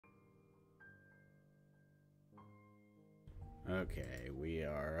Okay, we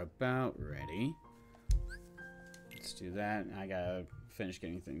are about ready. Let's do that. I gotta finish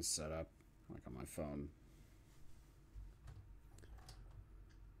getting things set up, like on my phone.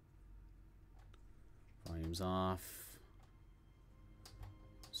 Volume's off.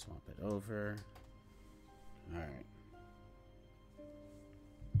 Swap it over. Alright.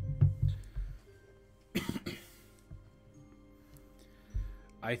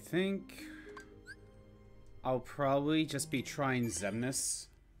 I think I'll probably just be trying Xemnas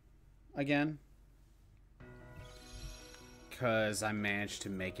again. Because I managed to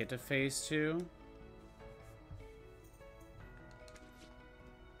make it to phase 2.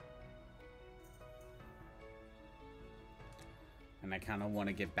 And I kind of want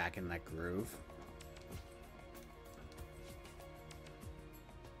to get back in that groove.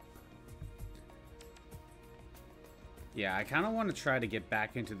 Yeah, I kind of want to try to get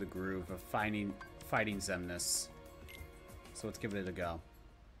back into the groove of fighting Xemnas. So let's give it a go.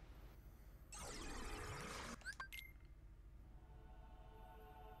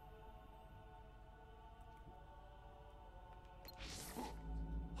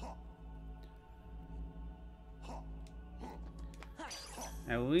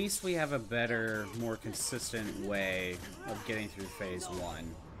 At least we have a better, more consistent way of getting through phase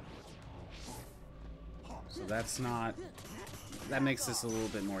 1. So that's not... That makes this a little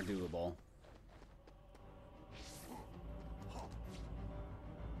bit more doable.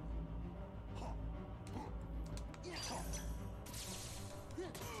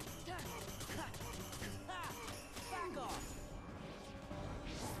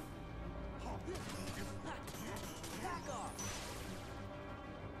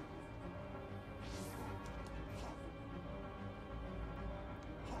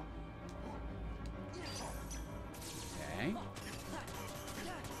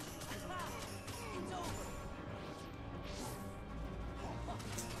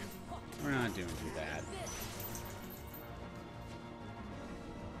 We're not doing too bad.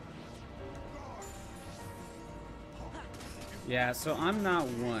 Yeah, so I'm not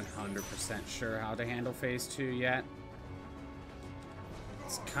 100% sure how to handle phase 2 yet.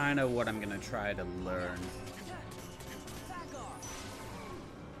 It's kind of what I'm going to try to learn.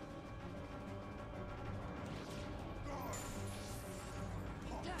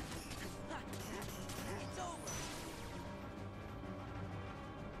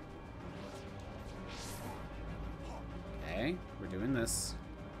 Okay, we're doing this.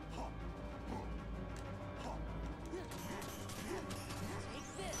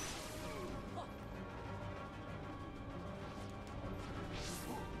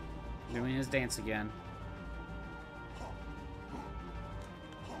 Doing his dance again.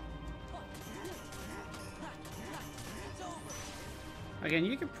 Again,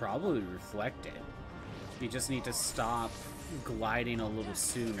 you could probably reflect it. You just need to stop gliding a little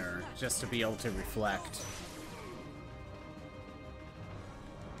sooner just to be able to reflect.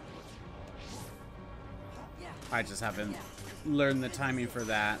 I just haven't learned the timing for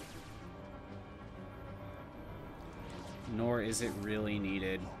that. Nor is it really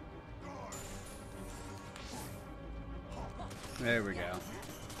needed. There we go.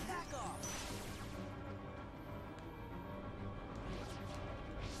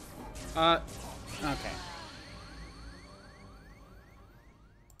 Okay.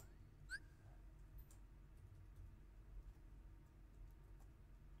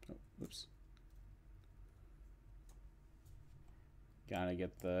 Oh, oops. Gotta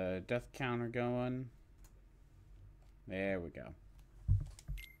get the death counter going. There we go.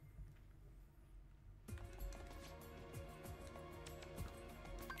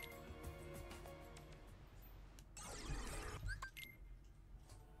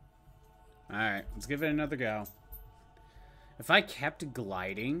 Alright, let's give it another go. If I kept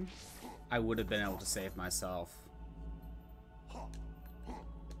gliding, I would have been able to save myself.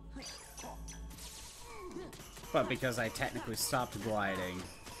 But because I technically stopped gliding,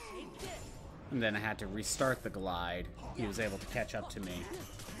 and then I had to restart the glide, he was able to catch up to me.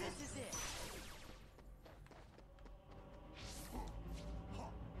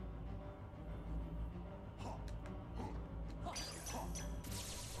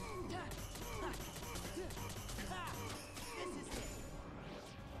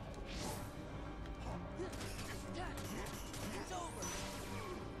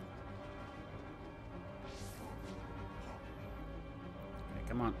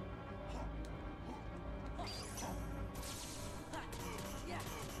 Come on.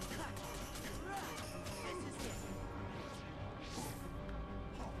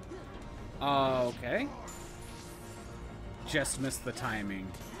 Okay. Just missed the timing.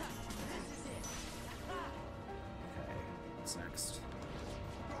 Okay. What's next?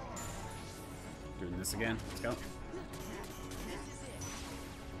 Doing this again. Let's go.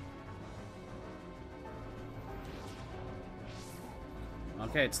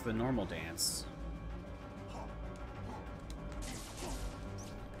 Okay, it's the normal dance.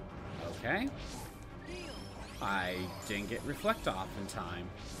 Okay. I didn't get reflect off in time.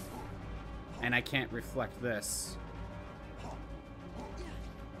 And I can't reflect this.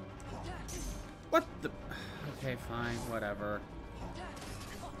 What the... Okay, fine, whatever.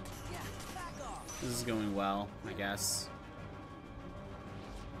 This is going well, I guess.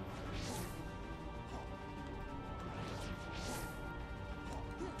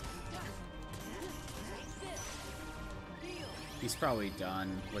 He's probably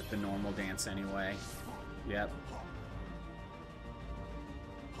done with the normal dance anyway. Yep.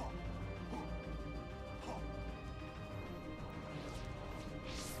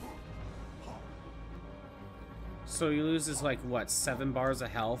 So he loses like what, 7 bars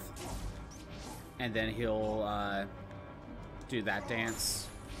of health, and then he'll do that dance.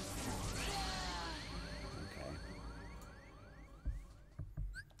 Okay.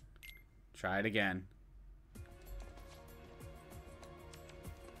 Try it again.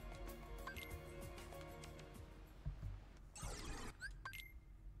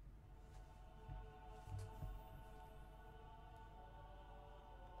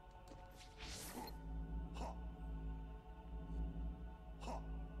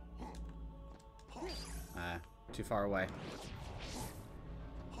 Too far away.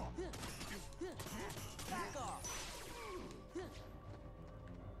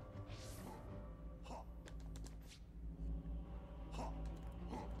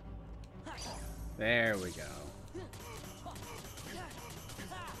 There we go.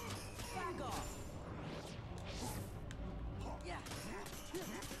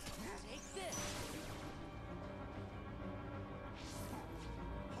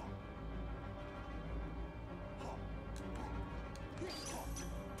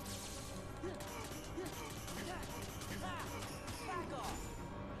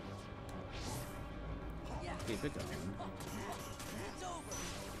 Keep it going.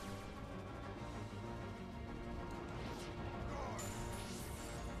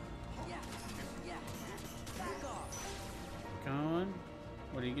 Going.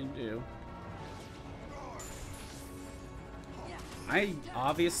 What are you gonna do? I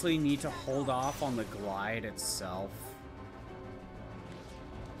obviously need to hold off on the glide itself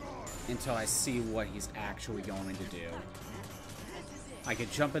until I see what he's actually going to do. I could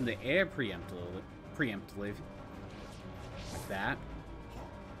jump in the air preemptively, like that.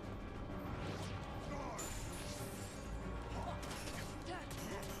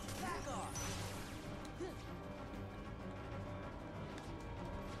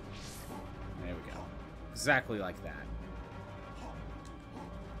 There we go. Exactly like that.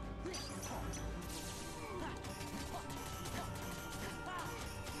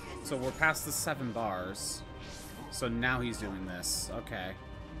 So we're past the 7 bars. So now he's doing this. Okay.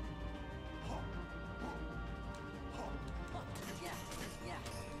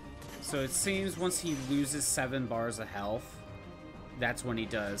 So it seems once he loses 7 bars of health, that's when he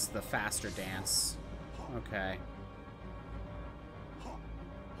does the faster dance. Okay.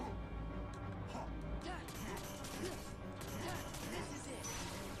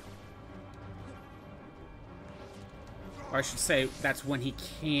 Or I should say, that's when he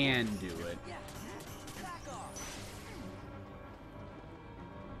can do it.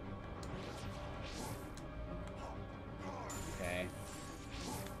 Okay.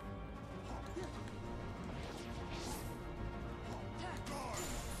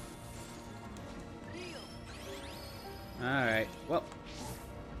 Alright, well.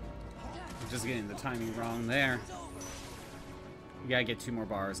 I'm just getting the timing wrong there. You gotta get 2 more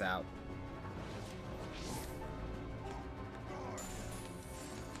bars out.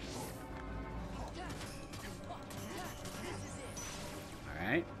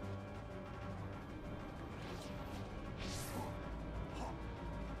 Alright.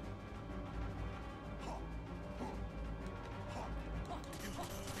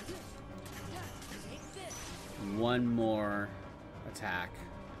 One more attack.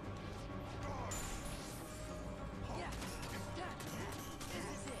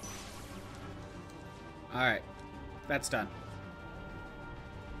 Alright. That's done.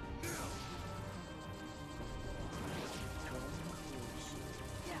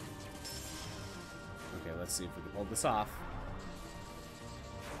 Okay, let's see if we can pull this off.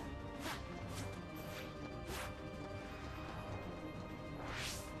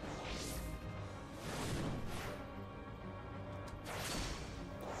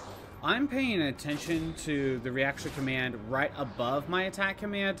 I'm paying attention to the reaction command right above my attack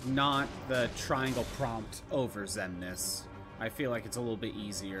command, not the triangle prompt over Zemnis. I feel like it's a little bit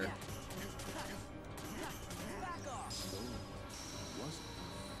easier.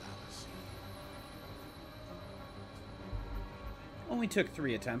 Only took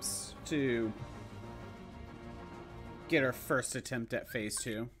 3 attempts to get our first attempt at phase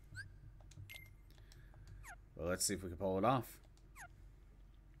 2. Well, let's see if we can pull it off.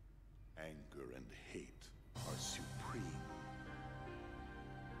 Anger and hate are supreme.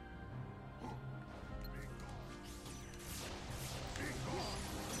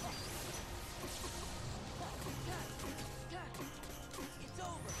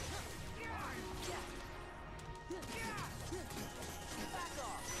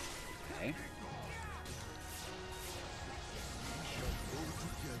 Okay.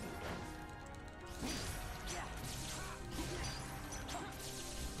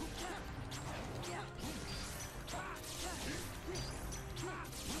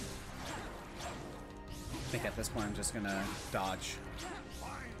 I think at this point I'm just gonna dodge.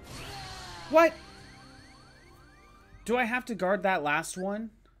 What? Do I have to guard that last one?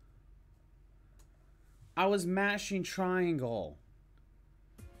 I was mashing triangle.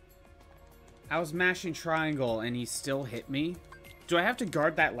 I was mashing triangle and he still hit me. Do I have to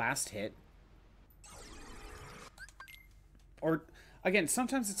guard that last hit? Or, again,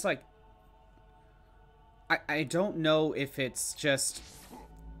 sometimes it's like... I don't know if it's just...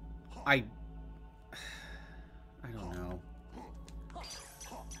 I don't know.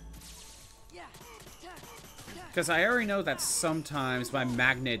 Because I already know that sometimes my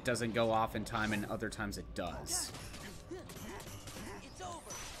magnet doesn't go off in time and other times it does.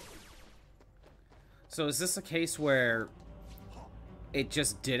 So is this a case where it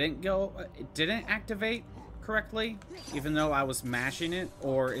just didn't activate correctly, even though I was mashing it?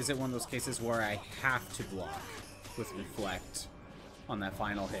 Or is it one of those cases where I have to block with Reflect on that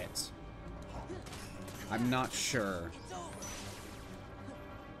final hit? I'm not sure.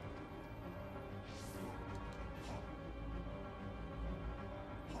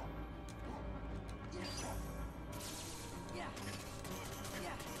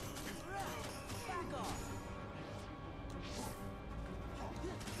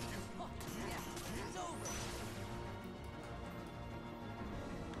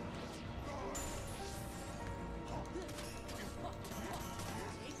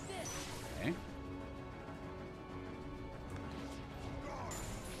 Okay.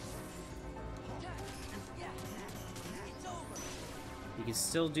 You can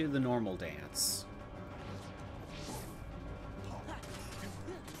still do the normal dance.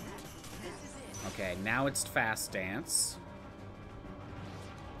 Okay, now it's fast dance.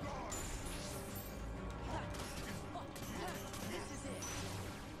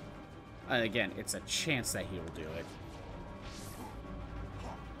 And again, it's a chance that he will do it.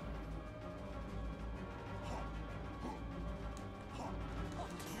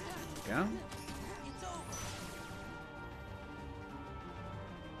 There we go.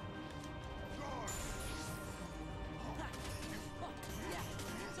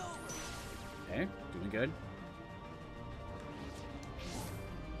 Okay, doing good.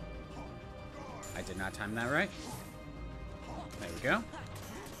 I did not time that right. There we go.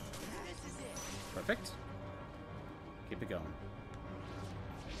 Perfect. Keep it going.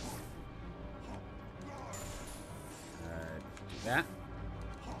 Do that.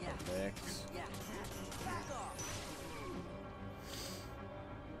 Perfect.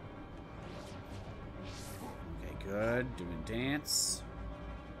 Okay, good. Doing dance.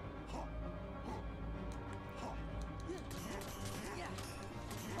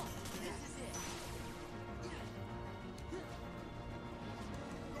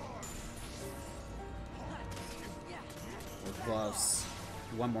 We're close.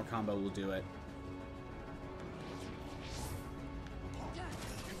 One more combo will do it.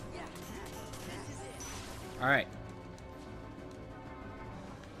 All right.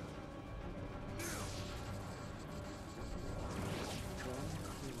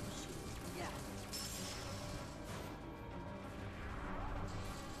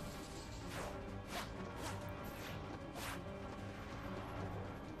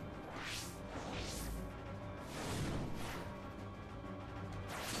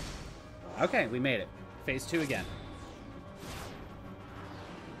 Okay, we made it. Phase 2 again.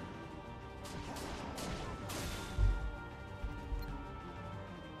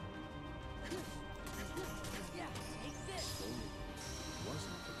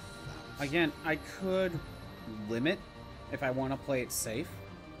 Again, I could limit if I want to play it safe.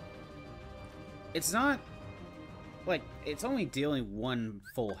 It's not Like, it's only dealing 1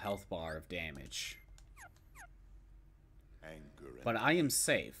 full health bar of damage. Anger and But I am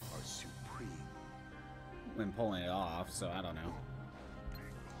safe are supreme. when pulling it off, so I don't know.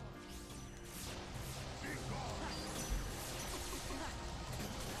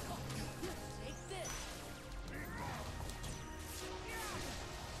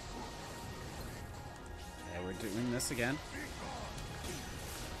 Okay, we're doing this again.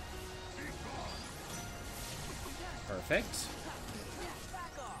 Perfect.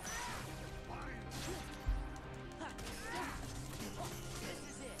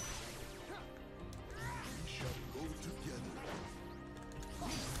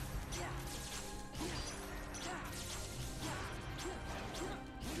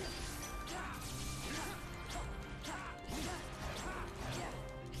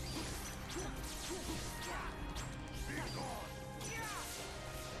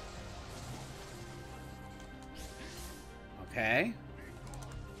 Okay.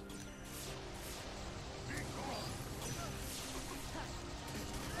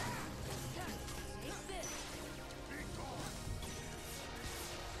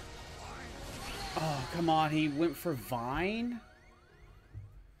 Oh, come on. He went for Vine?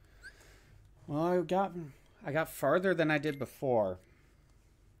 Well, I got farther than I did before.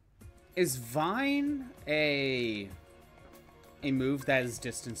 Is Vine a move that is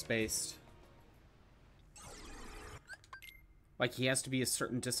distance based? Like, he has to be a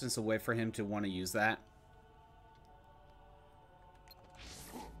certain distance away for him to want to use that?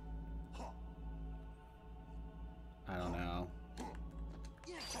 I don't know.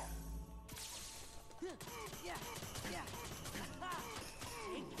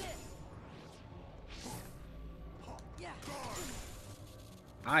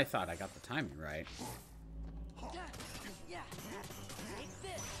 I thought I got the timing right.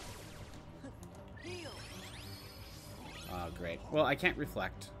 Oh, great. Well, I can't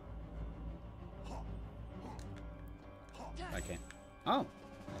reflect. I can't. Oh,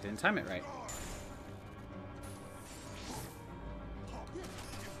 I didn't time it right.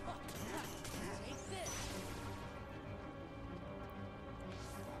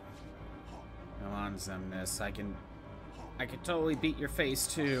 Come on, Zemnis. I can totally beat your face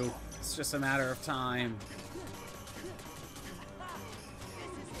too. It's just a matter of time.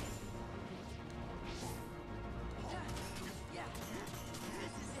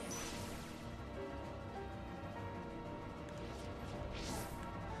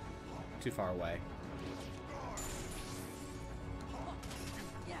 Too far away.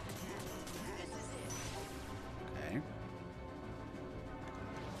 Okay.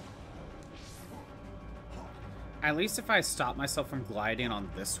 At least if I stop myself from gliding on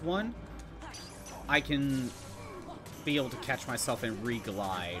this one, I can be able to catch myself and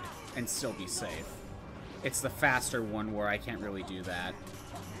re-glide and still be safe. It's the faster one where I can't really do that.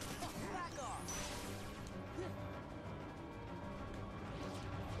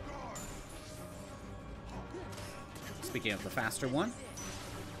 Speaking of the faster one.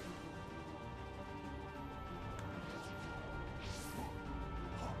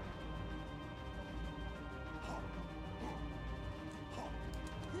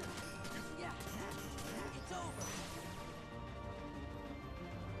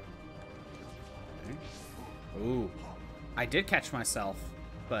 Okay. Ooh. I did catch myself,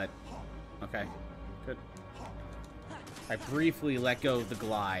 but okay. Good. I briefly let go of the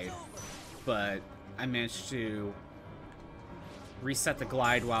glide, but I managed to reset the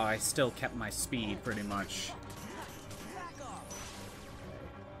glide while I still kept my speed, pretty much.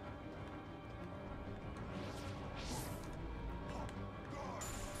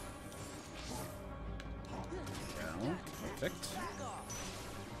 There we go. Perfect.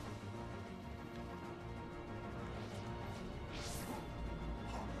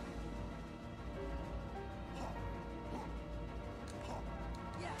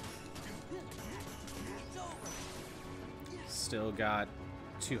 Still got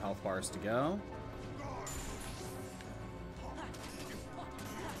 2 health bars to go.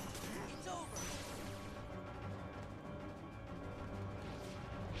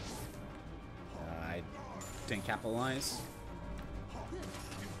 I didn't capitalize.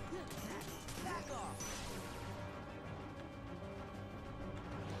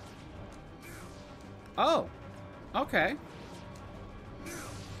 Oh, okay.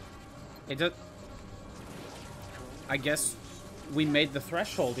 It does. I guess we made the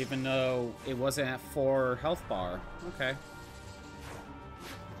threshold even though it wasn't at 4 health bar. Okay.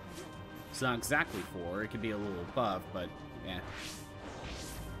 It's not exactly 4. It could be a little above, but yeah.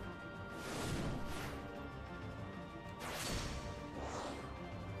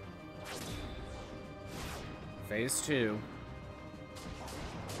 Phase 2.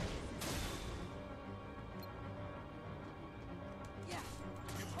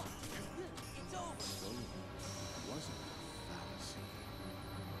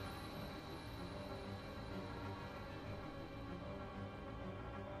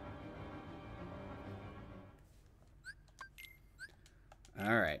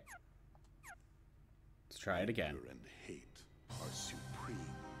 All right. Let's try it again. Anger and hate are supreme.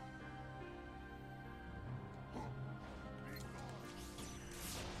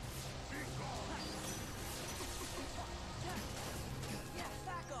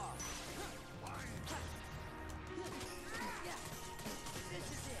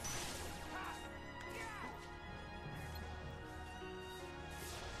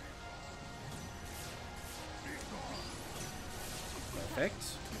 Perfect.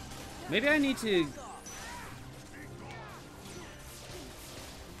 Maybe I need to...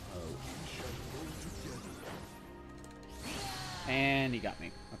 Oh. And he got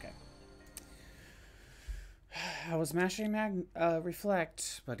me. Okay. I was mashing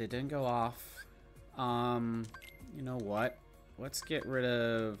reflect, but it didn't go off. You know what? Let's get rid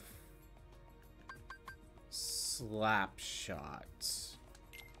of slap shots.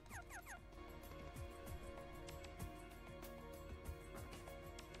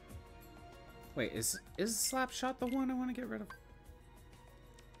 Wait, is Slapshot the one I want to get rid of?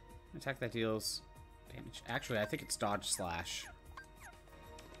 Attack that deals damage. Actually, I think it's Dodge Slash.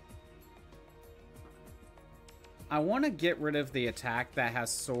 I want to get rid of the attack that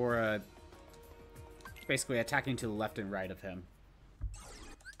has Sora basically attacking to the left and right of him.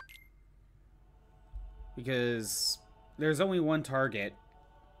 Because there's only one target.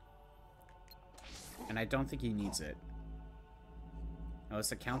 And I don't think he needs it.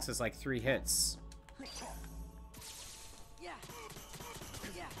 Unless it counts as like 3 hits.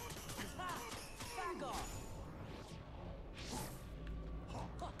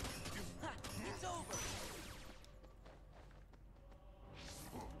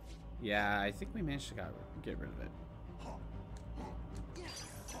 Yeah, I think we managed to get rid of it.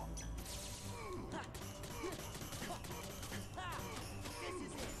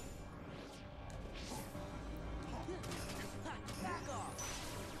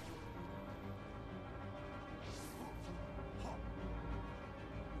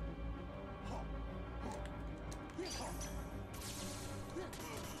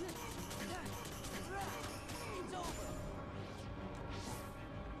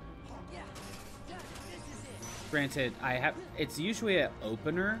 Granted, it's usually an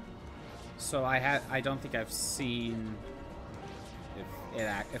opener, so I don't think I've seen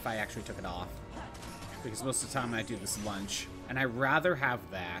if I actually took it off, because most of the time I do this lunge, and I'd rather have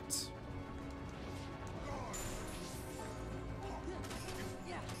that.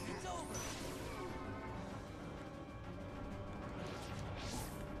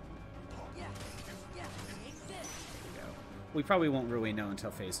 We probably won't really know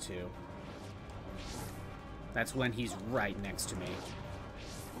until phase 2. That's when he's right next to me.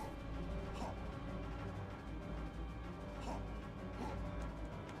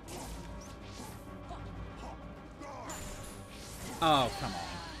 Oh, come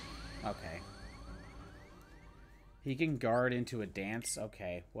on. Okay. He can guard into a dance?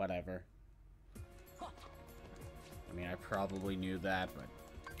 Okay, whatever. I mean, I probably knew that, but...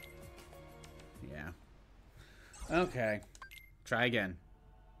 yeah. Okay. Try again.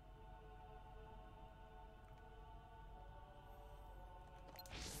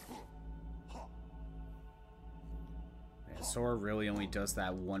 Sora really only does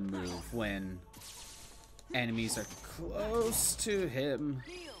that one move when enemies are close to him.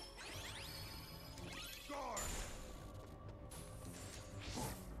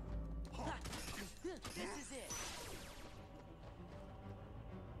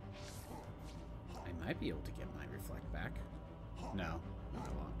 I might be able to get my reflect back. No, not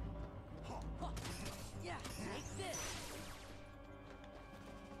long.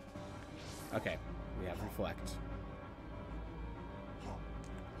 Okay, we have reflect.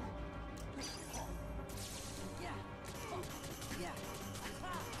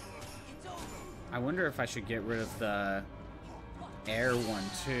 I wonder if I should get rid of the air one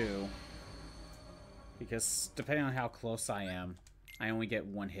too, because depending on how close I am, I only get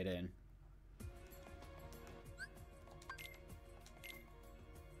 1 hit in.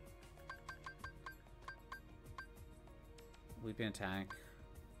 Leaping attack.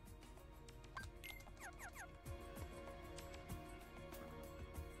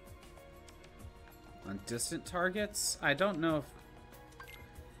 On distant targets? I don't know if...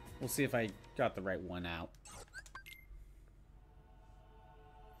 we'll see if I got the right one out.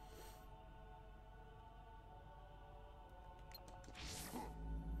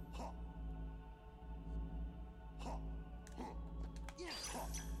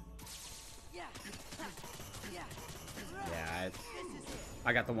 Yeah,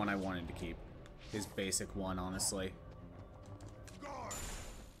 I got the one I wanted to keep. His basic one, honestly.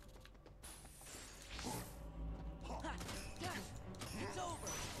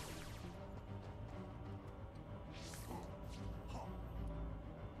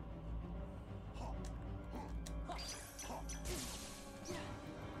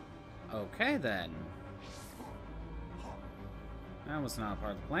 Okay, then. That was not a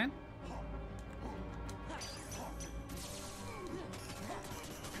part of the plan.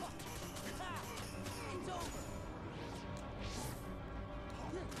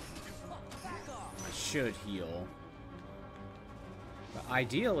 I should heal. But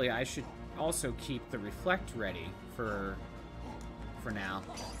ideally, I should also keep the reflect ready for now.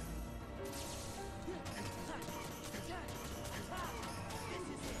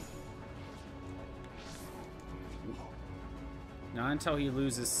 Not until he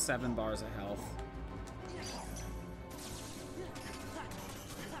loses 7 bars of health.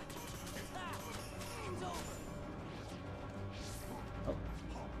 Oh,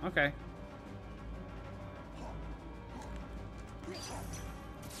 okay.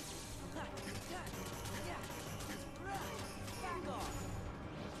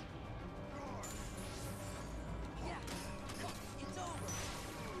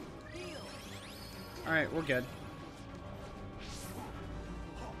 Alright, we're good.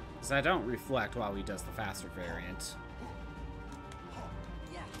 Because I don't reflect while he does the faster variant.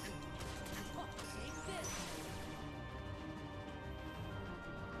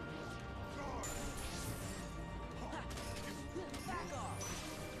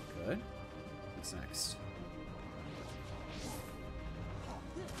 Good. What's next?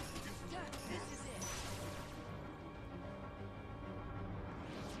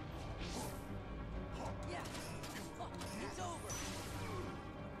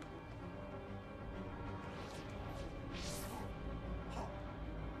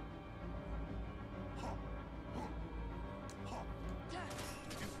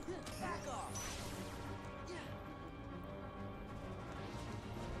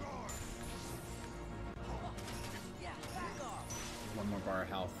 One more bar of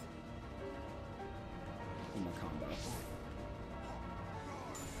health. One more combo.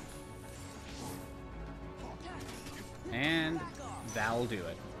 And that'll do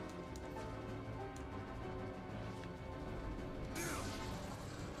it.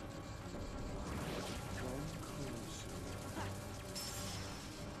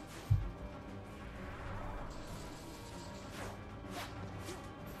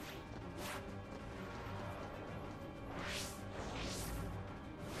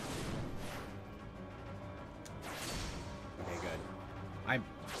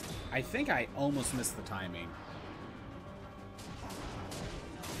 I think I almost missed the timing.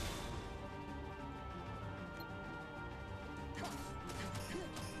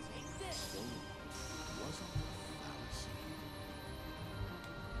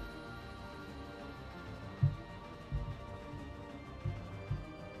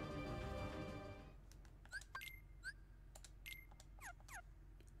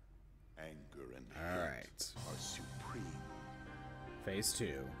 Anger and All right. hate are supreme. Phase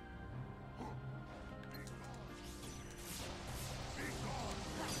 2.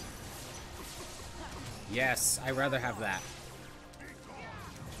 Yes, I'd rather have that.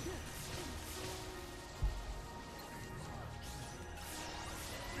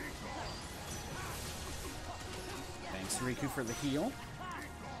 Thanks, Riku, for the heal.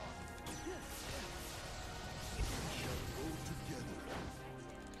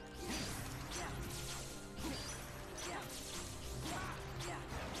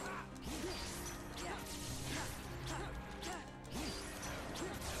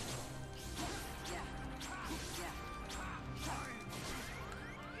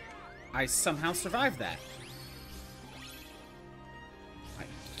 I somehow survived that. I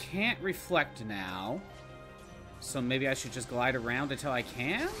can't reflect now. So maybe I should just glide around until I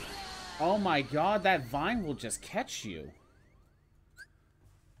can? Oh my god, that vine will just catch you.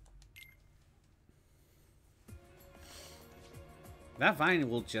 That vine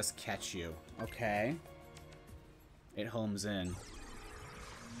will just catch you. Okay. It homes in.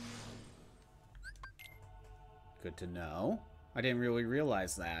 Good to know. I didn't really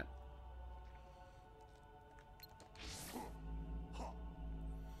realize that.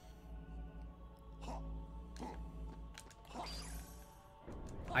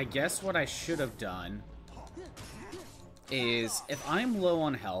 I guess what I should have done is, if I'm low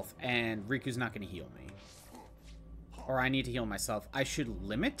on health and Riku's not going to heal me, or I need to heal myself, I should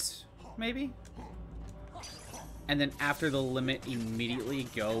limit, maybe? And then after the limit, immediately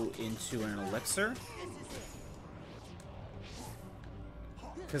go into an elixir?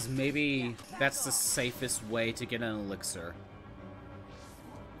 Because maybe that's the safest way to get an elixir.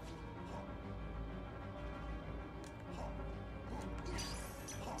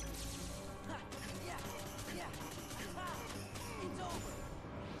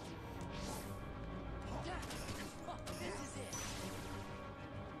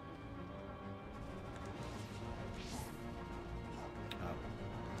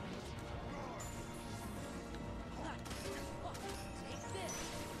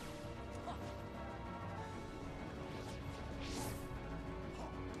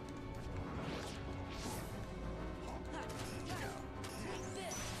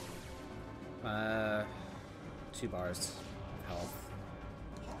 Two bars of health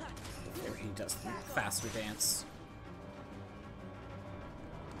before he does the faster dance.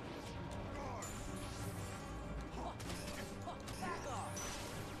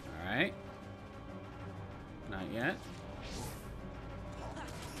 Alright. Not yet.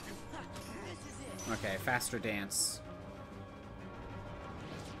 Okay, faster dance.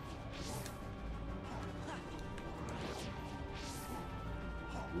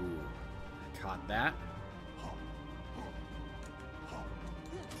 Ooh, caught that.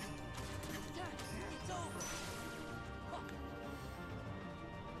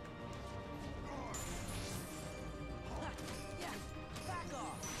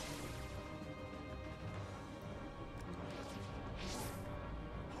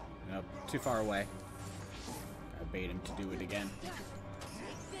 Nope, too far away. I bait him to do it again.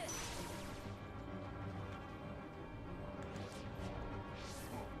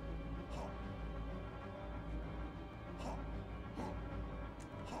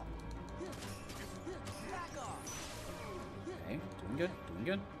 Okay, doing good, doing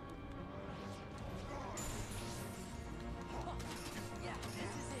good.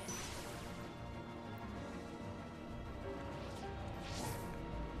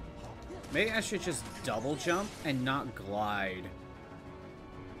 Maybe I should just double jump and not glide.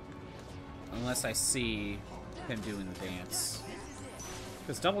 Unless I see him doing the dance.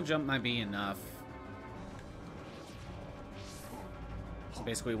 Because double jump might be enough. So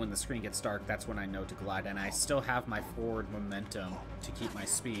basically when the screen gets dark, that's when I know to glide. And I still have my forward momentum to keep my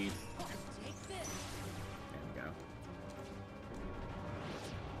speed. There we go.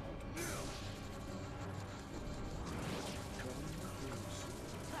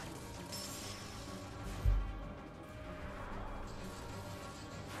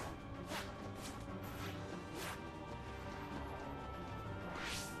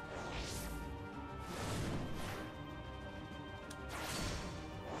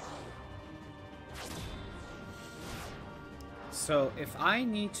 So, if I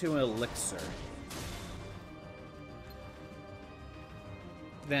need to elixir,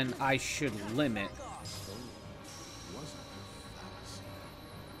 then I should limit.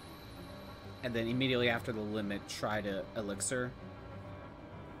 And then immediately after the limit, try to elixir.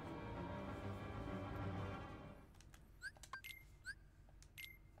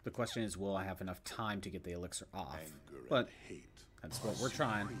 The question is, will I have enough time to get the elixir off? But that's what we're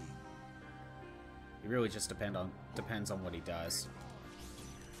trying. It really just depends on what he does.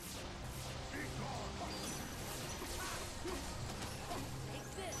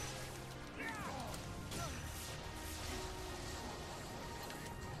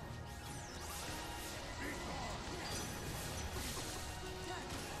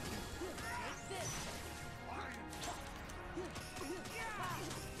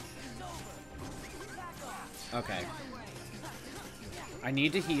 Okay. I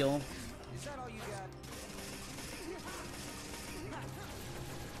need to heal.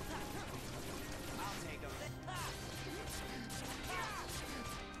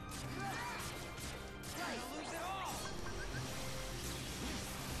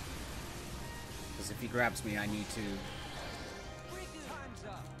 Because if he grabs me, I need to...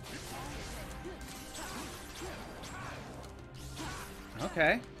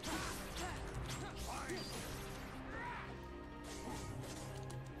 Okay.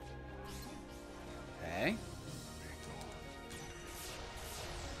 Okay.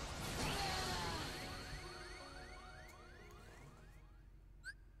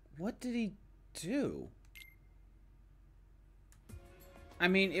 What did he do? I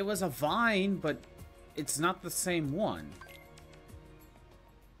mean, it was a vine, but it's not the same one.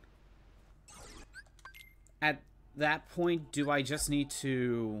 At that point, do I just need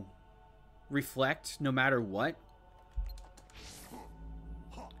to reflect no matter what?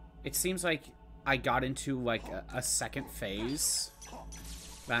 It seems like I got into like a second phase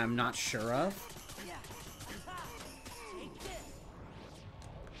that I'm not sure of.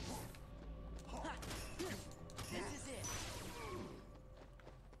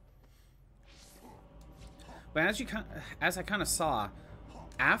 But as I kind of saw,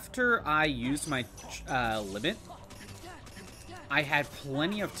 after I used my limit, I had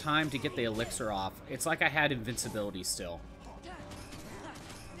plenty of time to get the elixir off. It's like I had invincibility still.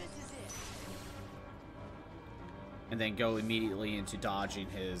 And then go immediately into dodging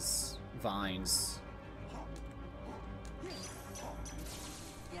his vines.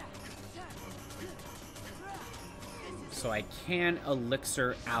 So I can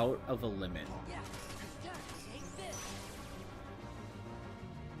elixir out of a limit.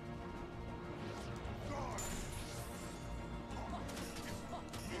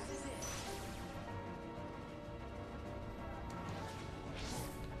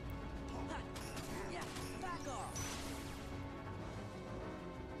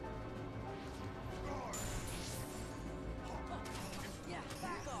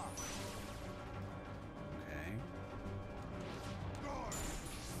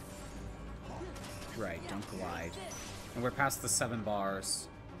 Right, don't glide. And we're past the 7 bars.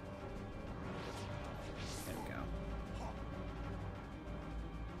 There we go.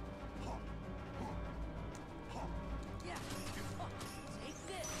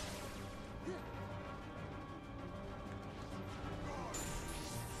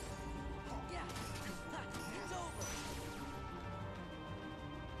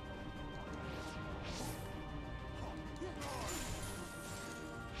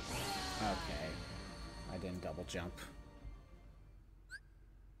 Okay. I didn't double jump.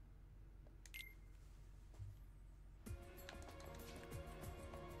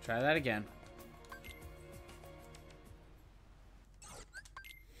 Try that again.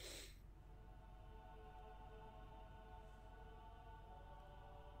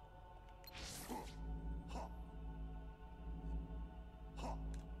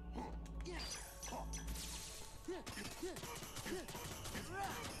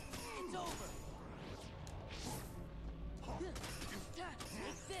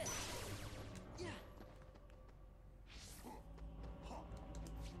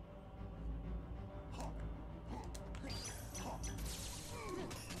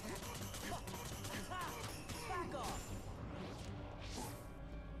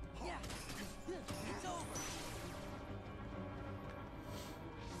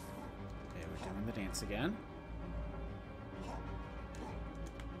 The dance again.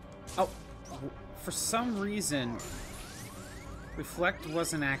 Oh, for some reason, Reflect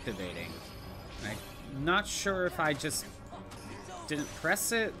wasn't activating. I'm not sure if I just didn't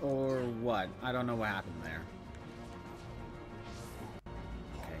press it or what. I don't know what happened there.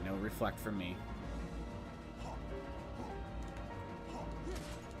 Okay, no Reflect for me.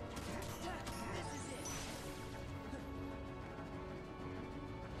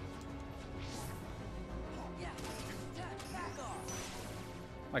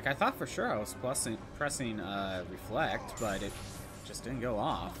 Like, I thought for sure I was pressing Reflect, but it just didn't go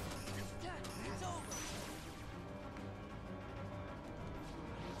off.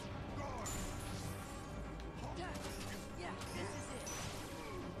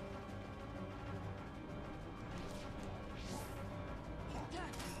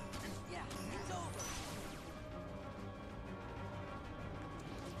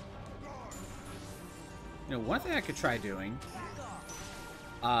 You know, one thing I could try doing...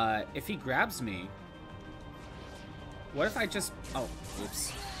 if he grabs me, what if I just... Oh,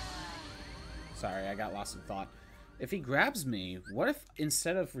 oops. Sorry, I got lost in thought. If he grabs me, what if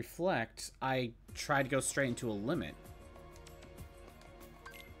instead of Reflect, I try to go straight into a limit?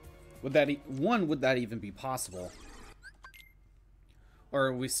 Would that... would that even be possible? Or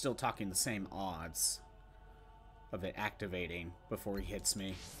are we still talking the same odds of it activating before he hits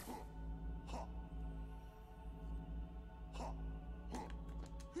me?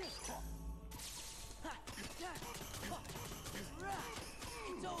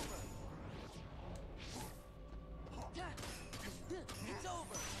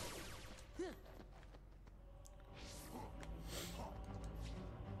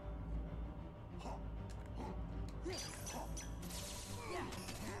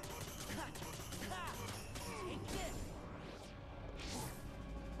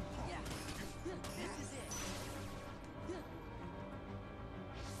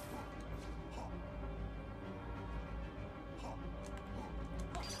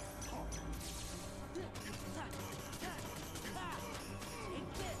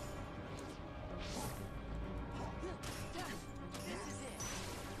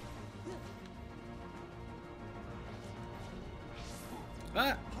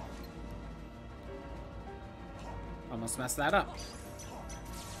 Ah! Almost messed that up.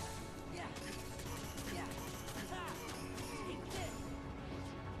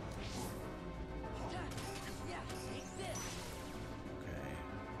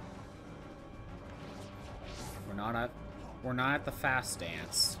 We're not at the fast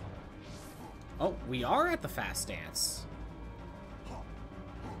dance. Oh, we are at the fast dance.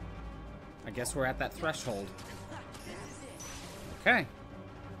 I guess we're at that threshold. Okay.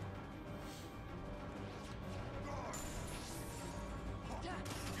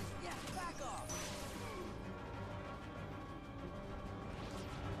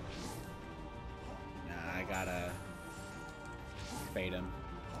 I gotta bait him.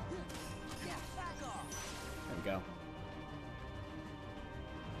 There we go.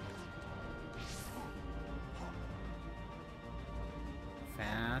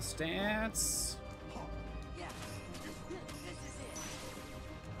 Fast dance. Okay,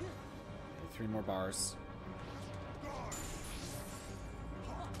 3 more bars.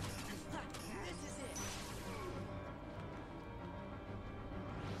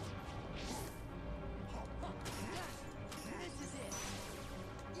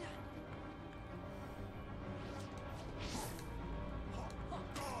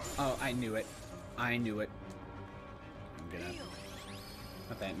 Oh, I knew it. I knew it. I'm gonna...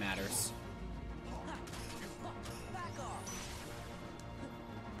 Not that it matters.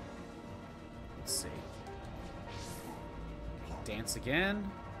 Let's see. Dance again.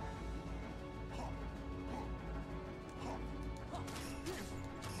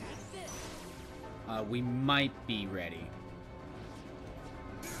 We might be ready.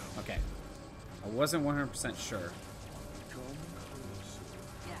 Okay. I wasn't 100% sure.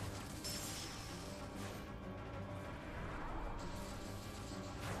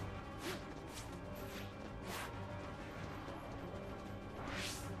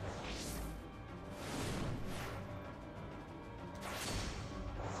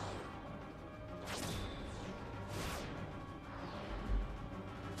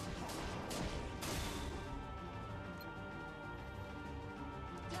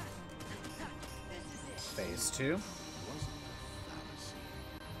 Phase 2.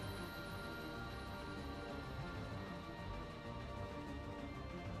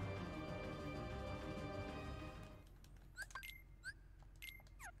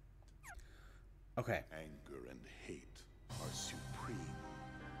 Okay. Anger and hate are supreme.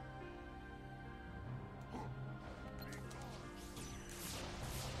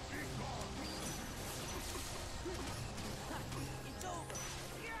 It's over.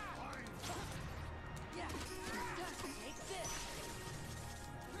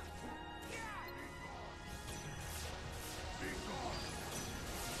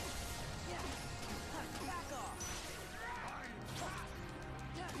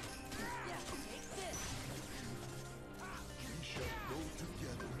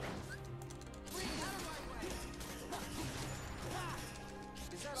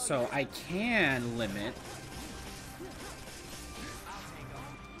 So I can limit.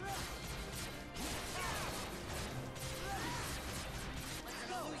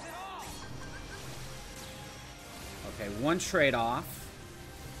 Okay, one trade-off.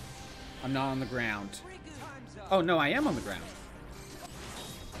 I'm not on the ground. Oh, no, I am on the ground.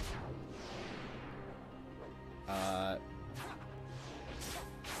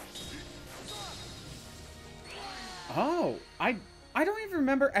 Oh, I don't even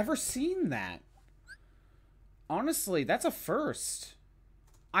remember ever seeing that. Honestly, that's a first.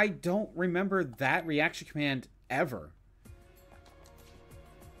 I don't remember that reaction command ever.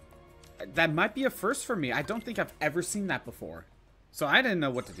 That might be a first for me. I don't think I've ever seen that before. So I didn't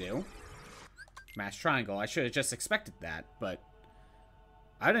know what to do. Mash triangle. I should have just expected that, but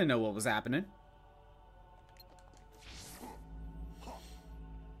I didn't know what was happening.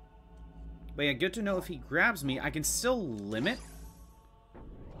 But yeah, good to know if he grabs me, I can still limit.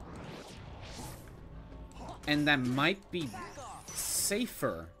 And that might be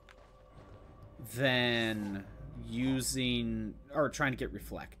safer than using or trying to get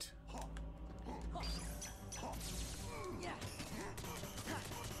reflect.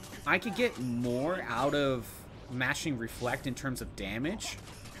 I could get more out of mashing reflect in terms of damage,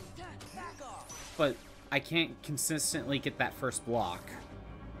 but I can't consistently get that first block.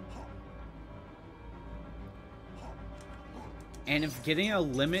 And if getting a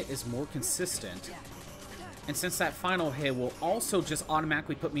limit is more consistent, and since that final hit will also just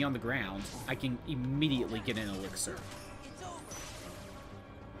automatically put me on the ground, I can immediately get an elixir.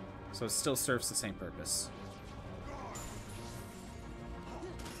 So it still serves the same purpose.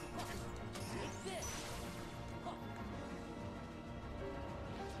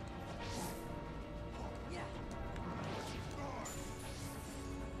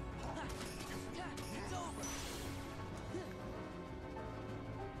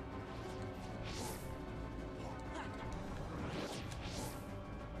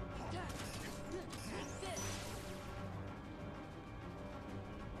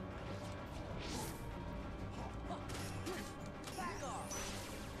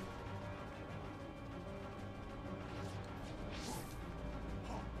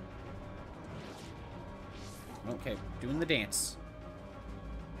 Okay, doing the dance.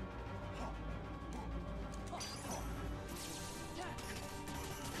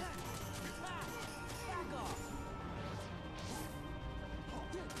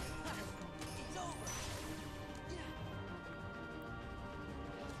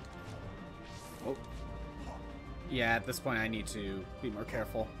 Oh. Yeah, at this point I need to be more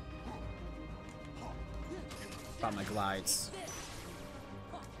careful about my glides.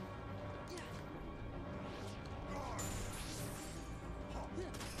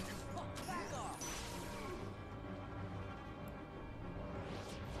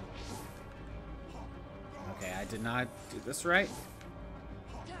 Okay, I did not do this right.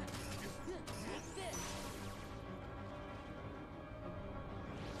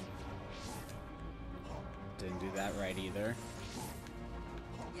 Didn't do that right either.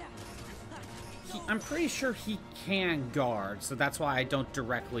 I'm pretty sure he can guard, so that's why I don't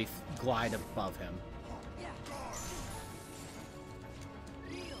directly glide above him.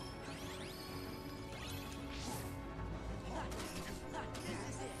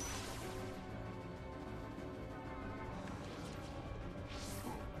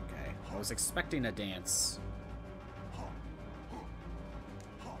 Okay, I was expecting a dance.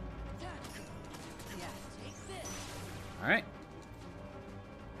 All right.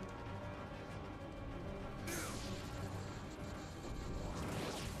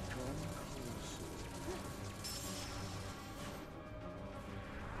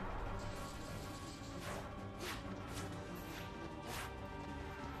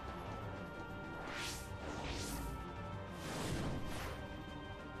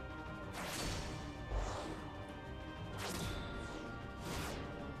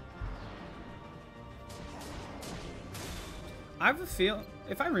 I have a feel,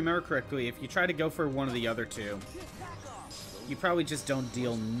 if I remember correctly, if you try to go for one of the other two, you probably just don't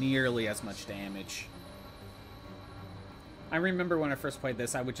deal nearly as much damage. I remember when I first played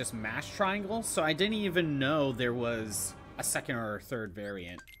this, I would just mash triangle, so I didn't even know there was a second or a third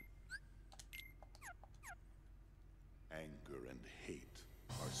variant. Anger and hate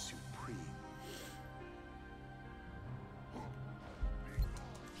are supreme.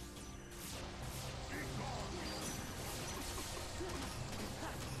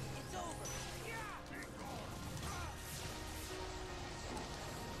 It's over.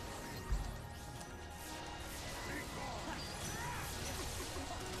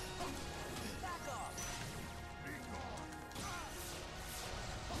 Back off.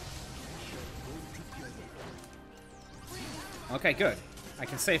 Okay, good. I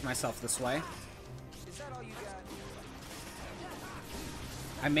can save myself this way. Is that all you got?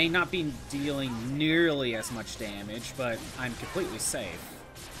 I may not be dealing nearly as much damage, but I'm completely safe.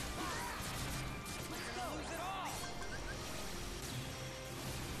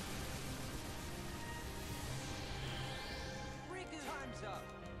 Riku, time's up.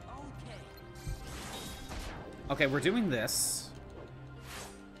 Okay. Okay, we're doing this.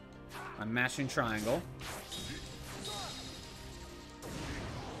 I'm mashing triangle.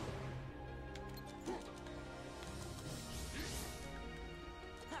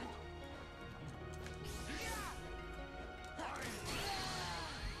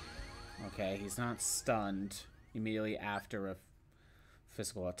 Okay, he's not stunned immediately after a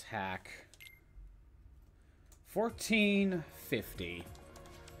physical attack. 1450.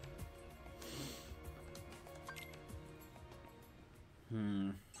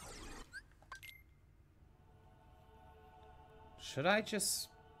 Should I just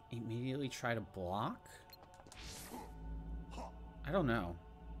immediately try to block? I don't know.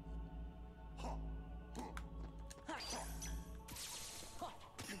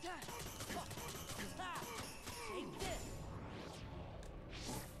 Take this.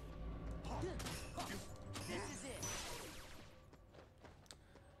 This is it.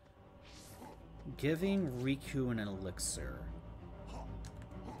 Giving Riku an elixir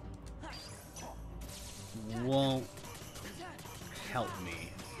won't help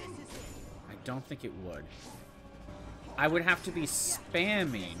me. I don't think it would. I would have to be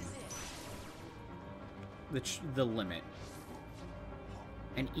spamming the limit.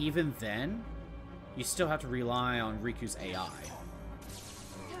 And even then, you still have to rely on Riku's AI.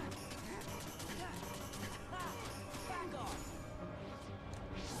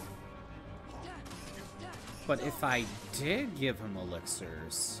 But if I did give him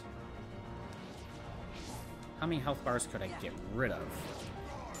elixirs, how many health bars could I get rid of?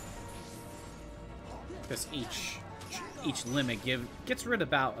 Because each limit gets rid of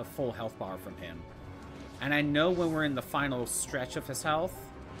about a full health bar from him. And I know when we're in the final stretch of his health,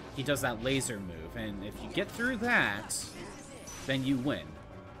 he does that laser move. And if you get through that, then you win.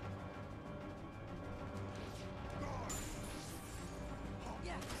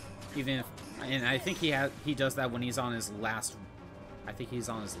 Even if, and I think he does that when he's on his last. I think he's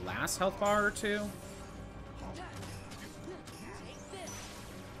on his last health bar or two.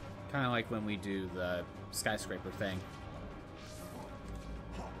 Kind of like when we do the skyscraper thing.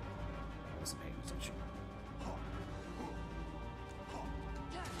 Wasn't paying attention.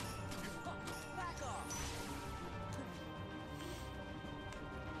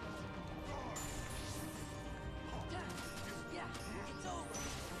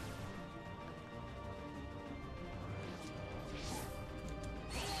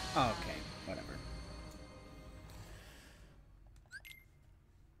 Okay, whatever.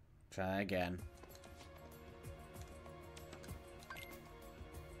 Try again.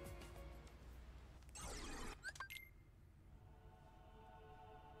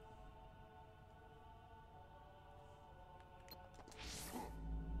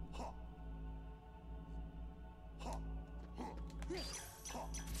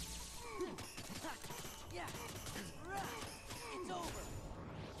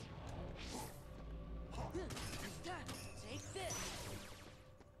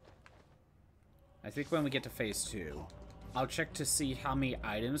 I think when we get to phase 2, I'll check to see how many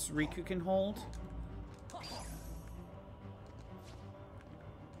items Riku can hold.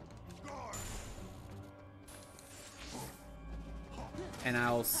 And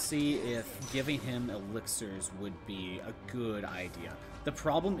I'll see if giving him elixirs would be a good idea. The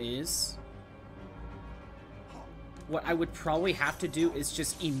problem is, what I would probably have to do is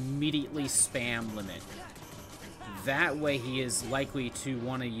just immediately spam limit. That way he is likely to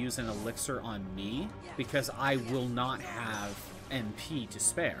want to use an elixir on me, because I will not have MP to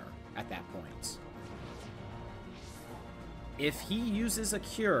spare at that point. If he uses a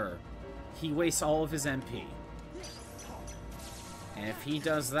cure, he wastes all of his MP. And if he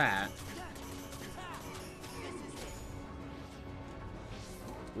does that...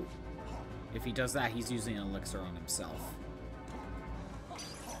 If he does that, he's using an elixir on himself.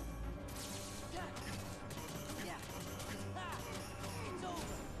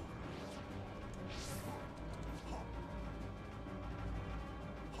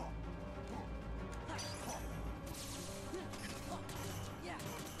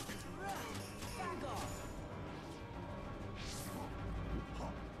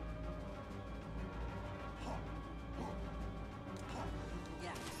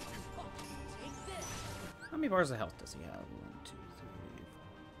 How many bars of health does he have? 1, 2, 3, 4.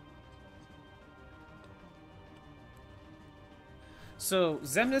 So,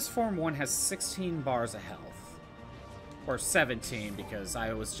 Xemnas Form 1 has 16 bars of health. Or 17, because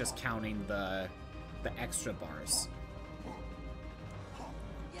I was just counting the extra bars.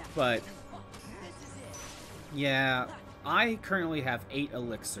 But, yeah, I currently have 8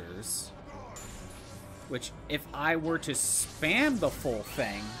 elixirs. Which, if I were to spam the full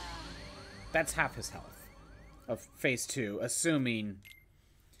thing, that's half his health of phase 2, assuming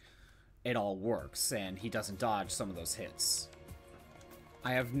it all works and he doesn't dodge some of those hits.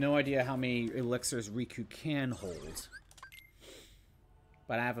 I have no idea how many elixirs Riku can hold,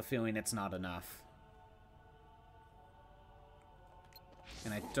 but I have a feeling it's not enough.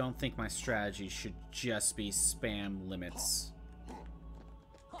 And I don't think my strategy should just be spam limits.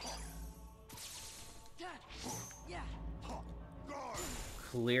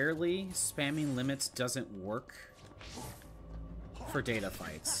 Clearly, spamming limits doesn't work for data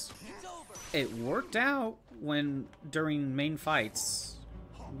fights. It worked out when during main fights,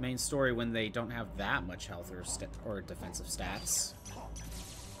 main story, when they don't have that much health or defensive stats.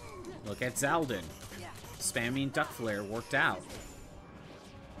 Look at Zaldin. Spamming Duck Flare worked out.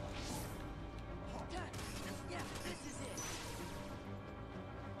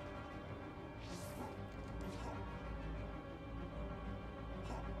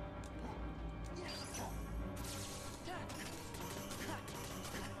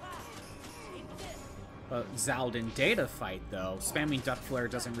 But Zaldin data fight, though, spamming Duck Flare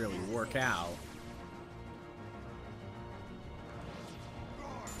doesn't really work out.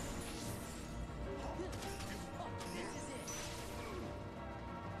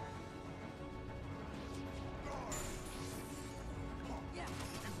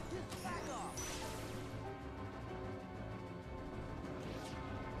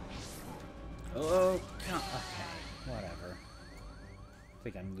 Oh, okay, whatever. I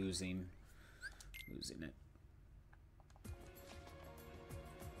think I'm losing it.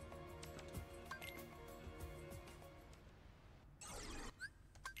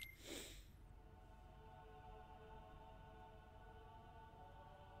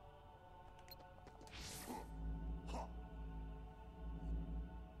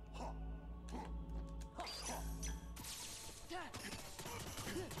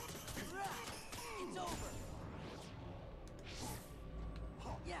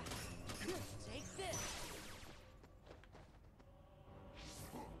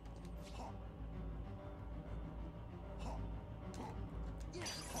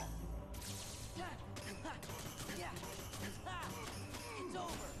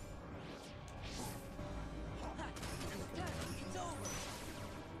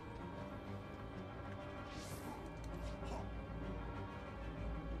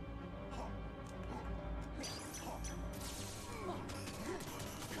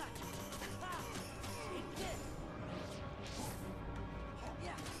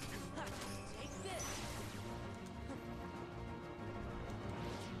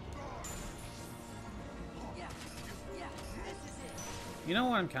 You know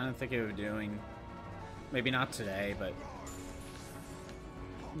what I'm kind of thinking of doing? Maybe not today, but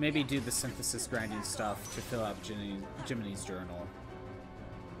maybe do the synthesis grinding stuff to fill out Jiminy's journal.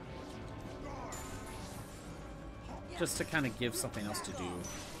 Just to kind of give something else to do.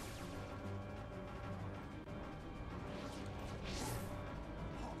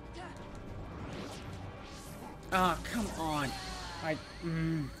 Ah, oh, come on. Okay.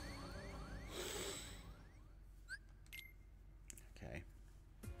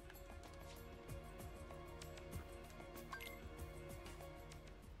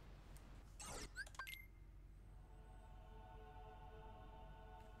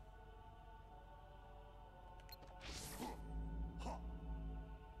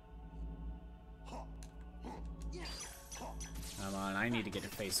 Come on, I need to get to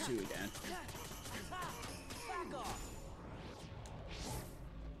phase 2 again. Back off.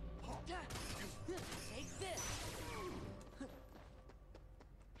 Take this. Take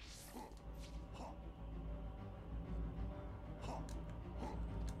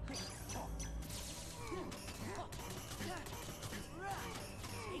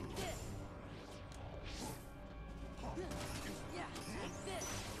this. Yeah, take this.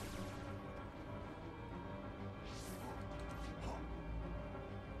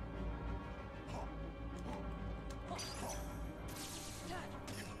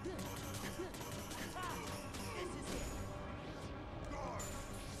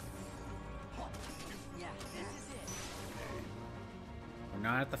 We're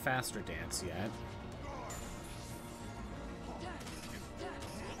not at the faster dance yet.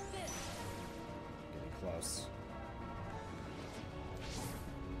 Getting close.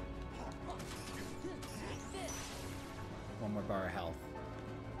 One more bar of health.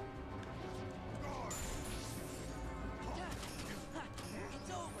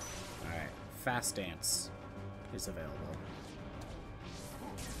 Alright, fast dance is available.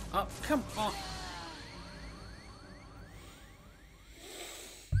 Oh, come on!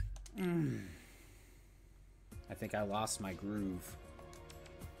 I think I lost my groove.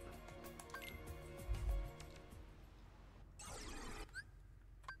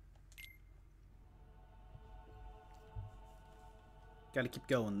 Gotta keep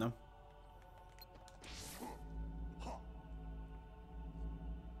going, though.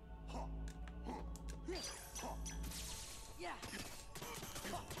 Yeah.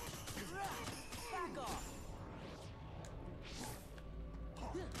 Back off.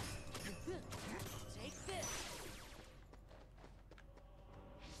 Take this.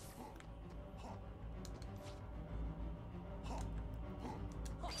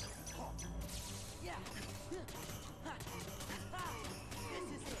 Yeah. This is it.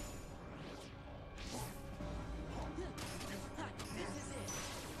 This is it.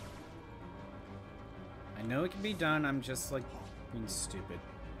 I know it can be done, I'm just, like, being stupid.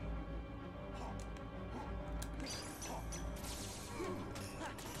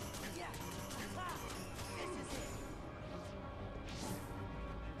 Yeah. This is it.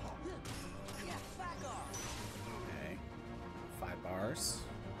 Yeah, back off. Okay. 5 bars.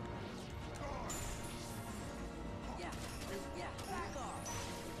 Yeah. Yeah, back off.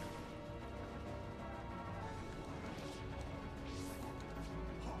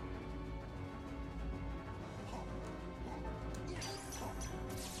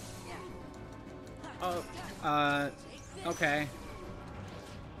 Oh, okay.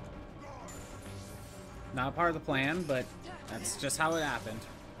 Not part of the plan, but that's just how it happened.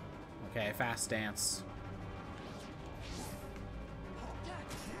 Okay, fast dance.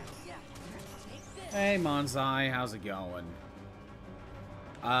 Hey, Monzai, how's it going?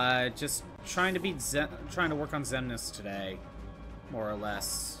 Just trying to trying to work on Xemnas today, more or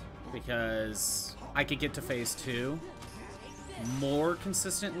less, because I could get to phase 2 more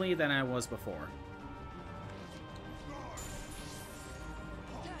consistently than I was before.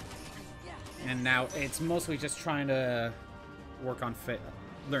 And now it's mostly just trying to work on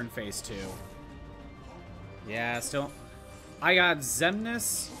learn phase 2. Yeah, still. I got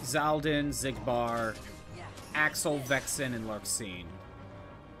Xemnas, Zaldin, Xigbar, Axel, Vexen, and Larxene.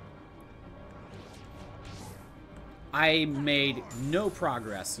 I made no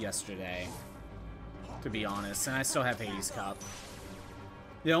progress yesterday, to be honest, and I still have Hades Cup.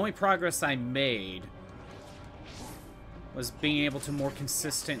 The only progress I made was being able to more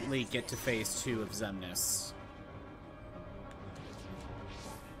consistently get to phase 2 of Xemnas.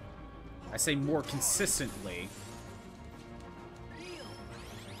 I say more consistently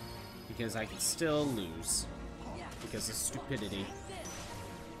because I can still lose because of stupidity.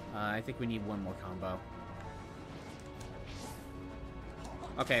 I think we need one more combo.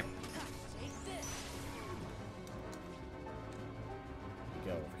 Okay.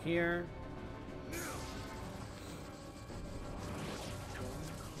 go over here.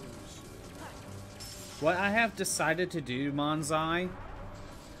 What I have decided to do, Monzai,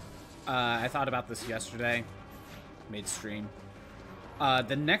 I thought about this yesterday, mid-stream.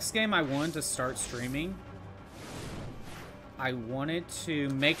 The next game I wanted to start streaming, I wanted to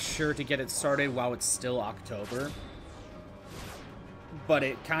make sure to get it started while it's still October. But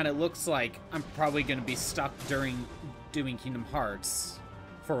it kind of looks like I'm probably going to be stuck during doing Kingdom Hearts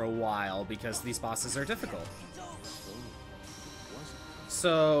for a while because these bosses are difficult.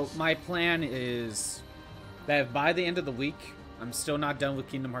 So my plan is that by the end of the week, I'm still not done with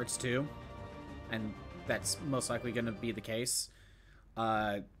Kingdom Hearts 2, and that's most likely going to be the case.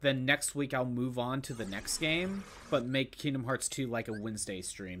 Then next week I'll move on to the next game, but make Kingdom Hearts 2 like a Wednesday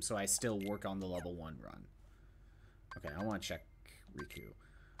stream, so I still work on the level 1 run. Okay, I want to check Riku.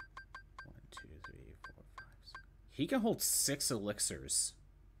 1, 2, 3, 4, 5, 6. He can hold 6 elixirs.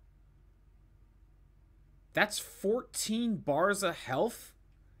 That's 14 bars of health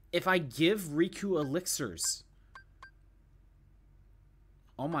if I give Riku elixirs.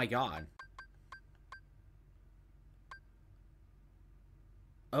 Oh my god.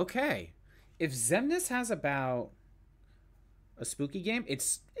 Okay. If Xemnas has about a spooky game,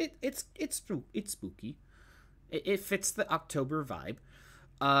 it's spooky. It fits the October vibe.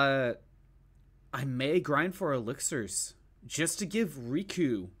 I may grind for elixirs just to give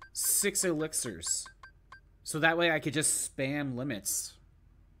Riku 6 elixirs. So that way I could just spam limits.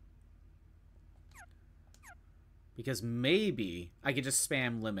 Because maybe I could just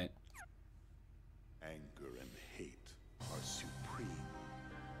spam limit. Anger and hate are supreme.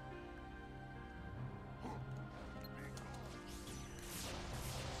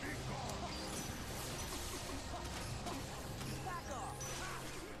 Back off.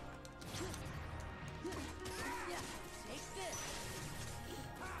 Yeah, take this.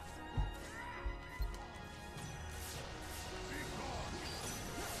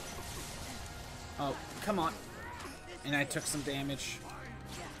 Oh, come on. And I took some damage.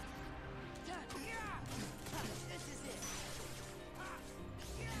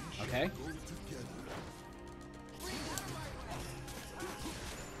 Okay. Is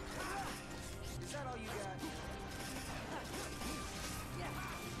that all you got? Yeah.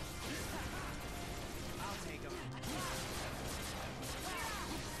 I'll take him.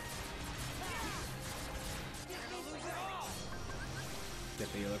 Get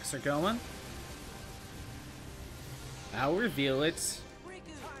the elixir going. I'll reveal it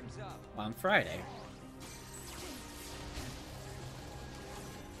on Friday.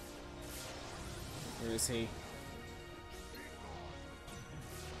 Where is he?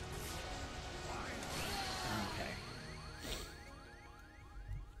 Okay.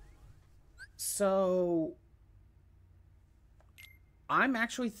 So I'm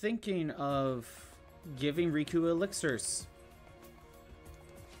actually thinking of giving Riku elixirs.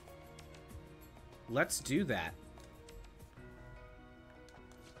 Let's do that.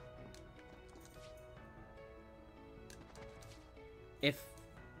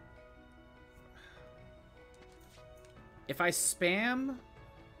 If I spam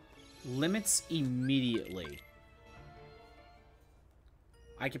limits immediately,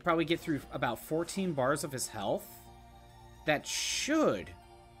 I could probably get through about 14 bars of his health. That should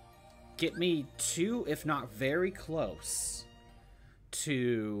get me to, if not very close,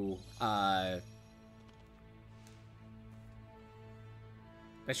 to, that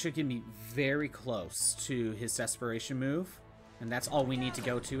should get me very close to his desperation move. And that's all we need to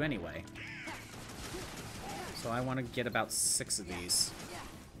go to anyway. So I want to get about 6 of these.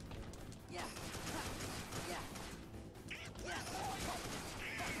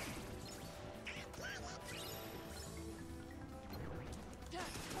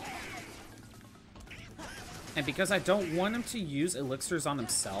 And because I don't want him to use elixirs on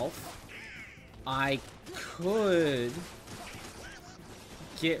himself, I could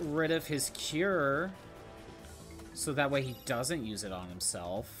get rid of his cure so that way he doesn't use it on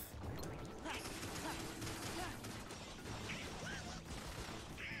himself.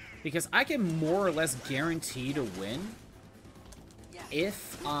 Because I can more or less guarantee to win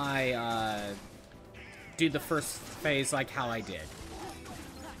if I do the first phase like how I did.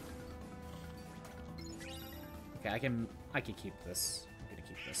 Okay, I can keep this. I'm gonna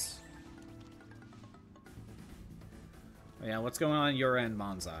keep this. Oh, yeah, what's going on your end,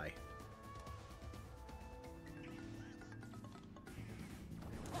 Monzai?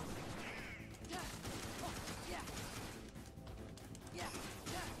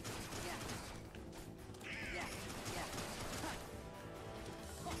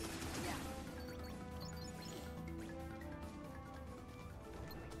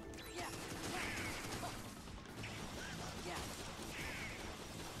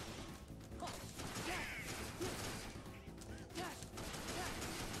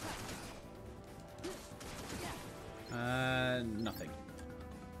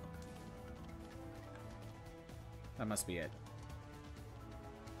 must be it.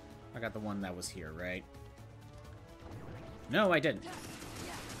 I got the one that was here, right? No, I didn't.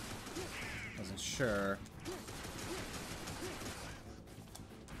 Wasn't sure.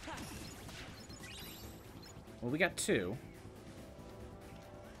 Well, we got 2.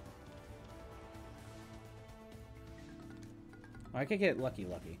 I could get lucky.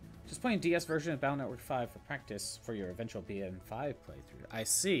 Just playing DS version of Battle Network 5 for practice for your eventual BN5 playthrough. I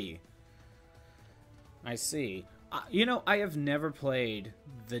see. I see. You know, I have never played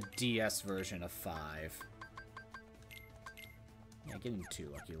the DS version of 5. Yeah, getting 2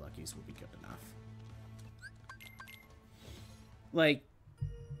 lucky luckies will be good enough. Like,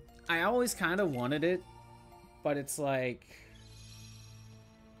 I always kind of wanted it, but it's like,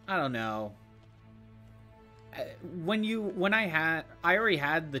 I don't know. I already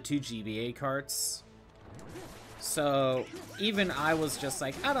had the 2 GBA carts, so even I was just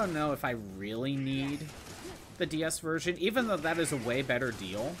like, I don't know if I really need the DS version, even though that is a way better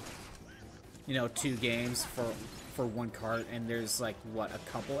deal. You know, 2 games for 1 cart, and there's like, what, a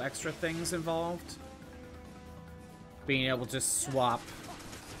couple extra things involved? Being able to swap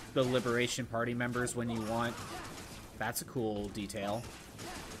the Liberation Party members when you want. That's a cool detail.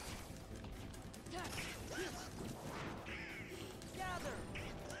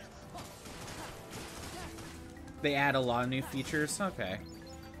 They add a lot of new features. Okay.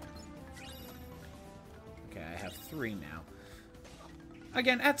 Okay, I have 3 now.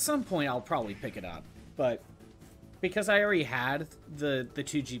 Again, at some point I'll probably pick it up, but because I already had the 2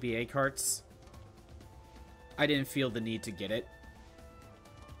 GBA carts, I didn't feel the need to get it.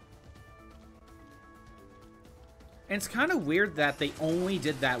 And it's kind of weird that they only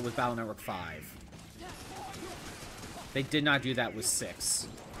did that with Battle Network 5. They did not do that with 6.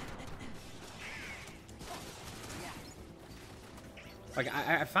 Like,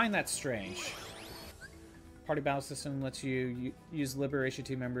 I find that strange. Party battle system lets you use Liberation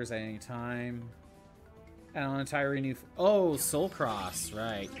Team members at any time. And an entirely new... Oh, Soul Cross,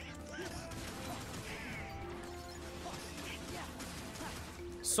 right.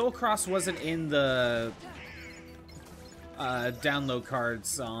 Soul Cross wasn't in the download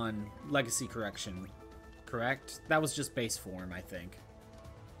cards on Legacy Correction, correct? That was just base form, I think.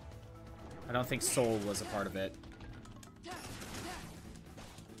 I don't think Soul was a part of it.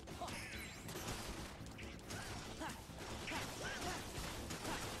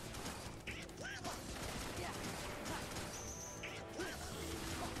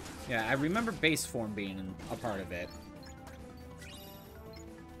 Yeah, I remember base form being a part of it.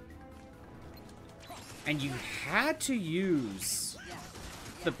 And you had to use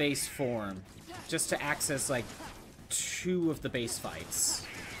the base form just to access, like, 2 of the base fights.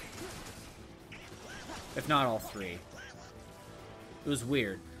 If not all 3. It was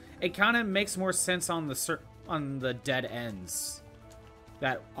weird. It kind of makes more sense on the dead ends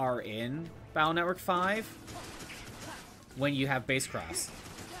that are in Battle Network 5 when you have base cross.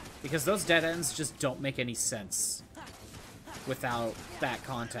 Because those dead ends just don't make any sense without that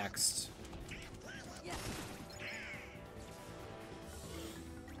context.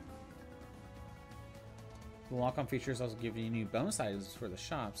 The lock-on features also give you new bonus items for the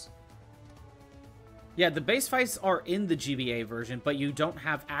shops. Yeah, the base fights are in the GBA version, but you don't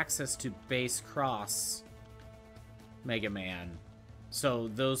have access to base cross Mega Man. So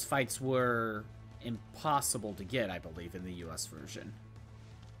those fights were impossible to get, I believe, in the US version.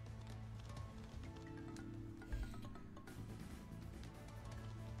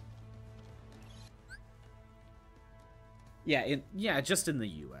 Yeah, just in the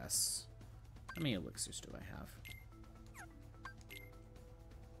US. How many elixirs do I have?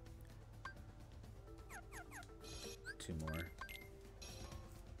 Two more.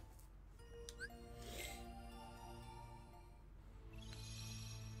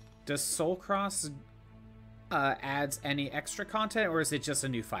 Does Soul Cross adds any extra content, or is it just a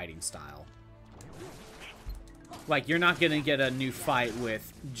new fighting style? Like, you're not gonna get a new fight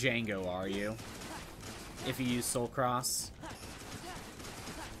with Django, are you? If you use Soul Cross?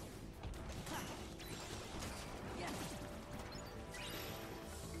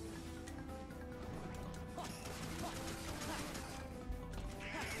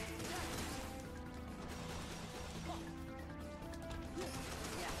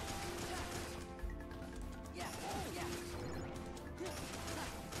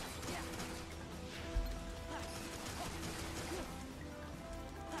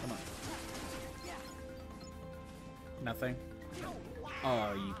 Nothing? Oh,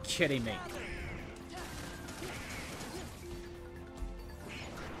 are you kidding me?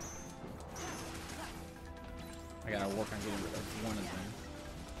 I gotta work on getting rid of one of them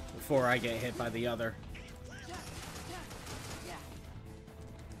before I get hit by the other.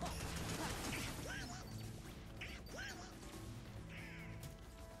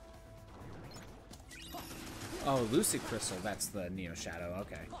 Oh, Lucid Crystal. That's the Neo Shadow.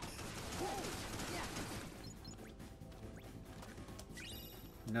 Okay.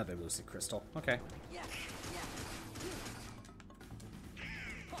 Another Lucid Crystal. Okay.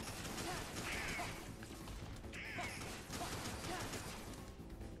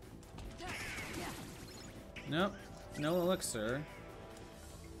 Nope. No elixir.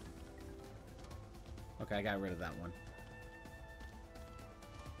 Okay, I got rid of that one.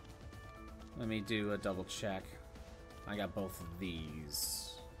 Let me do a double check. I got both of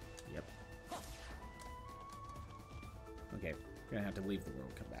these. Yep. Okay, gonna have to leave the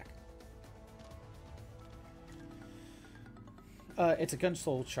world, come back. It's a gun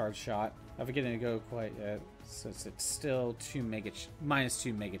soul charge shot. I forget it to go quite yet. So it's still minus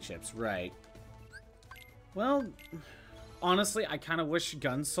 2 mega chips, right? Well, honestly, I kind of wish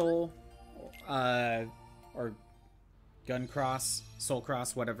gun soul, or gun cross, soul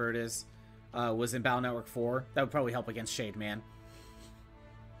cross, whatever it is, was in Battle Network 4. That would probably help against Shade Man.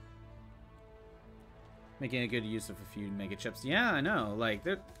 Making a good use of a few mega chips. Yeah, I know. Like,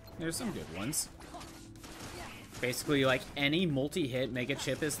 there's some good ones. Basically, like, any multi-hit mega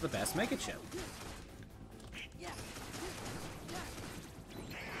chip is the best mega chip.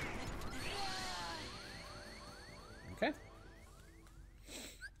 Okay.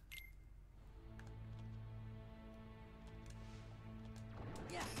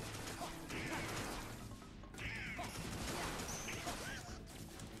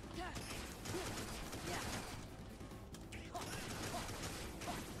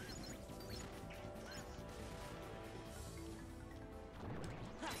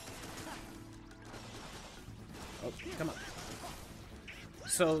 Oh, come on.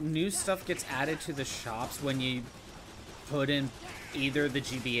 So, new stuff gets added to the shops when you put in either the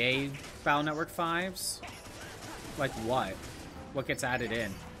GBA Battle Network 5s? Like what? What gets added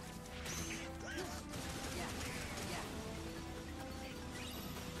in?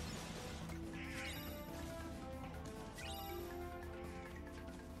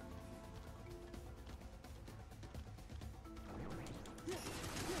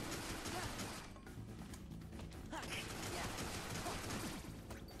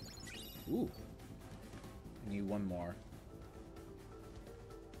 Ooh. I need one more.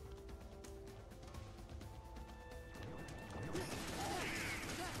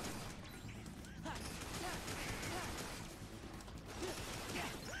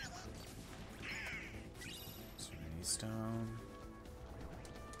 Serenity Stone.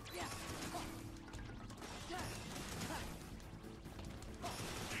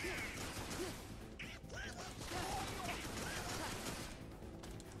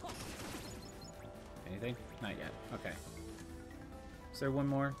 Anything? Not yet. Okay. Is there one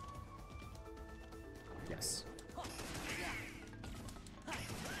more? Yes.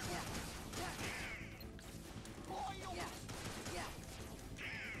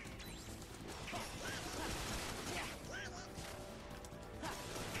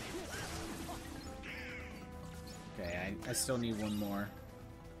 Okay, I still need one more.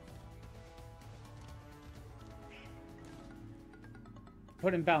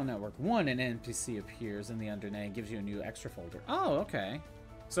 Put in Battle Network 1, an NPC appears in the undernet and gives you a new extra folder. Oh, okay.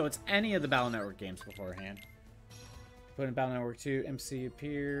 So it's any of the Battle Network games beforehand. Put in Battle Network 2, NPC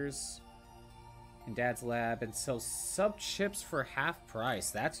appears in Dad's lab and sells sub-chips for half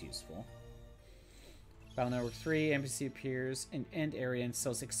price. That's useful. Battle Network 3, NPC appears in End Area and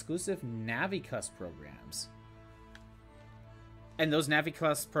sells exclusive Navicus programs. And those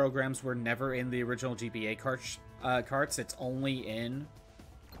Navicus programs were never in the original GBA carts. It's only in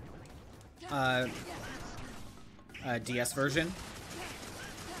DS version.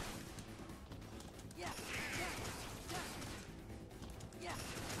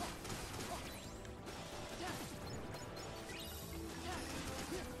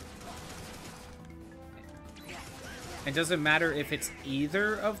 And does it matter if it's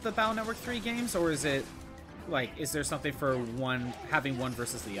either of the Battle Network 3 games, or is it, like, is there something for one, having one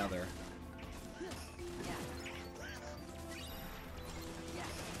versus the other?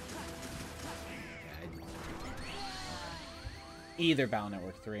 Either Battle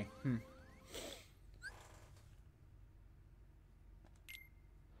Network 3.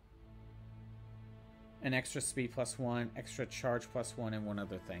 An extra speed +1, extra charge +1, and one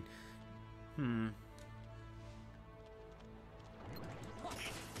other thing.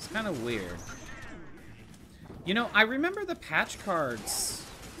 It's kind of weird. You know, I remember the patch cards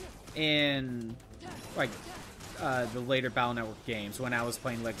in, like, the later Battle Network games when I was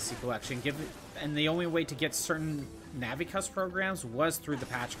playing Legacy Collection. And the only way to get certain Navicus programs was through the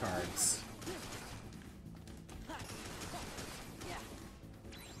patch cards.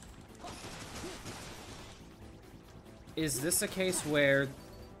 is this a case where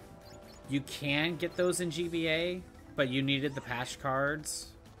you can get those in GBA, but you needed the patch cards,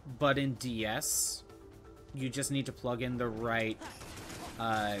 but in DS, you just need to plug in the right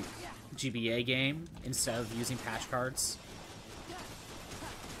GBA game instead of using patch cards?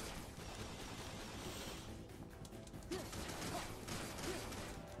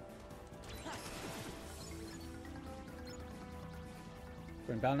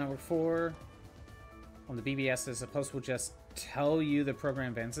 For Battle Network 4, on the BBSs, the post will just tell you the program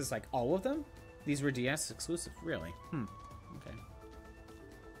advances, like all of them? These were DS exclusive, really? Okay.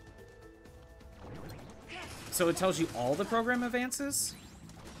 So it tells you all the program advances?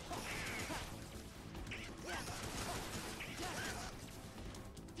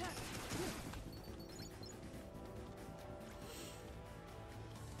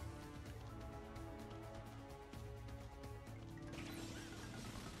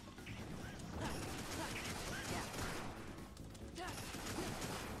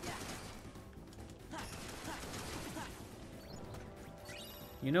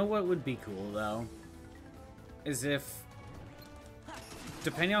 You know what would be cool, though? Is if,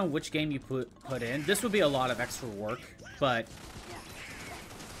 depending on which game you put in, this would be a lot of extra work, but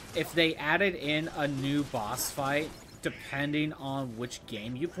if they added in a new boss fight, depending on which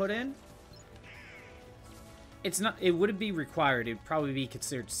game you put in, it wouldn't be required, it'd probably be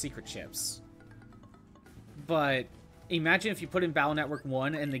considered secret chips. But imagine if you put in Battle Network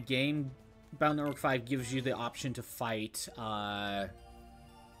 1 and the game Battle Network 5 gives you the option to fight,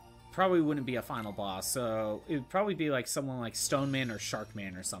 probably wouldn't be a final boss, so it would probably be like someone like Stoneman or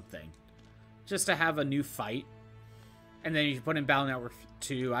Sharkman or something. Just to have a new fight. And then you put in Battle Network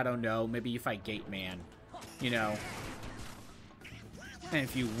 2, I don't know, maybe you fight Gate Man, you know. And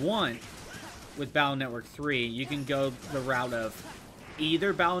if you want, with Battle Network 3, you can go the route of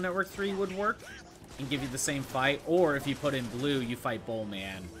either Battle Network 3 would work and give you the same fight, or if you put in blue, you fight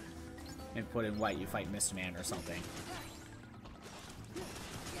Bullman, and put in white, you fight Mistman or something.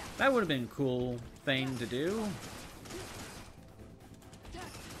 That would have been a cool thing to do.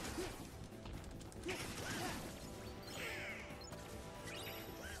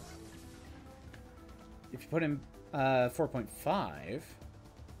 If you put in 4.5,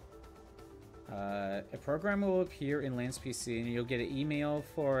 a program will appear in Lance PC and you'll get an email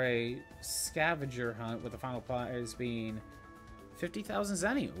for a scavenger hunt with the final prize being 50,000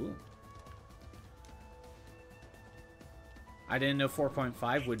 Zenny. Ooh. I didn't know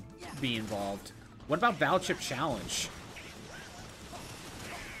 4.5 would be involved. What about Battle Chip Challenge?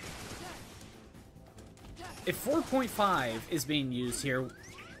 If 4.5 is being used here,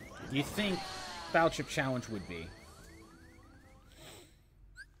 you think Battle Chip Challenge would be?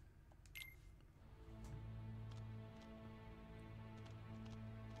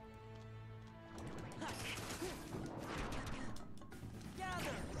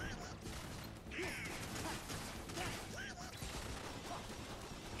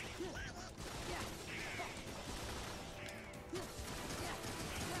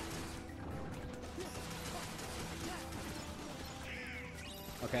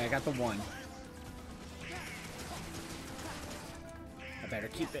 Okay, I got the one. I better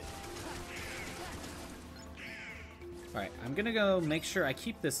keep it. Alright, I'm gonna go make sure I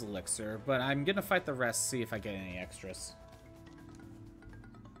keep this elixir, but I'm gonna fight the rest, see if I get any extras.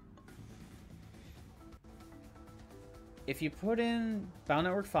 If you put in Battle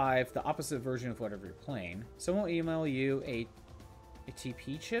Network 5, the opposite version of whatever you're playing, someone will email you a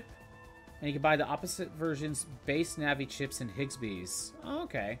TP chip, and you can buy the opposite version's base Navi chips and Higsby's. Oh,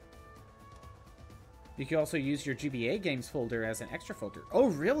 okay. You can also use your GBA games folder as an extra folder. Oh,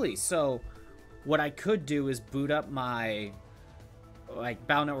 really? So, what I could do is boot up my, like,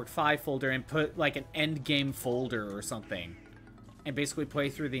 Battle Network 5 folder and put, like, an end game folder or something. And basically play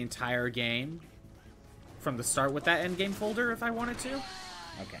through the entire game from the start with that end game folder if I wanted to?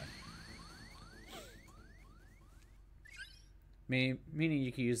 Okay. Meaning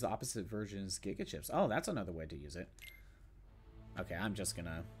you can use the opposite version's Giga Chips. Oh, that's another way to use it. Okay, I'm just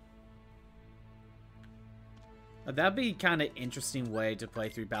gonna... That'd be kind of interesting way to play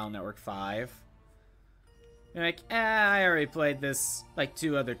through Battle Network 5. You're like, I already played this like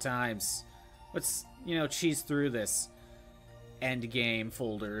 2 other times. Let's, you know, cheese through this end game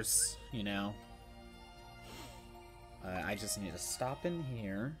folders, you know. I just need to stop in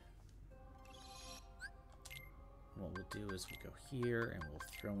here. What we'll do is we go here and we'll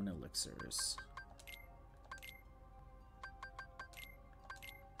throw in elixirs.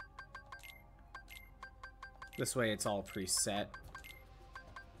 This way it's all preset.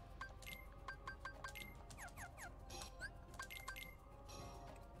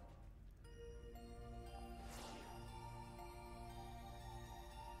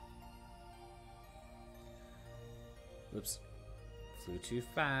 Flew too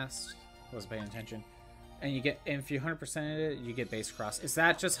fast. Wasn't paying attention. And you get, and if you 100% it, you get base cross. Is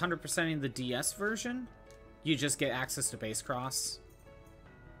that just 100%ing the DS version? You just get access to base cross?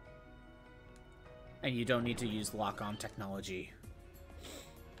 And you don't need to use lock-on technology.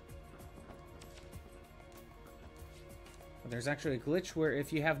 There's actually a glitch where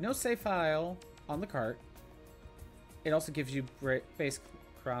if you have no save file on the cart, it also gives you base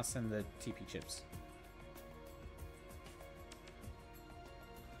cross and the TP chips.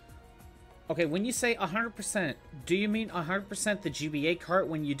 Okay, when you say 100%, do you mean 100% the GBA cart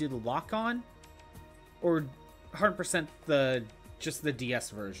when you do the lock-on? Or 100% just the DS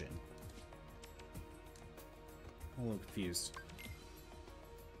version? I'm a little confused.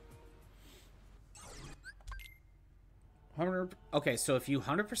 100, okay, so if you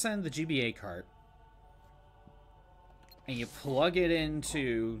 100% the GBA cart and you plug it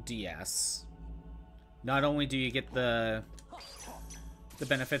into DS, not only do you get the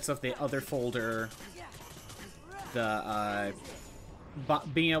benefits of the other folder, the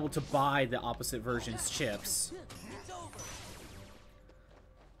being able to buy the opposite version's chips,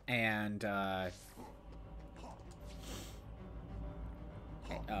 and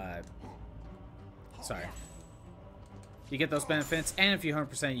sorry. You get those benefits, and if you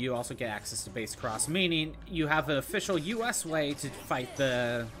 100%, you also get access to base cross, meaning you have an official US way to fight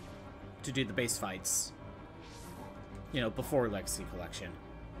to do the base fights. You know, before Legacy Collection.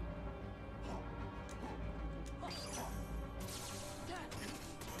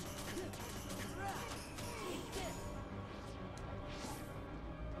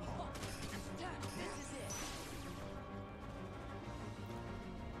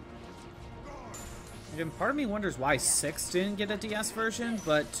 And part of me wonders why 6 didn't get a DS version,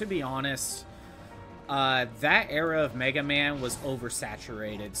 but to be honest, that era of Mega Man was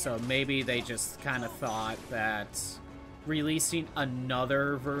oversaturated, so maybe they just kind of thought that releasing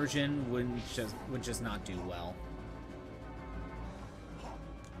another version would just not do well.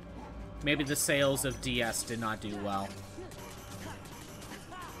 Maybe the sales of DS did not do well.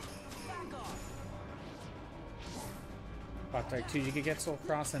 Boktai 2, you could get Soul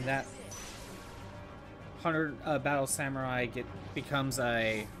Cross, and that 100 Battle Samurai becomes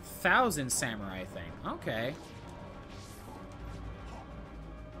a 1,000 Samurai thing. Okay.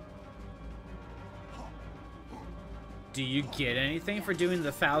 Do you get anything for doing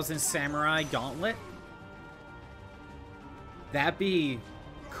the 1,000 Samurai Gauntlet? That'd be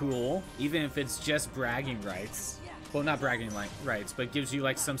cool, even if it's just bragging rights. Well, not bragging rights, but gives you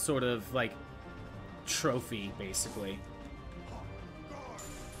like some sort of like trophy, basically.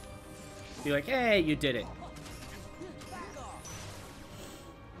 Be like, hey, you did it.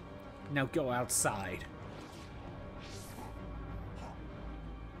 Now go outside.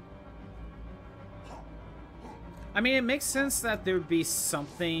 I mean, it makes sense that there would be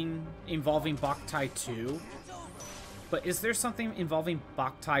something involving Boktai 2. But is there something involving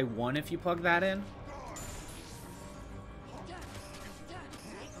Boktai 1 if you plug that in?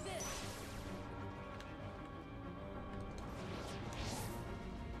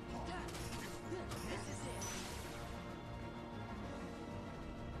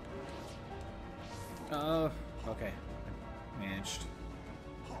 Oh, okay. Managed.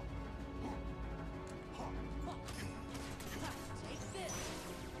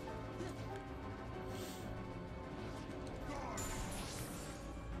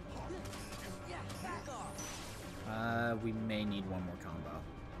 We may need one more combo.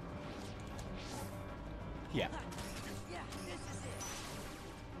 Yeah.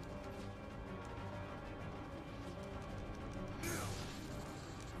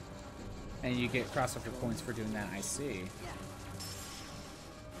 And you get crossover points for doing that, I see.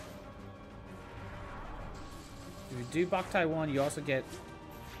 If you do Boktai 1, you also get...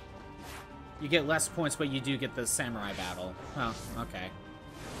 You get less points, but you do get the Samurai Battle. Oh, okay.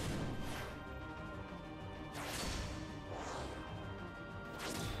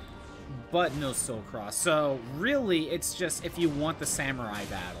 But no Soul Cross. So, really, it's just if you want the Samurai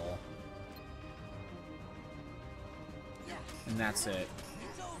Battle. And that's it.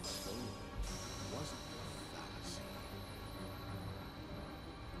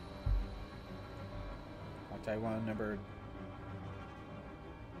 Taiwan number...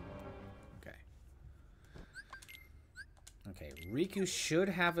 Okay. Okay, Riku should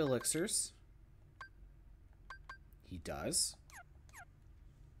have elixirs. He does.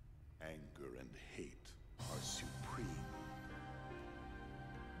 Anger and hate are supreme.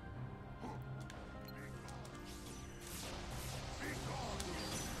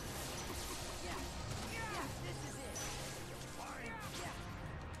 This is it.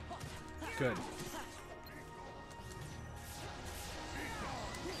 Good.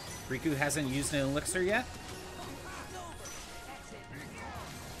 Riku hasn't used an elixir yet.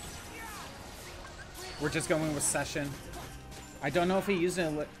 We're just going with Session. I don't know if he used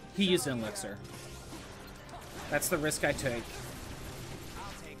an he used an elixir. That's the risk I take.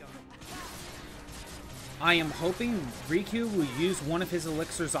 I am hoping Riku will use one of his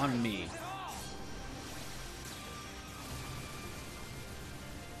elixirs on me.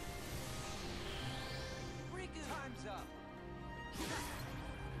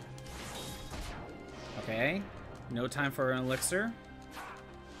 Okay, no time for an elixir.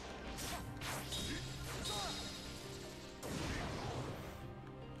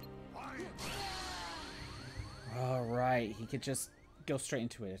 Alright, he could just go straight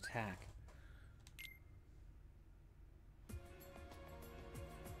into an attack.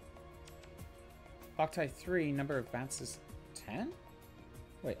 Boktai 3, number of bounces 10?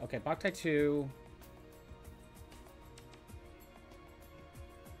 Wait, okay, Boktai 2.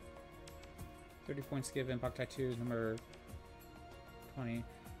 $30 given. Boktai 2 is number 20.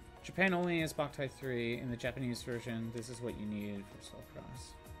 Japan only is Boktai 3. In the Japanese version, this is what you needed for Soul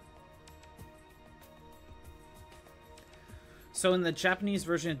Cross. So in the Japanese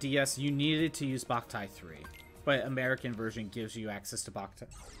version of DS, you needed to use Boktai 3. But American version gives you access to Boktai,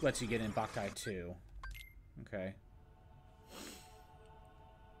 lets you get in Boktai 2. Okay.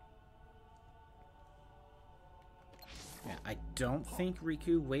 Yeah, I don't think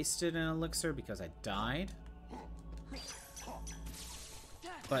Riku wasted an elixir because I died.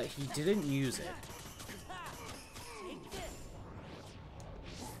 But he didn't use it.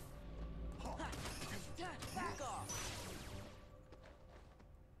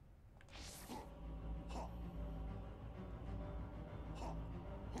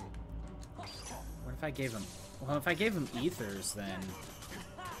 What if I gave him... Well, if I gave him ethers, then...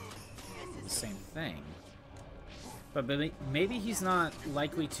 the same thing. But maybe he's not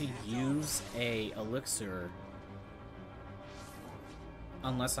likely to use a elixir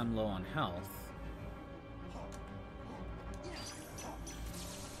unless I'm low on health.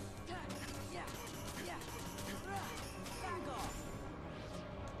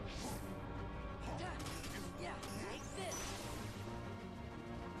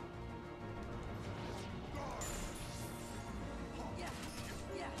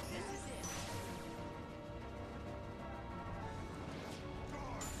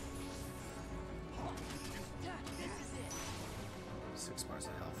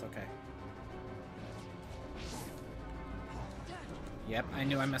 Yep, I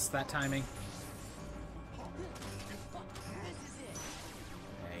knew I missed that timing.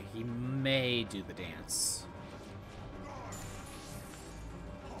 Okay, he may do the dance.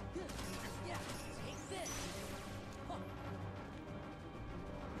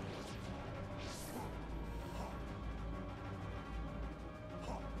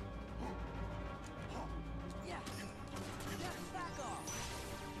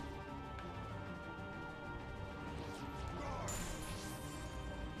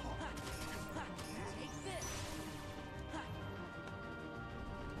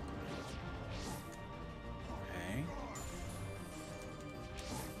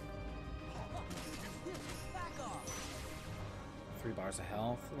 Bars of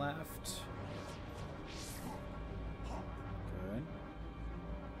health left. Good.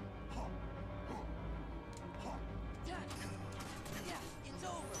 It's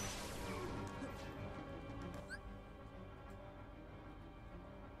over.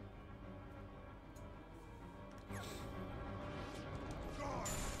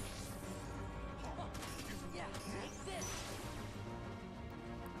 Yeah, take this.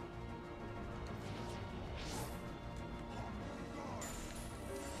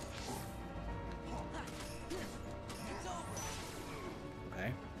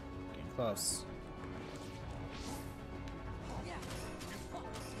 Close.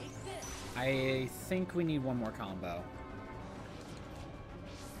 I think we need one more combo.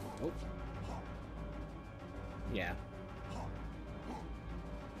 Oh. Yeah.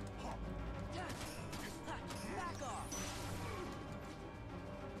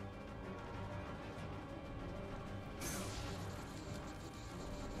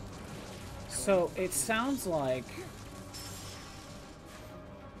 So it sounds like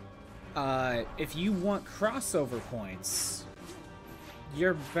if you want crossover points,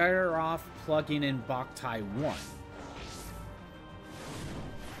 you're better off plugging in Boktai 1.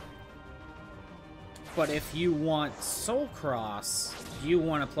 But if you want Soul Cross, you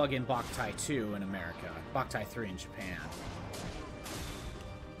want to plug in Boktai 2 in America, Boktai 3 in Japan.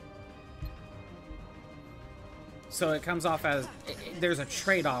 So it comes off as, there's a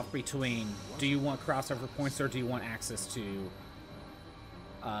trade-off between, do you want crossover points or do you want access to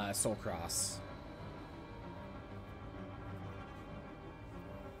Soul Cross.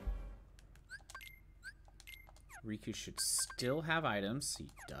 Riku should still have items. He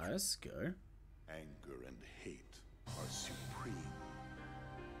does. Good. Anger and hate are supreme.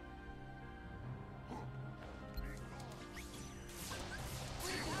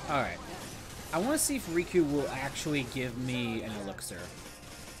 Alright. I want to see if Riku will actually give me an elixir.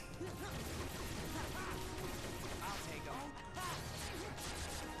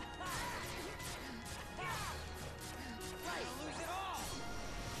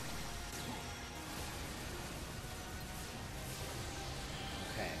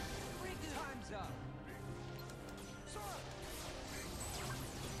 Okay.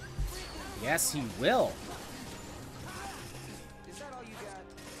 Yes, he will.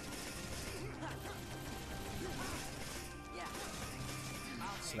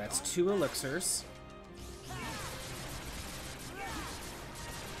 So that's 2 elixirs.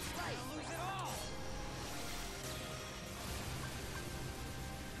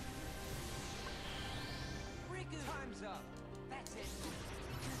 Time's up. That's it.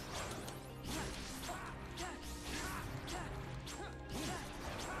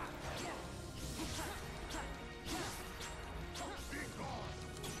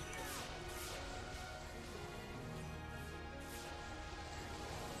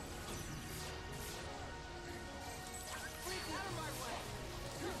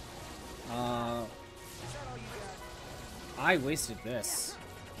 I wasted this.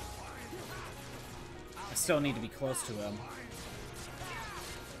 I still need to be close to him.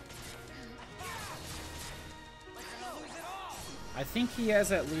 I think he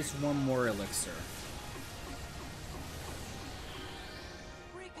has at least 1 more elixir.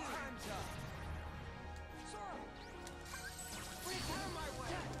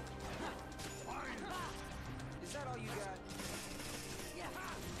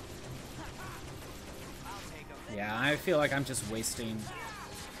 Yeah, I feel like I'm just wasting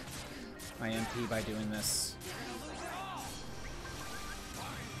my MP by doing this.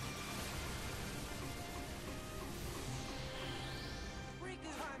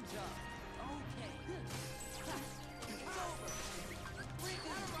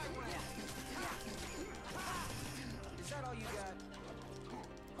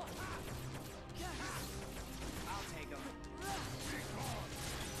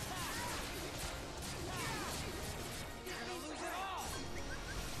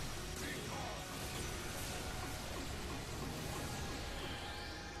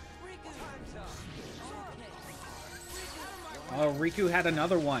 Oh, Riku had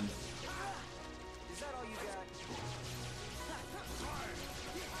another one.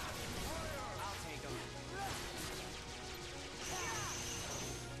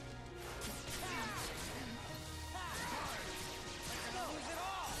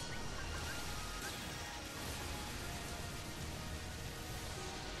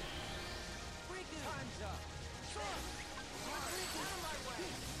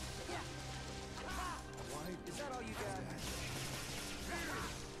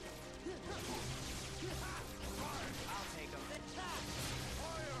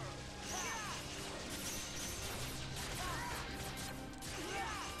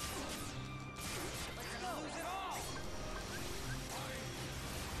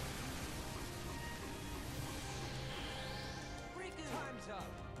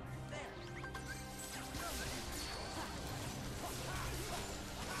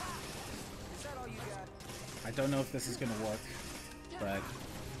 I don't know if this is gonna work, but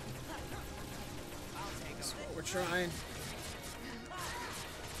that's what we're trying.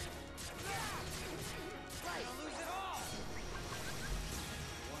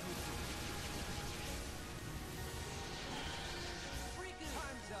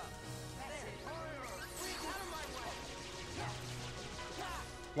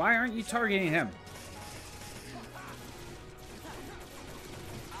 Why aren't you targeting him?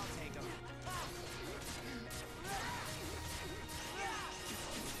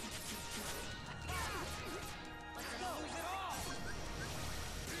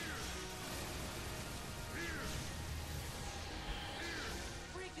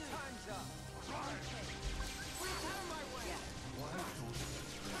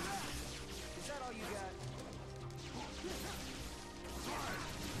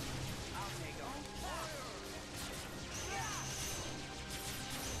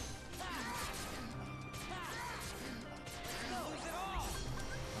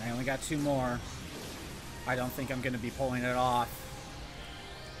 I only got 2 more. I don't think I'm going to be pulling it off.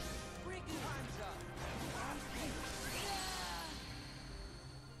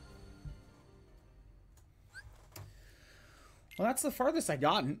 Well, that's the farthest I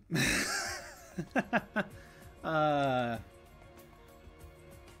gotten.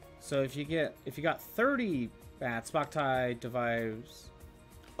 So if you got 30 bats, Boktai divides.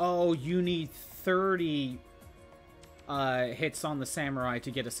 Oh, you need 30 hits on the samurai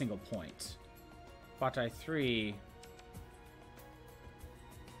to get a single point. Boktai 3.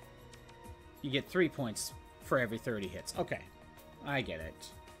 You get 3 points for every 30 hits. Okay, I get it.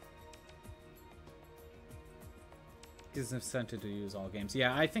 Gives incentive to use all games.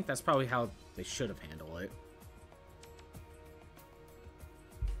 Yeah, I think that's probably how they should have handled it.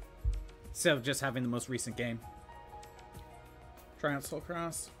 Instead of just having the most recent game. Try out Soul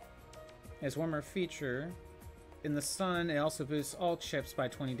Cross. As one more feature. In the sun, it also boosts all chips by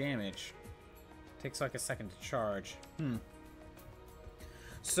 20 damage. Takes like a second to charge.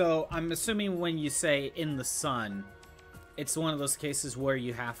 So, I'm assuming when you say in the sun, it's one of those cases where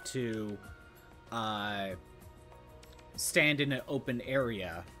you have to stand in an open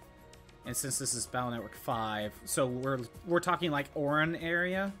area. And since this is Battle Network 5, so we're talking like Oran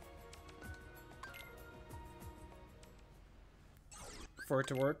area for it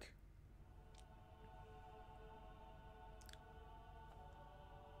to work.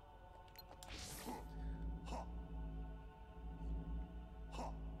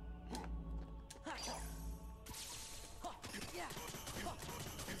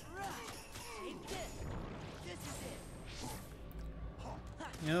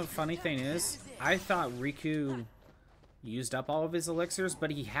 You know, the funny thing is, I thought Riku used up all of his elixirs, but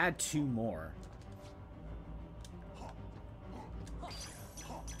he had 2 more. I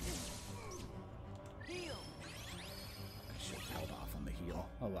should have held off on the heal.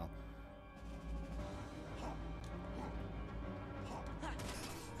 Oh well.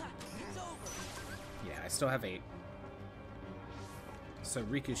 Yeah, I still have 8. So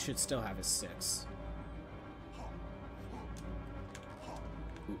Riku should still have his 6.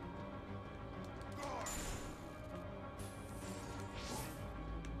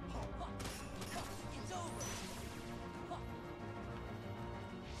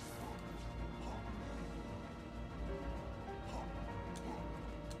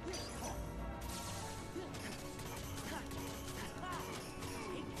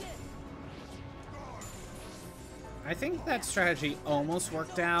 I think that strategy almost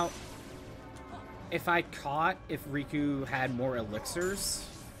worked out if I caught if Riku had more elixirs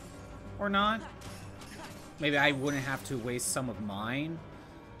or not. Maybe I wouldn't have to waste some of mine,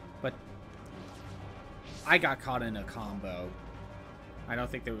 but I got caught in a combo. I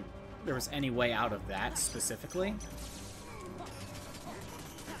don't think there was any way out of that specifically.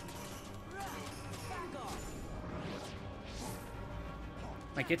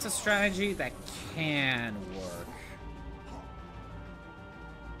 Like, it's a strategy that can work.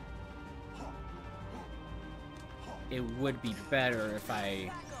 It would be better if I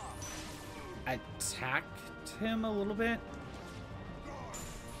attacked him a little bit.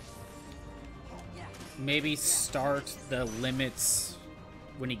 Maybe start the limits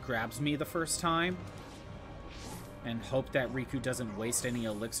when he grabs me the first time. And hope that Riku doesn't waste any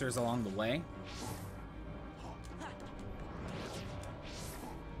elixirs along the way.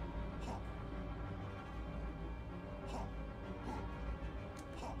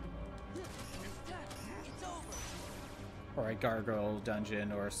 Or a gargoyle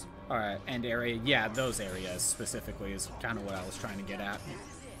dungeon, or end area. Yeah, those areas specifically is kind of what I was trying to get at.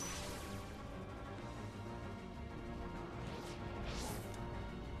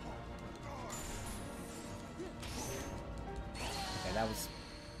 Okay, that was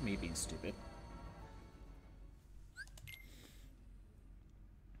me being stupid.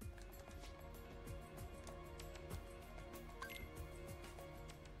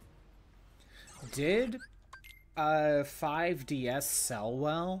 Did 5DS sell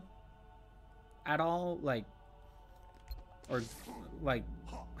well at all? Like, or like,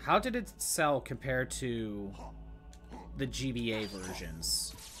 how did it sell compared to the GBA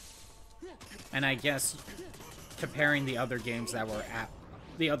versions? And I guess comparing the other games that were at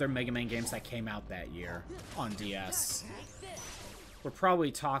the other Mega Man games that came out that year on DS, we're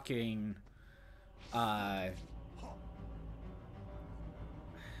probably talking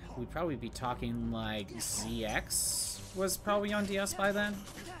we'd probably be talking like ZX was probably on DS by then.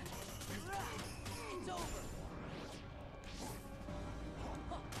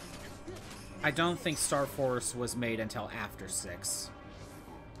 I don't think Star Force was made until after 6.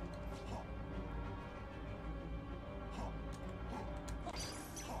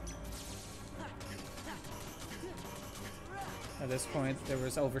 At this point, there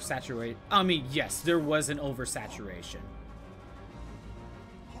was oversaturation. I mean, yes, there was an oversaturation.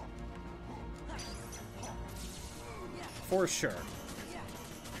 for sure.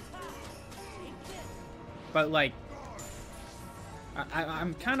 But, like,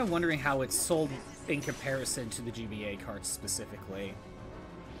 I'm kind of wondering how it's sold in comparison to the GBA carts specifically.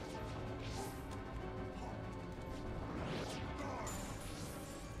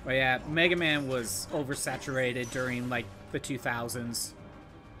 But yeah, Mega Man was oversaturated during, like, the 2000s.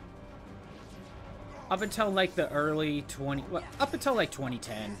 Up until, like, the early well, up until, like,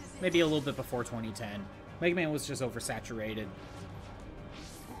 2010. Maybe a little bit before 2010. Mega Man was just oversaturated.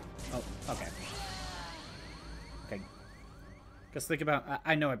 Oh, okay. Okay. Because think about...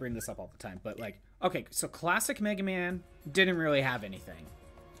 I know I bring this up all the time, but, like... Okay, so classic Mega Man didn't really have anything.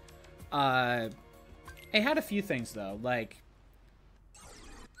 It had a few things, though. Like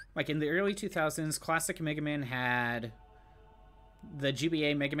in the early 2000s, classic Mega Man had the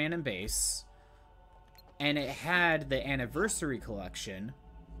GBA Mega Man and Bass, and it had the Anniversary Collection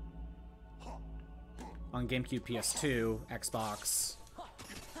on GameCube, PS2, Xbox,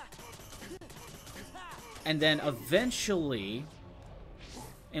 and then eventually,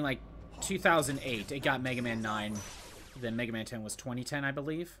 in like 2008, it got Mega Man 9, then Mega Man 10 was 2010, I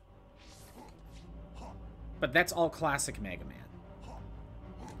believe. But that's all classic Mega Man.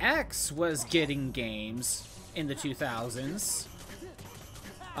 X was getting games in the 2000s.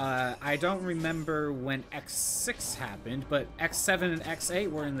 I don't remember when X6 happened, but X7 and X8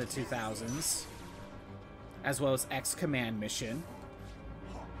 were in the 2000s. As well as X Command Mission.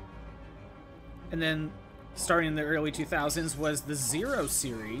 And then, starting in the early 2000s, was the Zero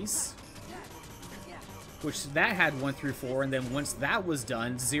series. Which that had 1 through 4, and then once that was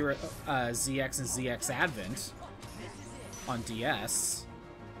done, ZX and ZX Advent on DS.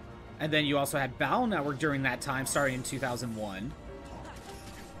 And then you also had Battle Network during that time, starting in 2001.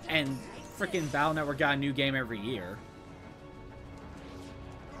 And freaking Battle Network got a new game every year.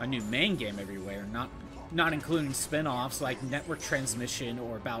 A new main game every year, not including spin-offs like Network Transmission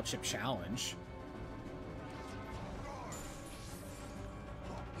or Battleship Challenge.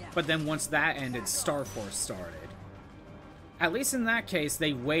 But then once that ended, Star Force started. At least in that case,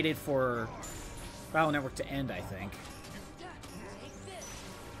 they waited for Battle Network to end, I think.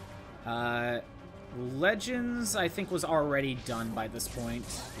 Legends, I think, was already done by this point.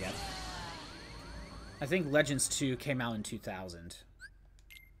 Yep. I think Legends 2 came out in 2000.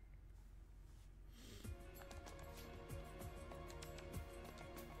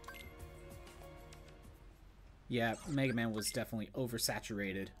 Yeah, Mega Man was definitely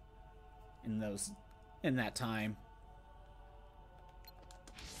oversaturated in that time.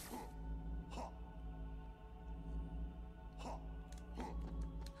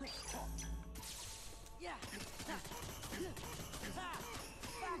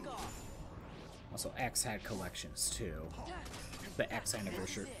 Also, X had collections too. The X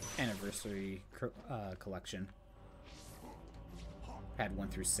Anniversary collection had 1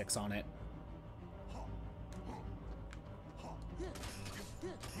 through 6 on it.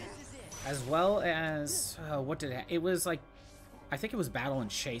 As well as, what did it was like, I think it was Battle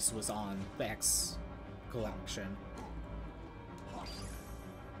and Chase was on the X collection.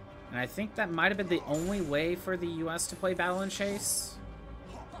 And I think that might have been the only way for the US to play Battle and Chase.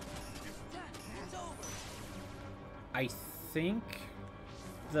 I think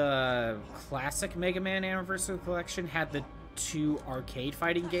the classic Mega Man Anniversary Collection had the 2 arcade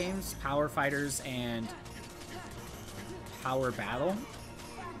fighting games, Power Fighters and Power Battle.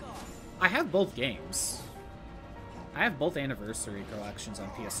 I have both games. I have both Anniversary Collections on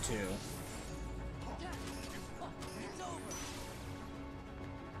PS2.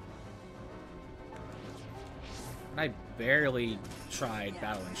 I barely tried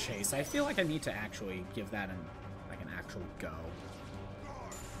Battle and Chase. I feel like I need to actually give that an actual go.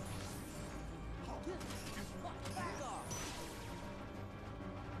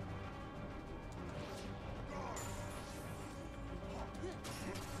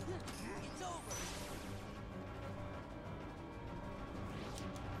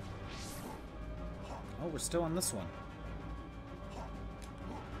 Oh, we're still on this one.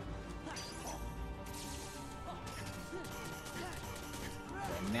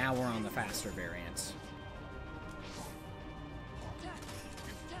 Okay, now we're on the faster variant.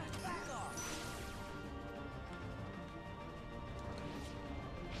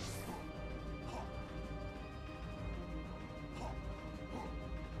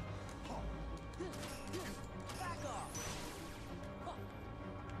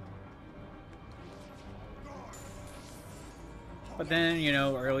 But then, you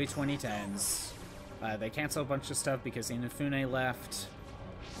know, early 2010s, they canceled a bunch of stuff because Inafune left.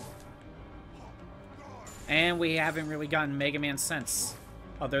 And we haven't really gotten Mega Man since,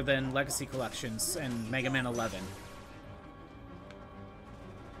 other than Legacy Collections and Mega Man 11.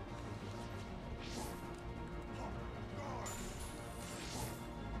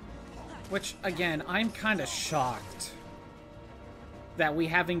 Which, again, I'm kind of shocked that we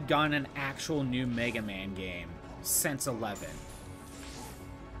haven't gotten an actual new Mega Man game since 11.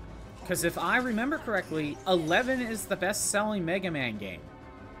 Because if I remember correctly, 11 is the best-selling Mega Man game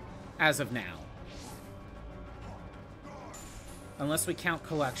as of now. Unless we count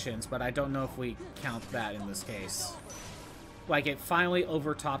collections, but I don't know if we count that in this case. Like, it finally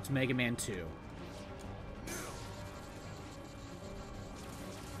overtopped Mega Man 2.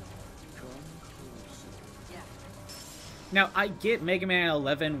 Now, I get Mega Man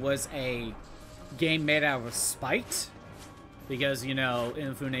 11 was a game made out of spite, because, you know,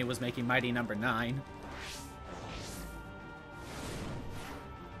 Inafune was making Mighty Number 9.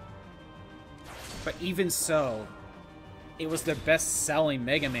 But even so, it was their best-selling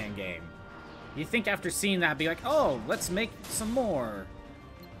Mega Man game. You think after seeing that, be like, oh, let's make some more.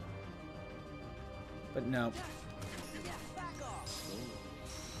 But no.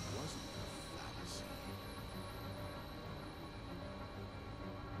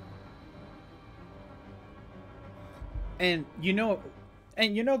 And you know,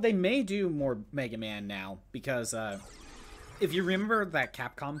 they may do more Mega Man now, because if you remember that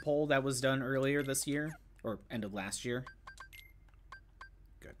Capcom poll that was done earlier this year, or end of last year,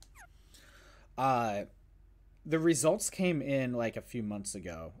 good. The results came in like a few months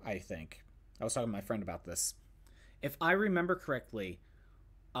ago, I think. I was talking to my friend about this. If I remember correctly,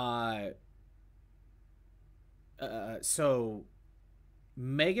 so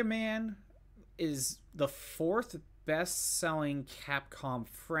Mega Man is the 4th best-selling Capcom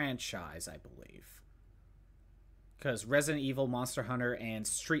franchise, I believe. Because Resident Evil, Monster Hunter, and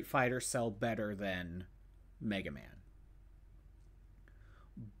Street Fighter sell better than Mega Man.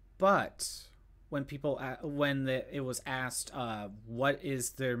 But when it was asked, what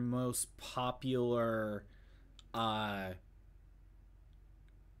is their most popular,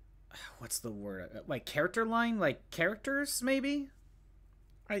 what's the word? Like character line, like characters, maybe.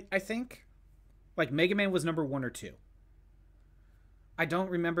 I think. Like, Mega Man was number 1 or 2. I don't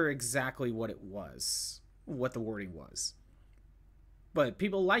remember exactly what it was, what the wording was. But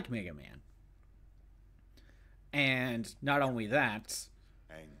people like Mega Man. And not only that,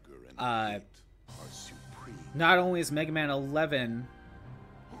 Anger and hate are supreme. not only is Mega Man 11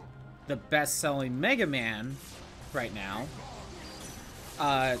 the best-selling Mega Man right now,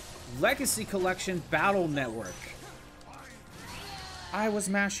 Legacy Collection Battle Network. I was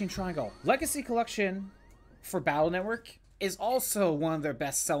mashing triangle. Legacy Collection for Battle Network is also one of their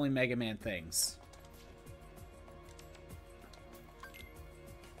best-selling Mega Man things.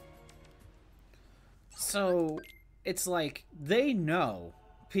 So, it's like, they know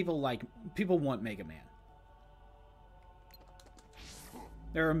people want Mega Man.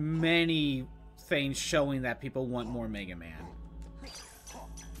 There are many things showing that people want more Mega Man.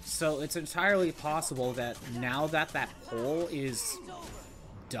 So it's entirely possible that now that that poll is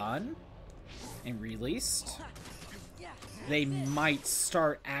done and released, they might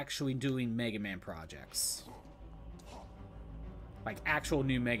start actually doing Mega Man projects. Like actual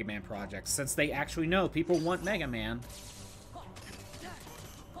new Mega Man projects, since they actually know people want Mega Man.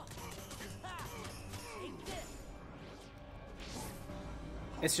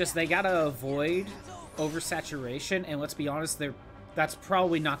 It's just they gotta avoid oversaturation, and let's be honest, that's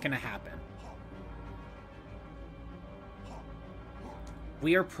probably not going to happen.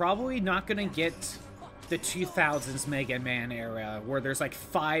 We are probably not going to get the 2000s Mega Man era, where there's like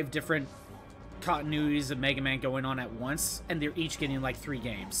 5 different continuities of Mega Man going on at once, and they're each getting like 3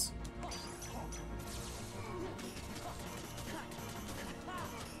 games.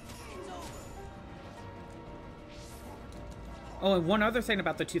 Oh, and one other thing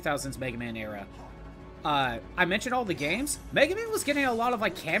about the 2000s Mega Man era. I mentioned all the games. Mega Man was getting a lot of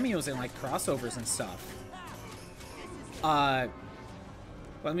like cameos and like crossovers and stuff.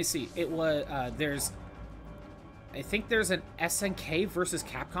 Let me see. It was I think there's an SNK versus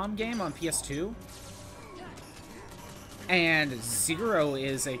Capcom game on PS2, and Zero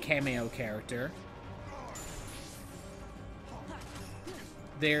is a cameo character.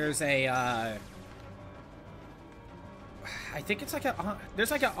 There's a I think it's like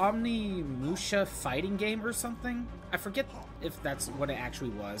there's like an Omnimusha fighting game or something. I forget if that's what it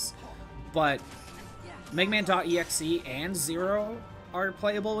actually was. But Mega Man.exe and Zero are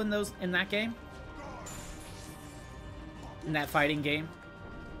playable in that game. In that fighting game.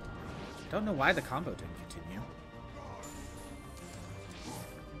 Don't know why the combo didn't continue.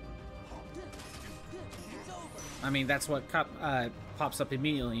 I mean, that's what pops up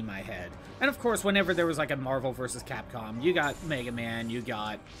immediately in my head. And of course, whenever there was like a Marvel versus Capcom, you got Mega Man, you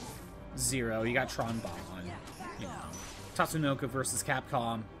got Zero, you got Tron Bonne, you know, Tatsunoko versus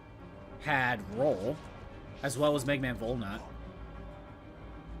Capcom. had Roll, as well as Mega Man Volnut.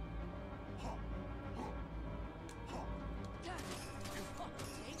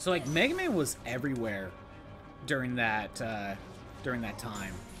 So, like, Mega Man was everywhere during that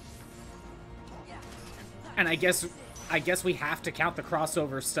time. And I guess we have to count the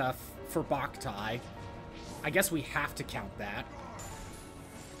crossover stuff for Boktai. I guess we have to count that.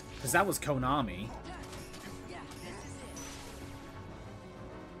 Because that was Konami.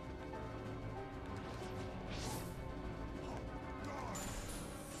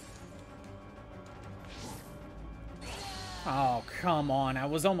 Oh, come on. I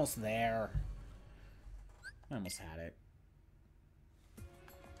was almost there. I almost had it.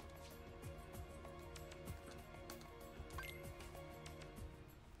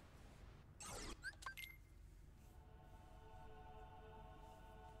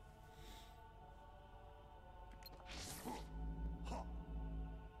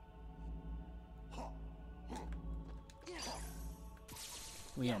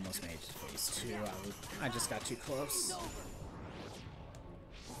 We almost made it to phase 2. I just got too close.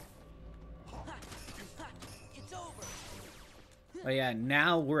 But yeah,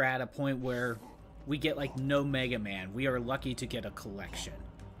 now we're at a point where we get like no Mega Man. We are lucky to get a collection.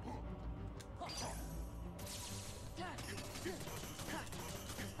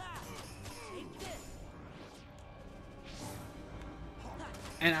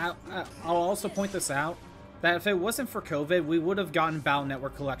 And I'll also point this out, that if it wasn't for COVID, we would have gotten Battle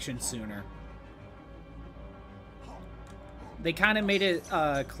Network Collection sooner. They kind of made it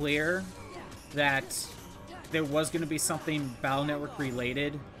clear that there was going to be something Battle Network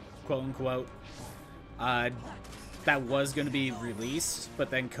related, quote-unquote, that was going to be released,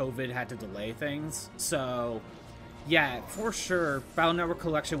 but then COVID had to delay things. So, yeah, for sure, Battle Network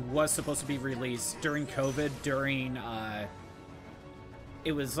Collection was supposed to be released during COVID, during,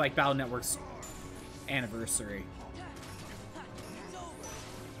 it was like Battle Network's anniversary.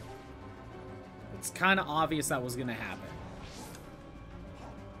 It's kind of obvious that was going to happen.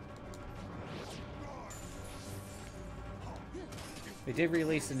 They did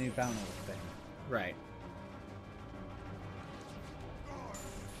release a new Battle Network thing. Right.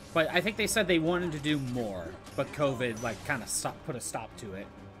 But I think they said they wanted to do more, but COVID, like, kind of put a stop to it.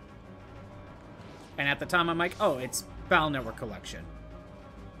 And at the time, I'm like, oh, it's Battle Network Collection.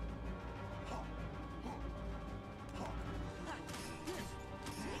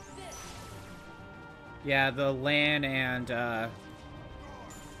 Yeah, the LAN and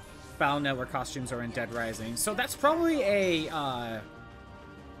Battle Network costumes are in Dead Rising. So that's probably a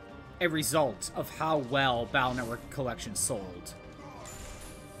result of how well Battle Network Collection sold.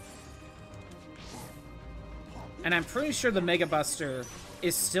 And I'm pretty sure the Mega Buster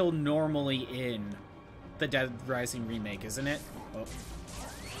is still normally in the Dead Rising remake, isn't it? Oh.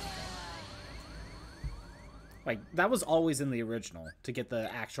 Like, that was always in the original, to get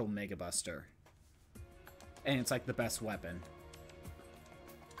the actual Mega Buster. And it's like the best weapon.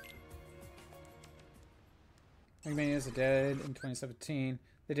 Mega Man is dead in 2017.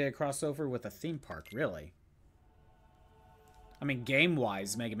 They did a crossover with a theme park, really. I mean,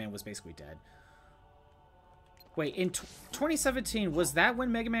 game-wise, Mega Man was basically dead. Wait, in 2017, was that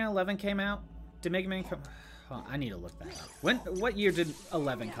when Mega Man 11 came out? Did Mega Man come... Oh, I need to look that up. What year did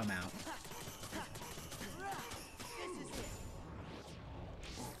 11 come out?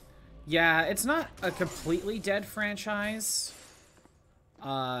 Yeah, it's not a completely dead franchise.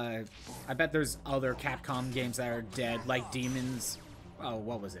 I bet there's other Capcom games that are dead, like Demon's... Oh,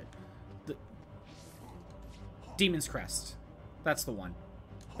 what was it? Demon's Crest. That's the one.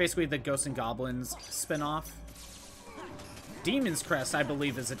 Basically the Ghosts and Goblins spin-off. Demon's Crest, I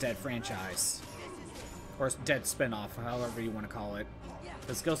believe, is a dead franchise. Or dead spin-off, however you want to call it.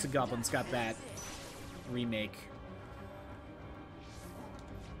 Because Ghosts and Goblins got that remake.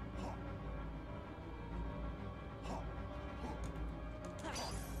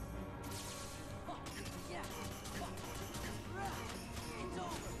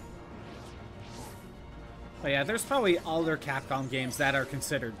 But yeah, there's probably other Capcom games that are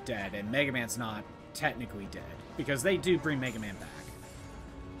considered dead, and Mega Man's not technically dead, because they do bring Mega Man back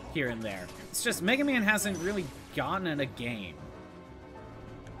here and there. It's just Mega Man hasn't really gotten in a game.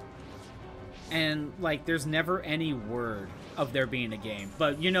 And, like, there's never any word of there being a game.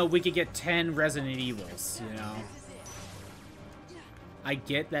 But, you know, we could get 10 Resident Evils, you know? I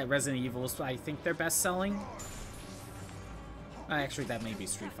get that Resident Evil is, I think, their best selling. Actually, that may be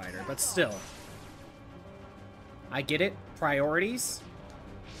Street Fighter, but still. I get it, priorities,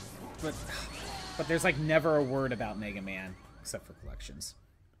 but there's like never a word about Mega Man, except for collections.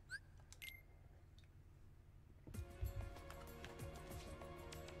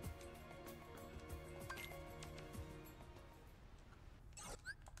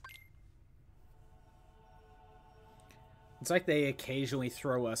 It's like they occasionally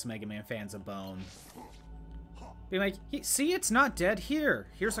throw us Mega Man fans a bone. Be like, see, it's not dead here.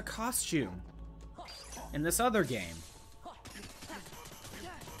 Here's a costume. In this other game.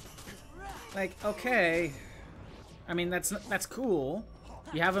 Like, okay. I mean, that's cool.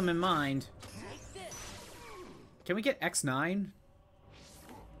 You have them in mind. Can we get X9?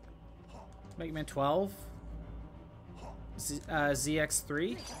 Mega Man 12?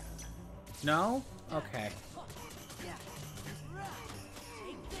 ZX3? No? Okay.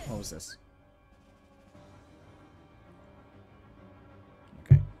 What was this?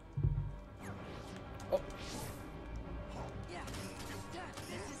 Okay. Oh.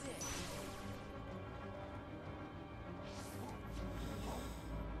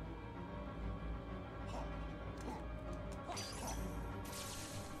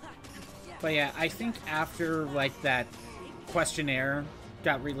 But yeah, I think after, like, that questionnaire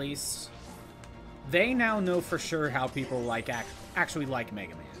got released, they now know for sure how people like actually like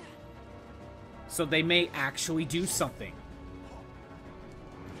Mega Man. So they may actually do something.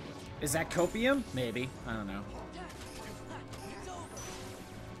 Is that copium? Maybe. I don't know.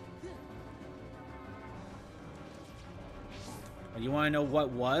 You want to know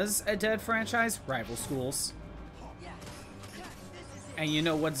what was a dead franchise? Rival Schools. And you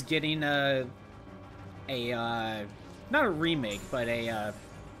know what's getting not a remake, but a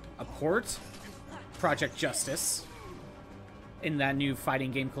port? Project Justice. In that new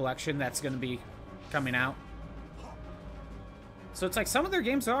fighting game collection that's going to be coming out. So it's like some of their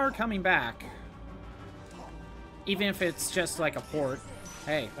games are coming back. Even if it's just like a port.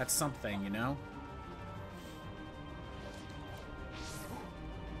 Hey, that's something, you know?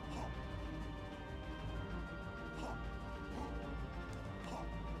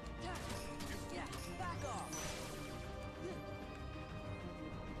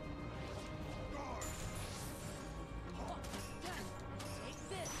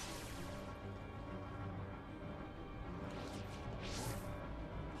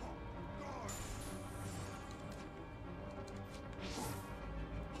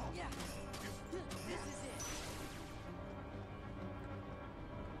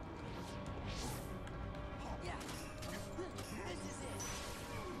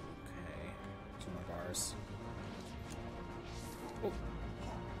 Oh.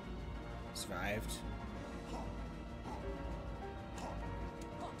 Survived.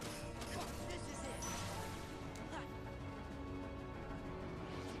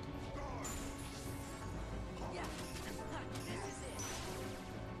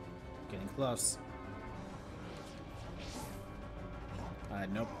 Getting close.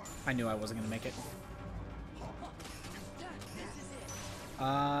 Nope. I knew I wasn't gonna make it.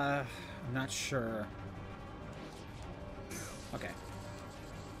 I'm not sure. Okay.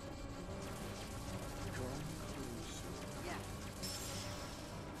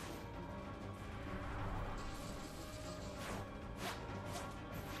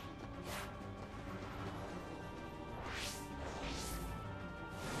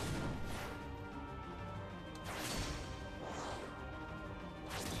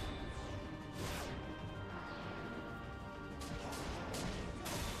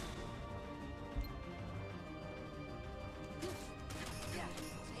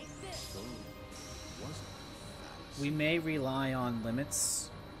 We may rely on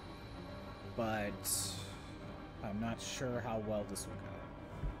limits, but I'm not sure how well this will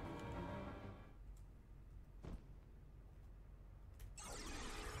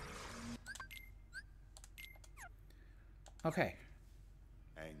go. Okay.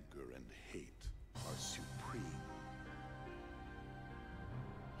 Anger and hate are supreme.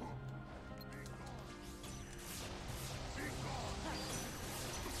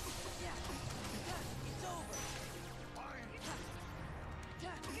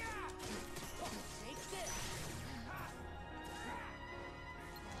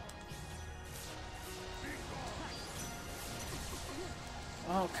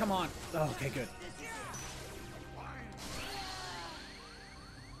 Oh, come on. Oh, okay, good.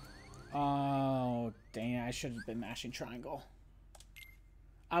 Oh, dang it. I should have been mashing triangle.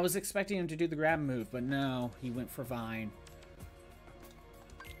 I was expecting him to do the grab move, but no. He went for Vine.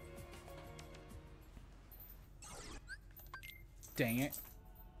 Dang it.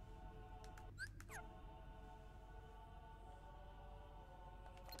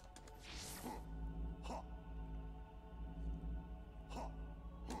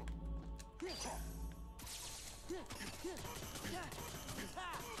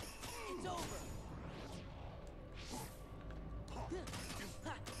 It's over.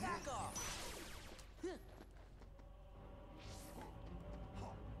 Back off.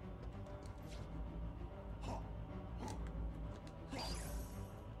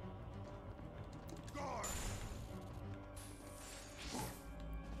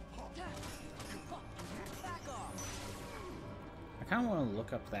 kind of want to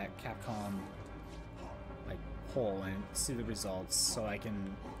look up that Capcom like poll and see the results so I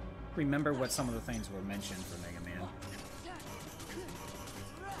can remember what some of the things were mentioned for Mega Man.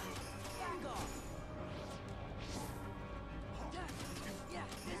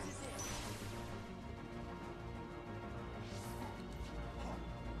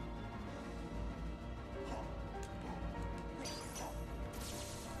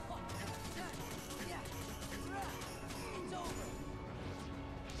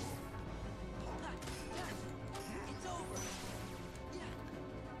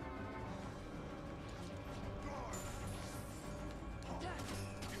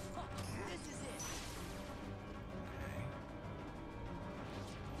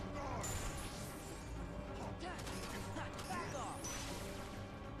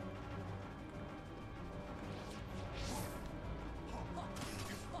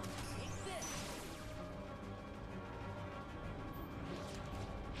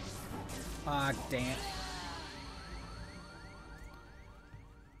 Ah, damn.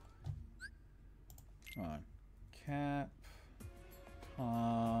 Hold on.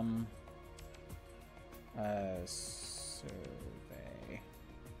 Capcom survey.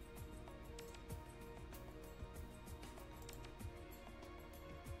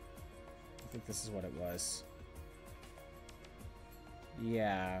 I think this is what it was.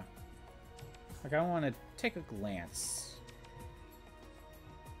 Yeah. Like, I want to take a glance.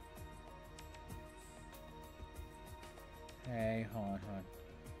 Hey, hold on.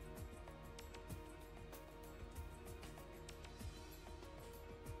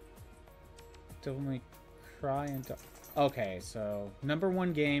 Devil May Cry and... Okay, so...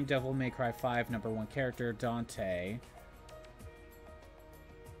 #1 game, Devil May Cry 5. #1 character, Dante.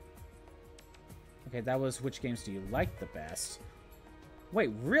 Okay, that was which games do you like the best? Wait,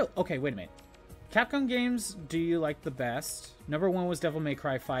 real? Okay, wait a minute. Capcom games do you like the best? #1 was Devil May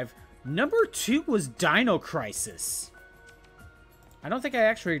Cry 5. #2 was Dino Crisis. I don't think I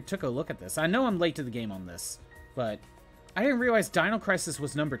actually took a look at this. I know I'm late to the game on this, but I didn't realize Dino Crisis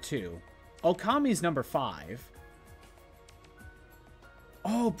was #2. Okami's #5.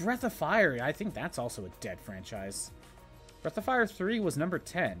 Oh, Breath of Fire. I think that's also a dead franchise. Breath of Fire 3 was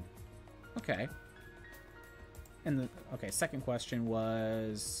 #10. Okay. And the second question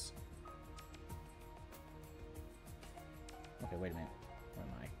was... Okay, wait a minute. Where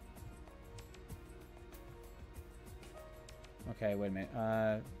am I? Okay, wait a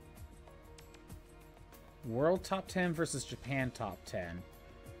minute. World Top 10 versus Japan Top 10.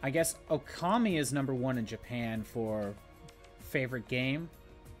 I guess Okami is #1 in Japan for favorite game.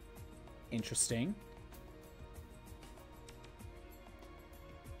 Interesting.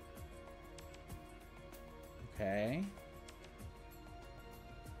 Okay.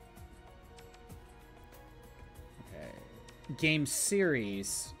 Okay. Game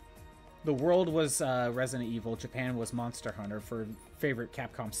series. The world was Resident Evil. Japan was Monster Hunter for favorite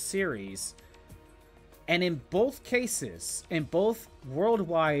Capcom series. And in both cases, in both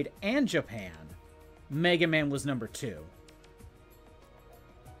worldwide and Japan, Mega Man was #2.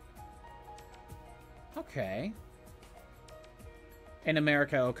 Okay. In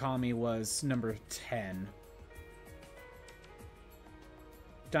America, Okami was #10.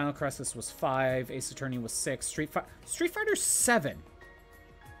 Dino Crisis was 5. Ace Attorney was 6. Street Fighter 7.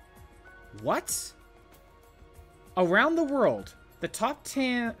 What? Around the world, the top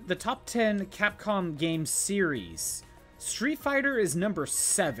 10 Capcom game series, Street Fighter is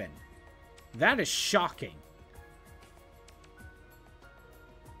 #7. That is shocking.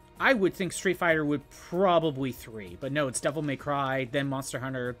 I would think Street Fighter would probably 3, but no, it's Devil May Cry, then Monster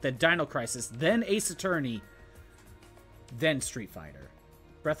Hunter, then Dino Crisis, then Ace Attorney, then Street Fighter.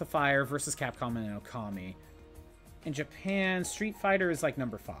 Breath of Fire versus Capcom and Okami. In Japan, Street Fighter is like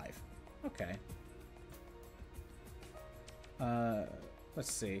 #5. Okay.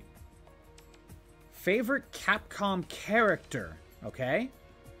 Let's see. Favorite Capcom character. Okay.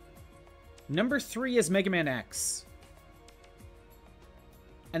 #3 is Mega Man X.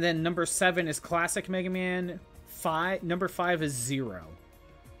 And then #7 is Classic Mega Man. #5 is 0.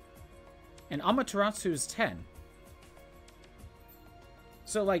 And Amaterasu is 10.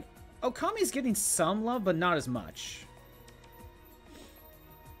 So, like, Okami's getting some love, but not as much.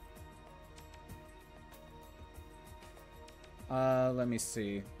 Let me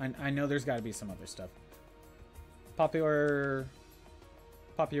see. I know there's got to be some other stuff. Popular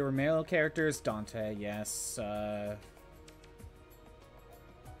male characters, Dante, yes. Land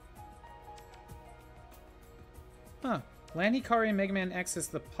Hikari and Mega Man X is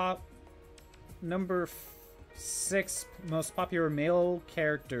the #6 most popular male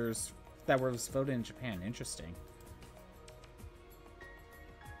characters that were voted in Japan. Interesting.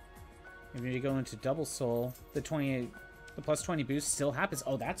 If you go into Double Soul, the plus 20 boost still happens.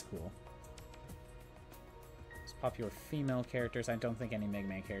 Oh, that's cool. It's popular female characters. I don't think any Mega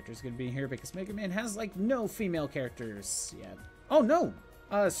Man characters are going to be here because Mega Man has, like, no female characters yet. Oh, no!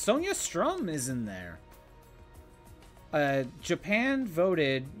 Sonya Strum is in there. Japan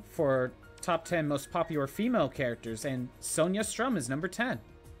voted for top 10 most popular female characters, and Sonya Strum is number 10.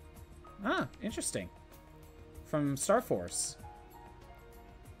 Ah, interesting. From Star Force.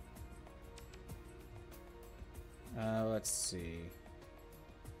 Let's see.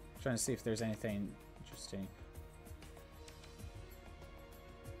 Trying to see if there's anything interesting.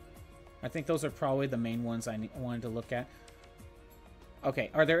 I think those are probably the main ones I wanted to look at.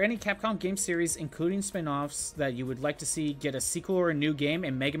 Okay, are there any Capcom game series, including spin-offs, that you would like to see get a sequel or a new game?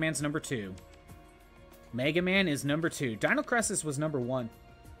 And Mega Man's number 2. Mega Man is number 2. Dino Crisis was number 1.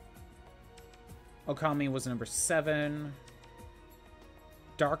 Okami was number 7.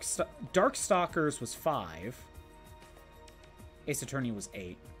 Darkstalkers was 5. Ace Attorney was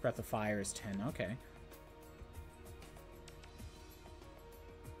 8. Breath of Fire is 10. Okay.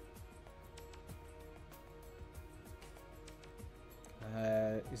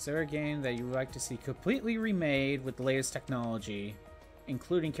 Is there a game that you would like to see completely remade with the latest technology,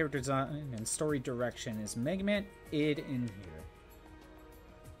 including character design and story direction? Is Mega Man id in here?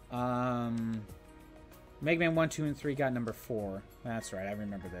 Mega Man 1, 2, and 3 got number 4. That's right, I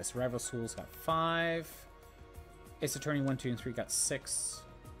remember this. Rival Schools got 5. Ace Attorney 1, 2, and 3 got 6.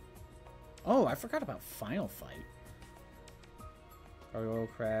 Oh, I forgot about Final Fight. Royal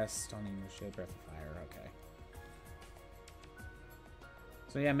Crest, Stunning Shade, Breath of Fire, okay.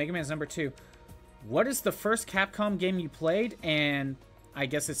 So yeah, Mega Man's number 2. What is the first Capcom game you played? And I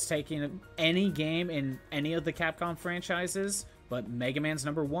guess it's taking any game in any of the Capcom franchises, but Mega Man's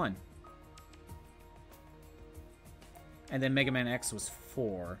number 1. And then Mega Man X was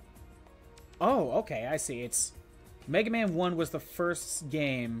 4. Oh, okay, I see. It's Mega Man 1 was the first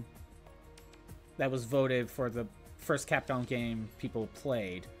game that was voted for the first Capcom game people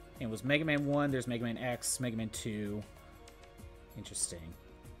played. It was Mega Man 1, there's Mega Man X, Mega Man 2. Interesting.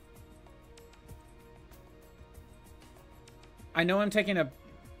 I know I'm taking a...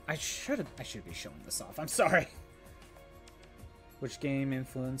 I should be showing this off. I'm sorry. Which game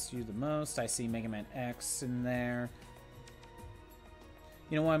influenced you the most? I see Mega Man X in there.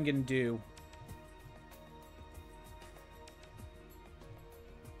 You know what I'm going to do?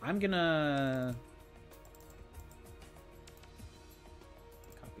 I'm going to...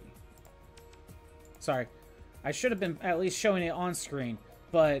 Copy. Sorry. I should have been at least showing it on screen,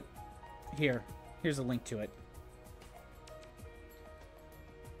 but here's a link to it.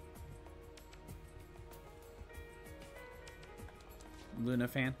 Luna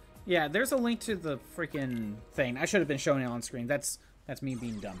fan. Yeah, there's a link to the freaking thing. I should have been showing it on screen. That's me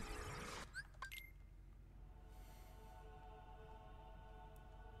being dumb.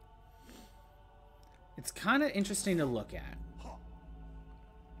 It's kind of interesting to look at.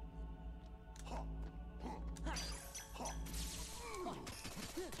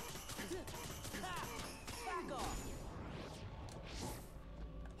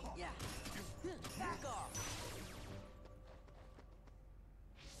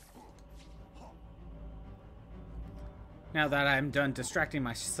 Now that I'm done distracting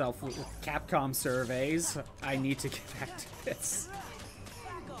myself with Capcom surveys, I need to get back to this.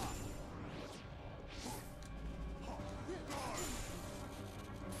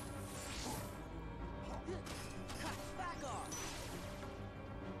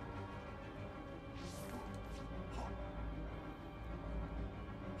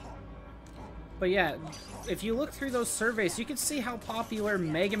 But yeah, if you look through those surveys, you can see how popular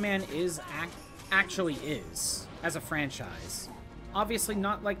Mega Man actually is as a franchise. Obviously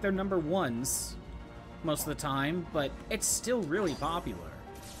not like they're number ones most of the time, but it's still really popular.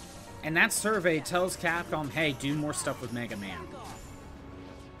 And that survey tells Capcom, hey, do more stuff with Mega Man.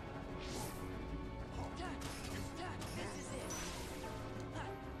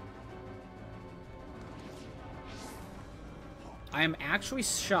 I am actually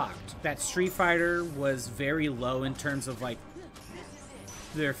shocked that Street Fighter was very low in terms of, like,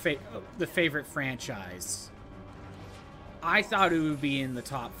 the favorite franchise. I thought it would be in the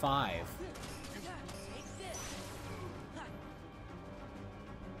top 5.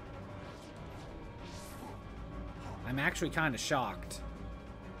 I'm actually kind of shocked.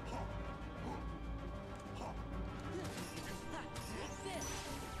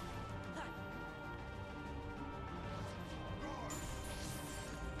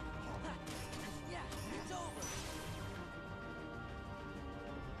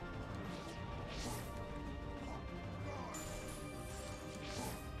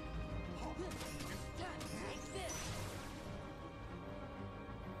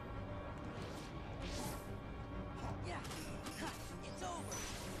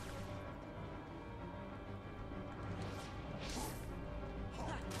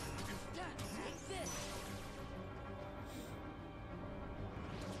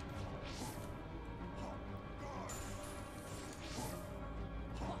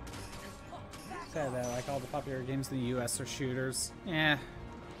 Said that like all the popular games in the US are shooters. Yeah.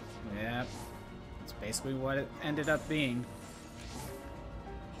 Yeah. It's basically what it ended up being.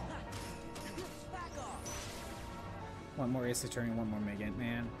 One more Ace Attorney, one more Mega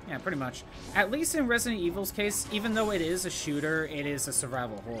Man. Yeah, pretty much. At least in Resident Evil's case, even though it is a shooter, it is a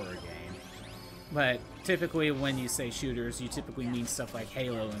survival horror game. But typically when you say shooters, you typically mean stuff like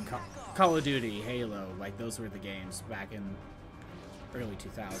Halo and Call of Duty, Halo. Like, those were the games back in early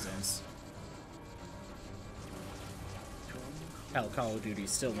 2000s. Hell, Call of Duty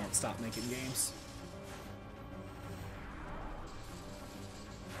still won't stop making games.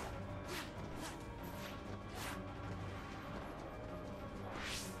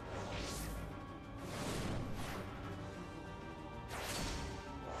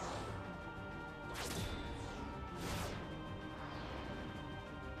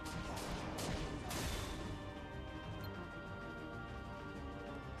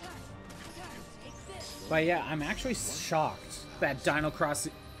 But yeah, I'm actually shocked that Dino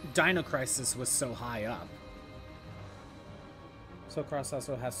Crisis was so high up. Soul Cross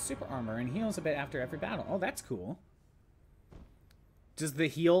also has super armor and heals a bit after every battle. Oh, that's cool. Does the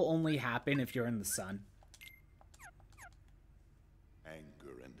heal only happen if you're in the sun?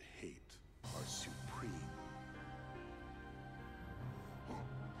 Anger and hate are supreme.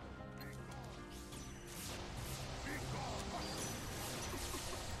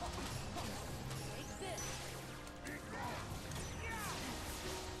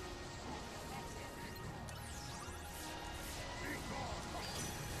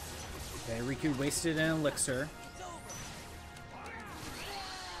 Okay, Riku wasted an elixir.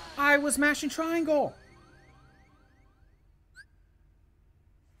 I was mashing triangle!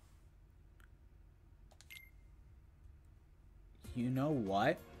 You know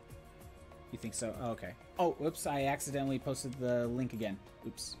what? You think so? Oh, okay. Oh, whoops, I accidentally posted the link again.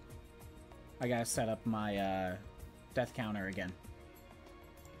 Oops. I gotta set up my death counter again.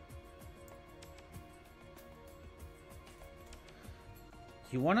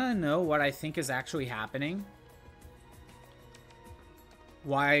 You wanna know what I think is actually happening?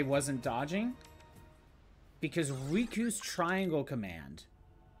 Why I wasn't dodging? Because Riku's triangle command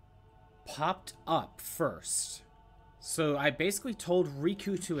popped up first. So I basically told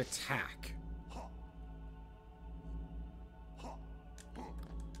Riku to attack.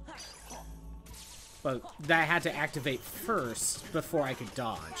 But that had to activate first before I could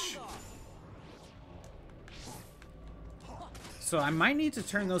dodge. So I might need to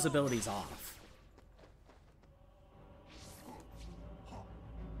turn those abilities off.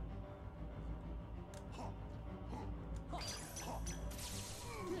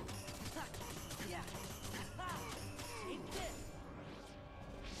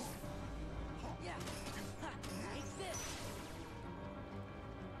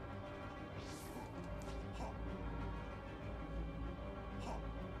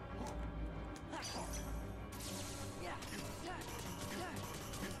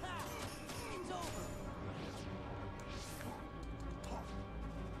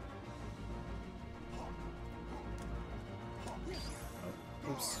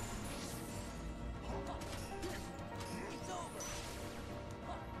 Oops.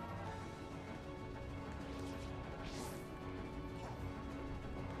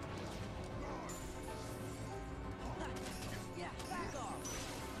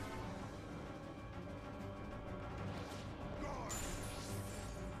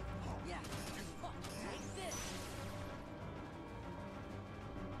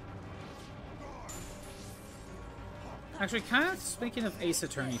 Actually, kind of speaking of Ace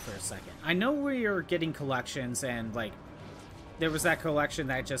Attorney for a second. I know we are getting collections and, like, there was that collection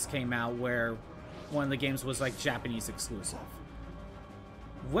that just came out where one of the games was, like, Japanese exclusive.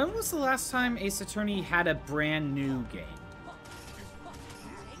 When was the last time Ace Attorney had a brand new game?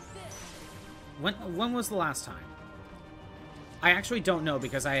 When was the last time? I actually don't know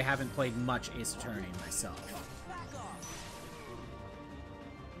because I haven't played much Ace Attorney myself.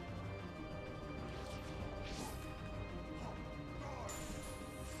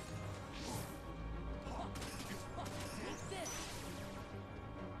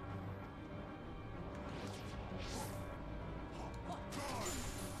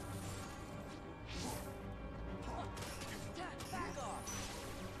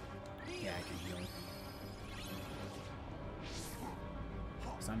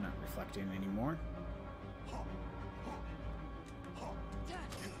 I'm not reflecting anymore.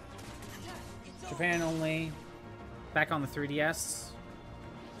 Japan only. Back on the 3DS.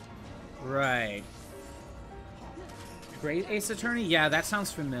 Right. Great Ace Attorney? Yeah, that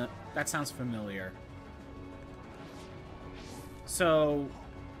sounds familiar. So,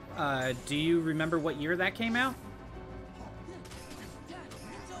 Do you remember what year that came out?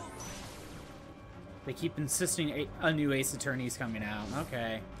 They keep insisting a new Ace Attorney's coming out.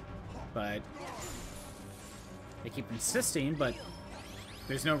 Okay. But... they keep insisting, but...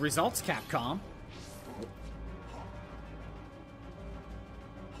 there's no results, Capcom.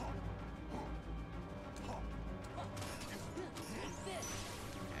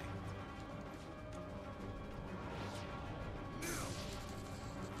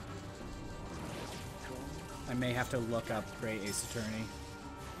 I may have to look up Great Ace Attorney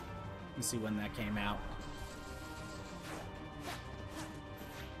and see when that came out.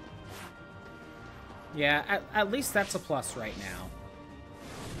 Yeah, at least that's a plus right now.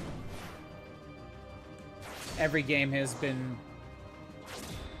 Every game has been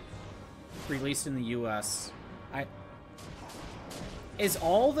released in the US. Is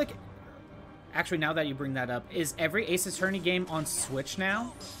all the... actually, now that you bring that up, is every Ace Attorney game on Switch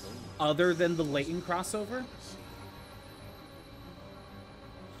now? Other than the Layton crossover?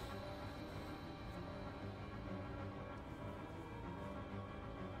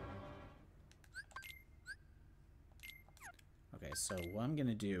 Okay, so what I'm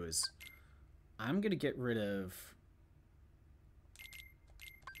gonna do is I'm gonna get rid of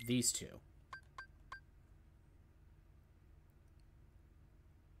these two.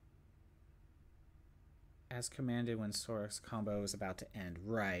 As commanded when Sora's combo is about to end.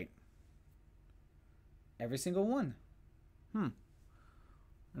 Right. Every single one.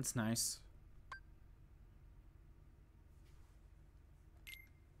 That's nice.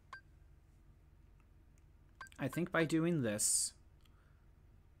 I think by doing this,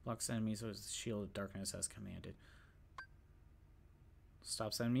 blocks enemies with Shield of Darkness as commanded.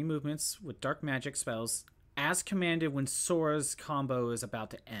 Stops enemy movements with dark magic spells as commanded when Sora's combo is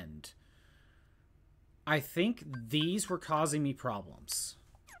about to end. I think these were causing me problems.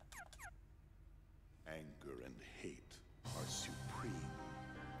 Anger and hate are supreme.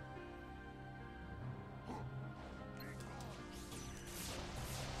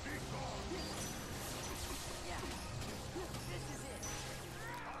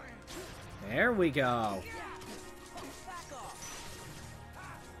 There we go.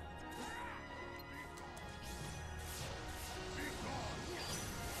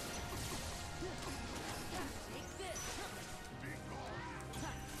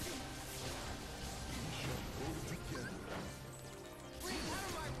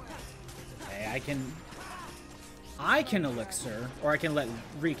 I can elixir, or I can let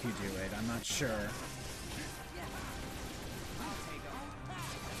Riku do it. I'm not sure.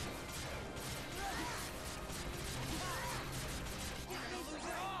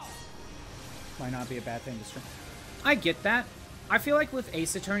 Might not be a bad thing to stream. I get that. I feel like with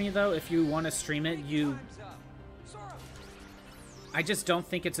Ace Attorney, though, if you want to stream it, you... I just don't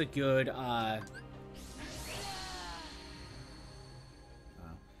think it's a good, I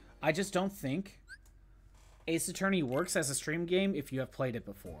just don't think Ace Attorney works as a stream game if you have played it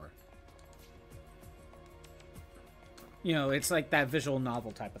before. You know, it's like that visual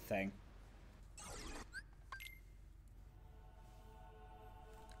novel type of thing.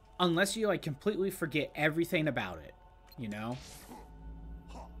 Unless you, like, completely forget everything about it, you know?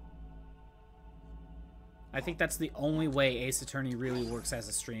 I think that's the only way Ace Attorney really works as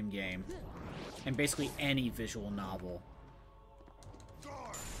a stream game. And basically any visual novel.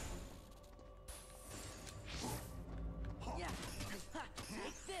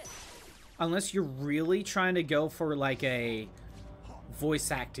 Unless you're really trying to go for, like, a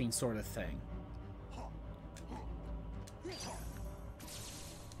voice acting sort of thing.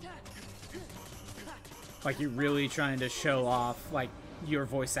 Like, you're really trying to show off, like, your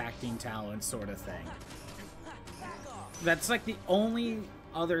voice acting talent sort of thing. That's, like, the only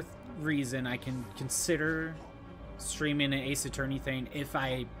other reason I can consider streaming an Ace Attorney thing if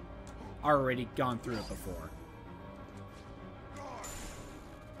I already gone through it before.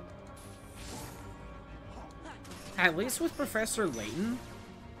 At least with Professor Layton,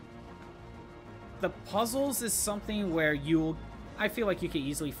 the puzzles is something where I feel like you could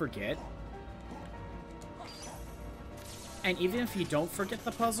easily forget. And even if you don't forget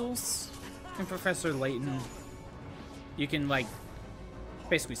the puzzles in Professor Layton, you can, like,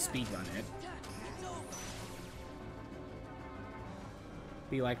 basically speedrun it.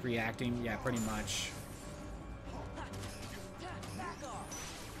 Be like reacting, yeah, pretty much.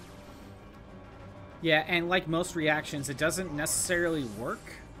 Yeah, and like most reactions, it doesn't necessarily work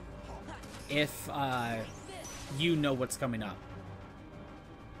if you know what's coming up.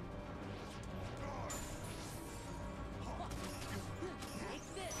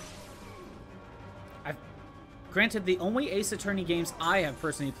 Granted, the only Ace Attorney games I have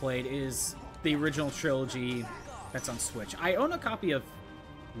personally played is the original trilogy that's on Switch. I own a copy of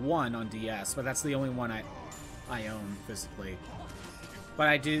 1 on DS, but that's the only one I own physically. But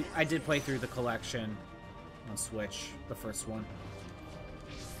I did play through the collection on Switch, the first one.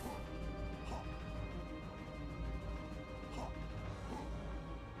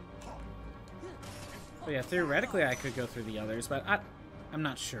 But yeah, theoretically I could go through the others, but I'm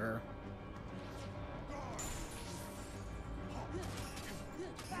not sure.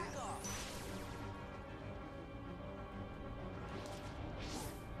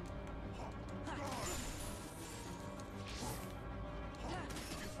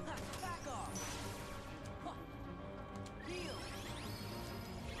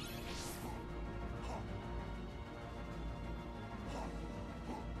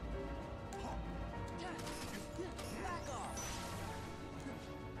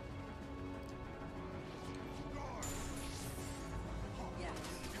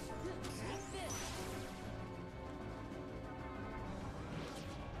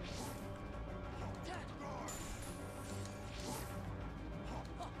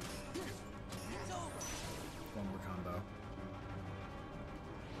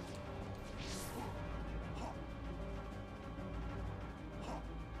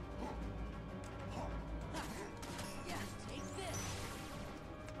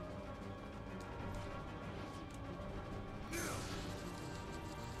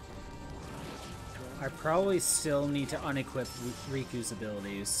 I probably still need to unequip Riku's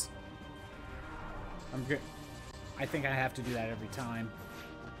abilities. I think I have to do that every time.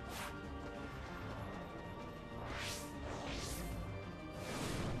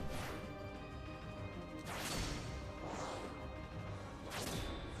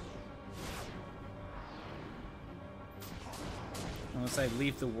 Unless I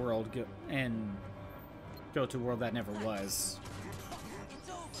leave the world and go to a world that never was.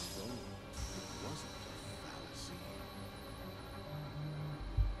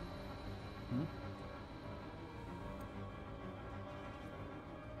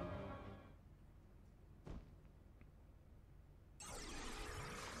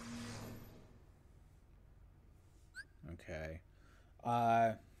 Okay.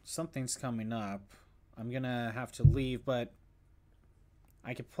 Something's coming up. I'm gonna have to leave, but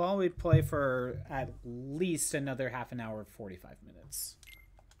I could probably play for at least another half an hour, 45 minutes.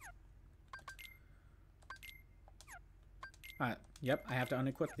 Yep, I have to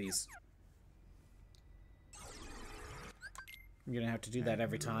unequip these. I'm gonna have to do that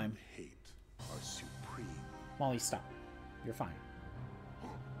every time. Hate are supreme. Molly, stop. You're fine.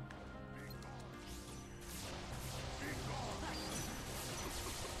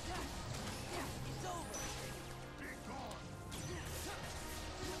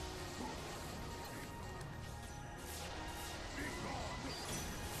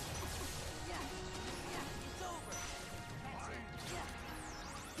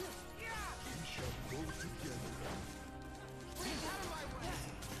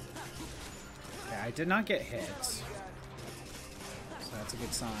 I did not get hit, so that's a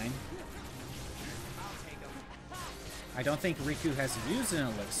good sign. I don't think Riku has used an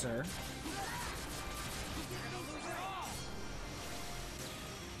elixir.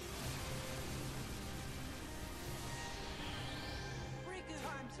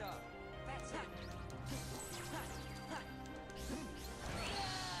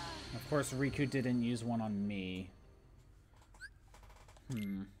 Of course, Riku didn't use one on me.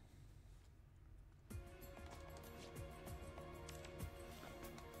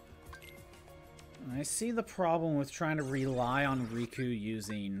 I see the problem with trying to rely on Riku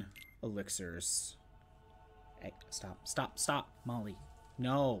using elixirs. Hey, stop, Molly.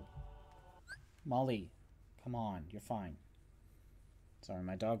 No. Molly, come on, you're fine. Sorry,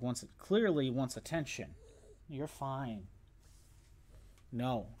 my dog clearly wants attention. You're fine.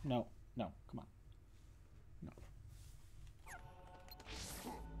 No, come on. No.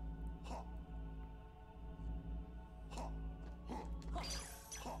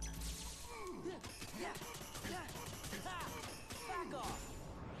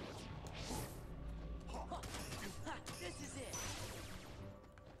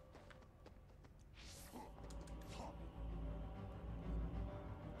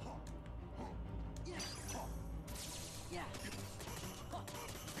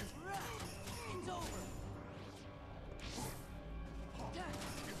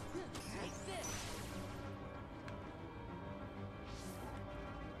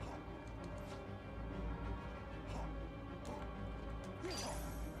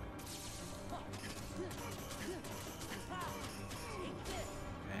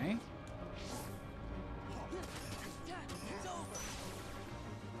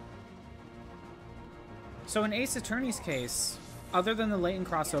 So in Ace Attorney's case, other than the Layton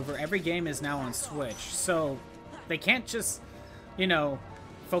crossover, every game is now on Switch. So they can't just, you know,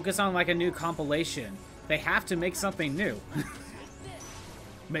 focus on like a new compilation. They have to make something new.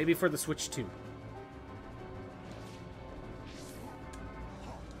 Maybe for the Switch 2.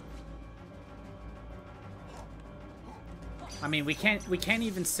 I mean, we can't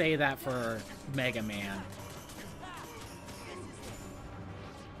even say that for Mega Man.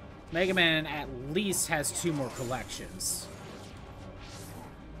 Mega Man at least has 2 more collections.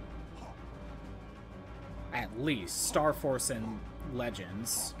 At least. Star Force and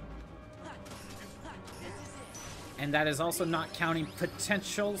Legends. And that is also not counting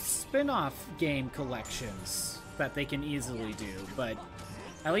potential spin-off game collections that they can easily do. But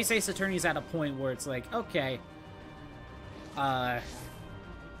at least Ace Attorney's at a point where it's like, okay,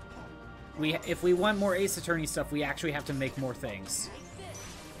 if we want more Ace Attorney stuff, we actually have to make more things.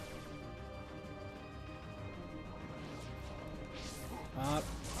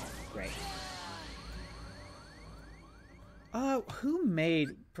 Great. Who made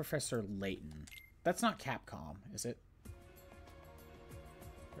Professor Layton? That's not Capcom, is it?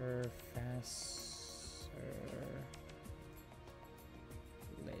 Professor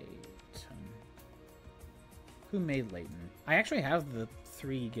Layton. Who made Layton? I actually have the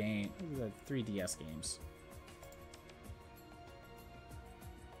 3DS games.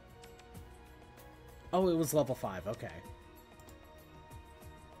 Oh, it was level 5, okay.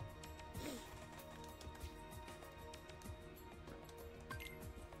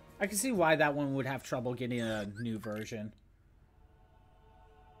 I can see why that one would have trouble getting a new version.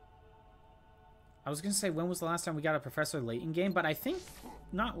 I was going to say, when was the last time we got a Professor Layton game? But I think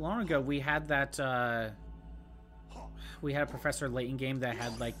not long ago we had that, we had a Professor Layton game that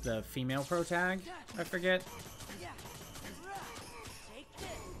had, like, the female pro tag. I forget.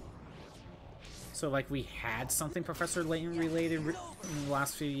 So, like, we had something Professor Layton related in the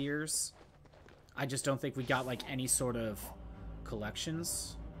last few years. I just don't think we got, like, any sort of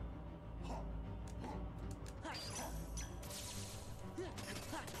collections.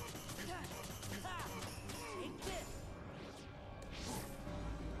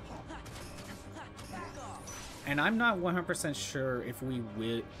 And I'm not 100% sure if we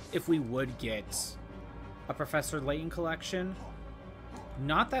would get a Professor Layton collection.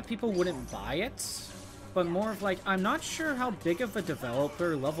 Not that people wouldn't buy it, but more of like, I'm not sure how big of a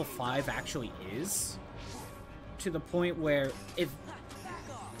developer Level 5 actually is. To the point where if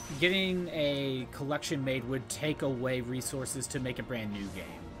getting a collection made would take away resources to make a brand new game.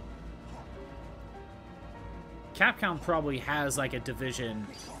 Capcom probably has like a division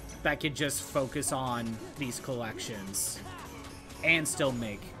that could just focus on these collections and still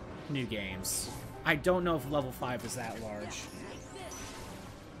make new games. I don't know if Level 5 is that large.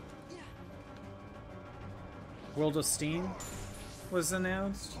 World of Steam was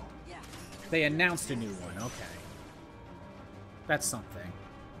announced? They announced a new one, okay. That's something.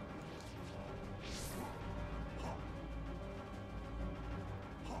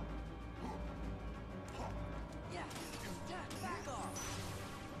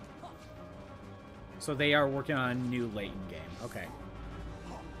 So they are working on a new Layton game. Okay.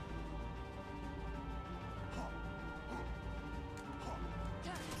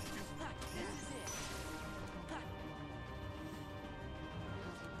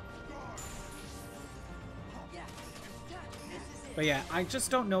 But yeah, I just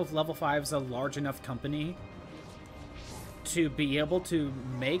don't know if Level 5 is a large enough company to be able to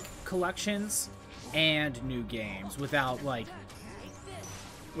make collections and new games without, like,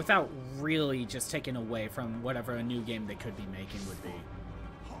 without really just taking away from whatever a new game they could be making would be.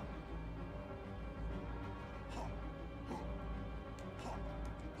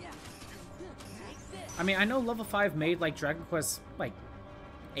 I mean, I know Level 5 made, like, Dragon Quest, like,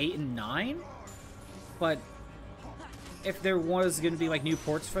 8 and 9, but if there was going to be, like, new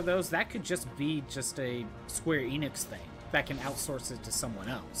ports for those, that could just be just a Square Enix thing that can outsource it to someone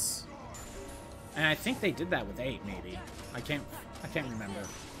else. And I think they did that with 8, maybe. I can't remember.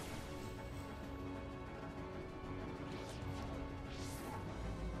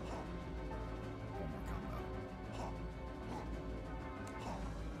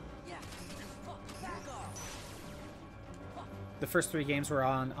 The first 3 games were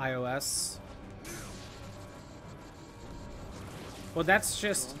on iOS. Well, that's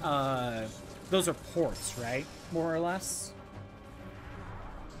just, those are ports, right? More or less?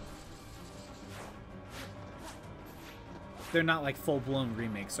 They're not like full-blown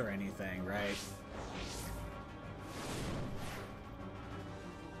remakes or anything, right?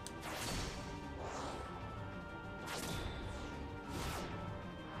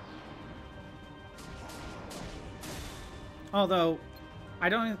 Although, I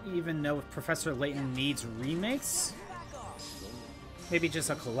don't even know if Professor Layton needs remakes. Maybe just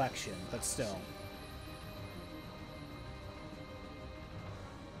a collection, but still.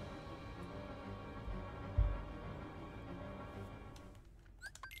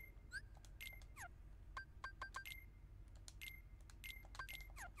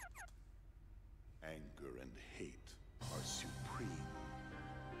 Anger and hate are supreme.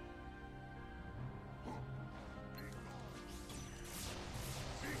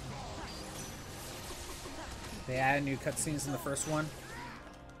 They added new cutscenes in the first one.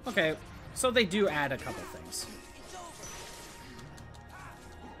 Okay, so they do add a couple things.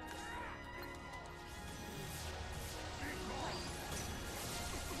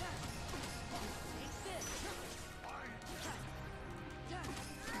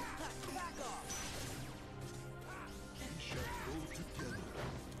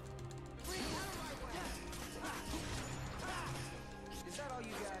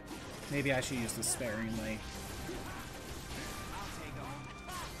 Maybe I should use this sparingly.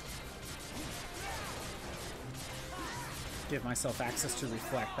 Give myself access to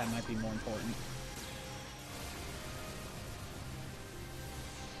reflect, that might be more important.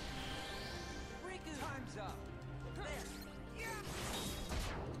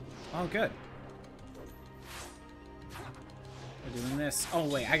 Oh, good. We're doing this. Oh,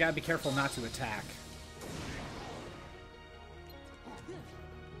 wait, I gotta be careful not to attack.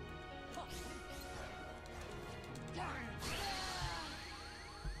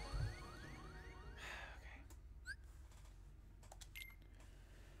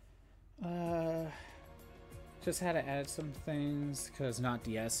 Just had to add some things, because not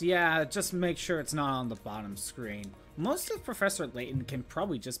DS. Yeah, just make sure it's not on the bottom screen. Most of Professor Layton can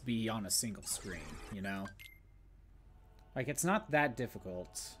probably just be on a single screen, you know? Like, it's not that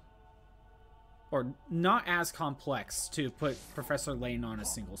difficult. Or not as complex to put Professor Layton on a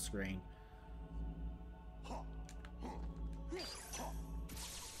single screen.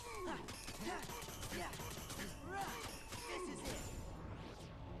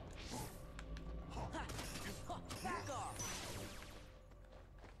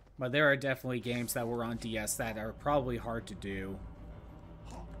 But there are definitely games that were on DS that are probably hard to do.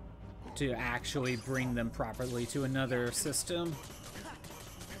 To actually bring them properly to another system.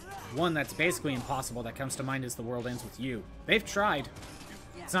 One that's basically impossible that comes to mind is The World Ends With You. They've tried.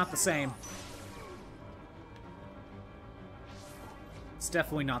 It's not the same. It's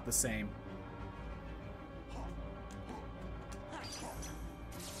definitely not the same.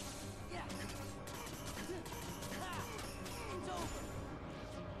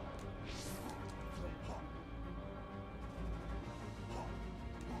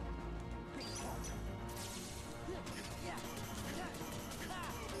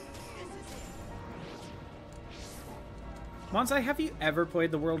 Bonsai, have you ever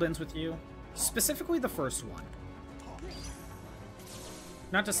played The World Ends With You? Specifically the first one.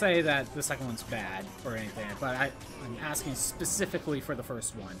 Not to say that the second one's bad or anything, but I'm asking specifically for the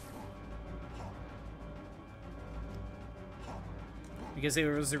first one. Because it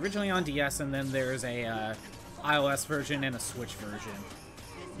was originally on DS, and then there's a iOS version and a Switch version.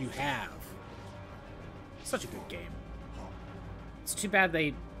 You have. Such a good game. It's too bad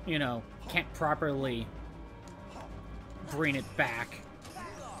they, you know, can't properly bring it back.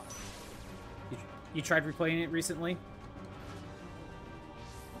 You tried replaying it recently?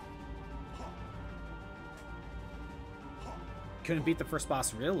 Couldn't beat the first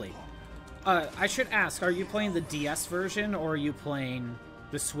boss, really? I should ask, are you playing the DS version, or are you playing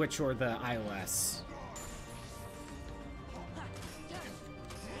the Switch or the iOS?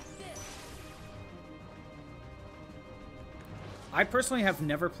 I personally have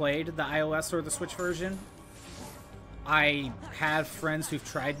never played the iOS or the Switch version. I have friends who've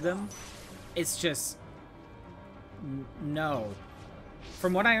tried them. It's just... no.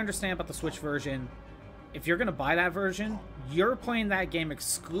 From what I understand about the Switch version, if you're going to buy that version, you're playing that game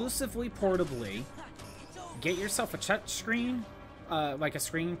exclusively portably. Get yourself a touch screen, like a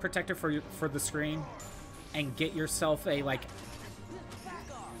screen protector for the screen, and get yourself a, like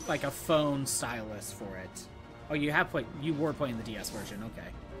a phone stylus for it. Oh, you were playing the DS version, okay.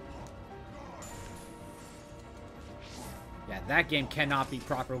 Yeah, that game cannot be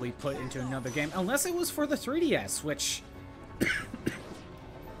properly put into another game, unless it was for the 3DS, which...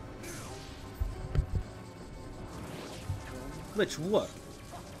 Which, look,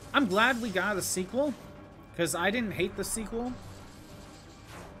 I'm glad we got a sequel, because I didn't hate the sequel.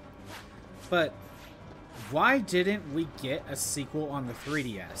 But why didn't we get a sequel on the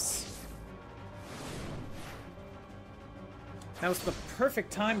 3DS? That was the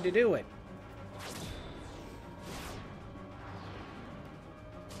perfect time to do it.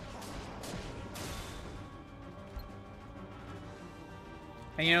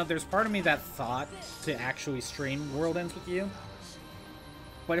 And you know, there's part of me that thought to actually stream World Ends with You.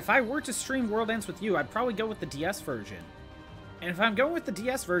 But if I were to stream World Ends with You, I'd probably go with the DS version. And if I'm going with the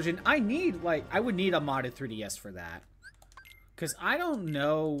DS version, I would need a modded 3DS for that. Because I don't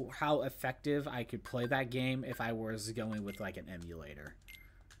know how effective I could play that game if I was going with, like, an emulator.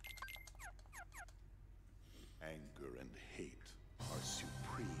 Anger and hate are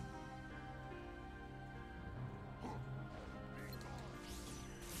supreme.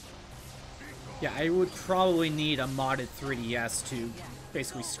 Yeah, I would probably need a modded 3DS to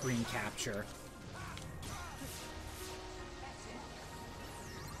basically screen capture.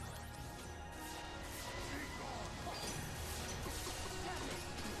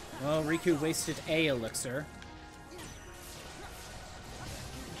 Well, Riku wasted a elixir.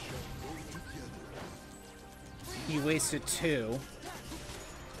 He wasted 2.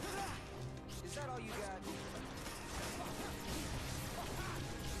 Is that all you got?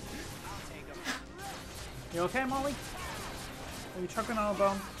 I'll take 'em. You okay, Molly? Are you choking on a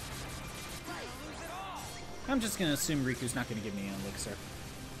bone? I'm just gonna assume Riku's not gonna give me an elixir.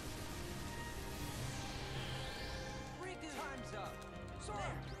 Time's up. Sorry.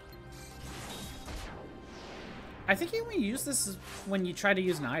 I think you only use this when you try to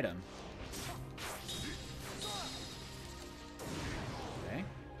use an item. Okay.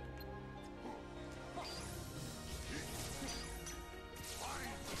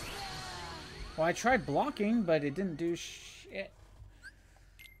 Well, I tried blocking, but it didn't do shit.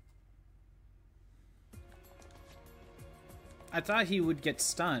 I thought he would get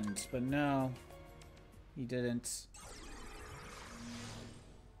stunned, but no. He didn't.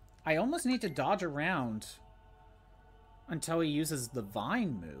 I almost need to dodge around until he uses the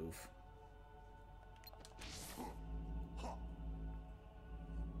vine move.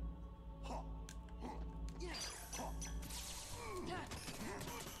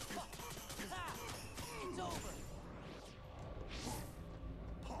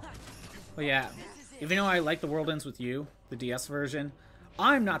 Well, yeah, even though I like The World Ends With You, the DS version,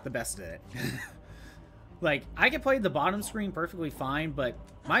 I'm not the best at it. Like, I can play the bottom screen perfectly fine, but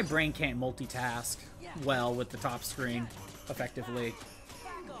my brain can't multitask well with the top screen effectively.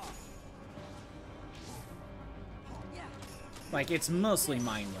 Like, it's mostly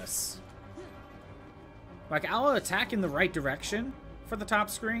mindless. Like, I'll attack in the right direction for the top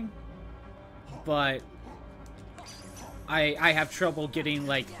screen, but I have trouble getting,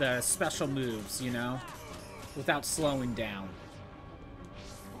 like, the special moves, you know, without slowing down.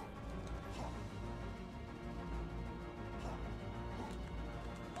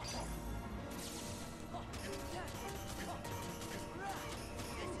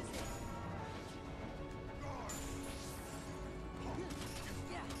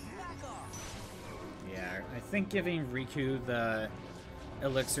 I think giving Riku the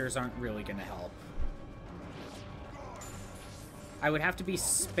elixirs aren't really going to help. I would have to be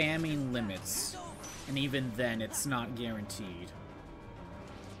spamming limits, and even then it's not guaranteed.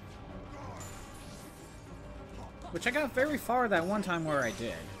 Which I got very far that one time where I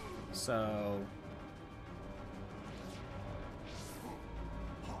did, so...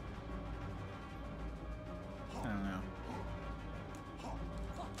 I don't know.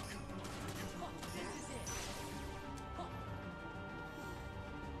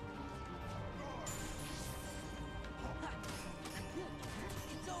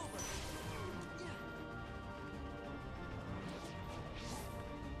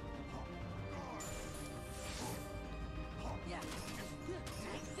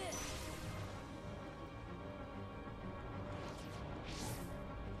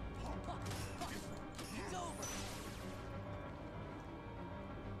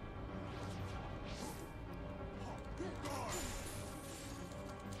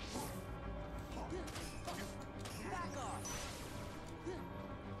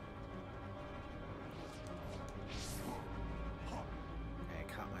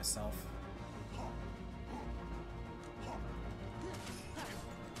 Myself.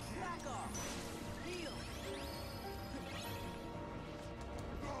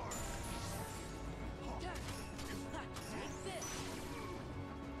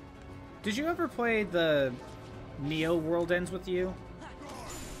 Did you ever play the Neo World Ends With You?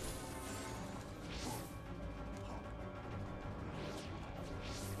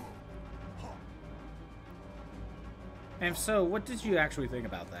 And if so, what did you actually think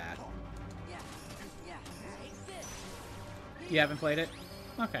about that? You haven't played it?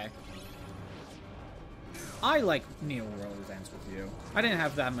 Okay. I like Neo World Ends With You. I didn't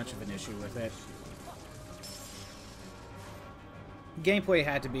have that much of an issue with it. Gameplay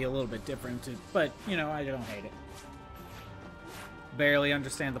had to be a little bit different, but, you know, I don't hate it. barely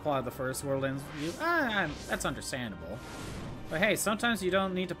understand the plot of the first World Ends with You. That's understandable. But hey, sometimes you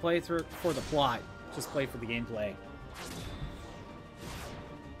don't need to play through for the plot. Just play for the gameplay.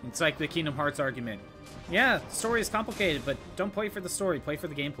 It's like the Kingdom Hearts argument. Yeah, the story is complicated, but don't play for the story. Play for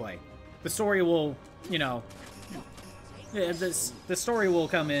the gameplay. The story will, you know... Yeah, the story will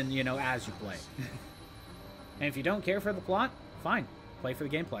come in, you know, as you play. And if you don't care for the plot, fine. Play for the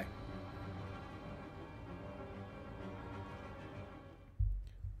gameplay.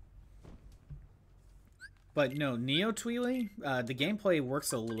 But no, Neo Tweely, the gameplay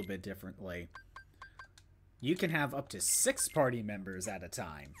works a little bit differently. You can have up to 6 party members at a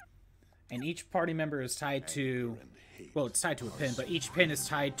time. And each party member is tied to... Well, it's tied to a pin, but each pin is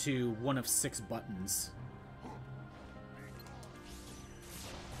tied to one of 6 buttons.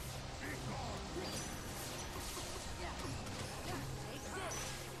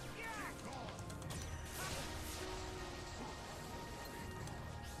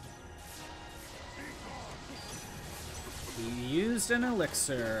 He used an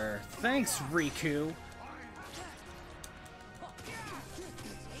elixir. Thanks, Riku.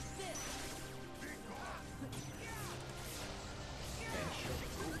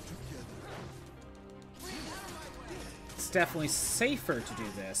 It's definitely safer to do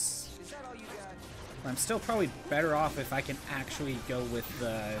this. But I'm still probably better off if I can actually go with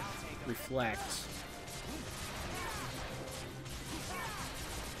the reflect.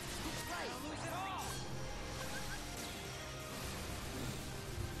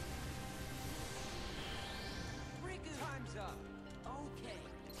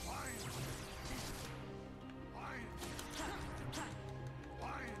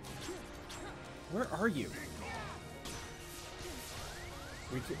 Where are you?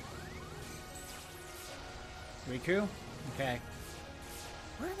 Riku? Riku? Okay.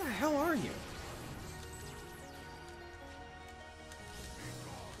 Where the hell are you?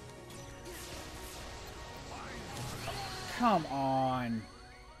 Come on.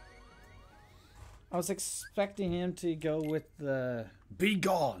 I was expecting him to go with the Be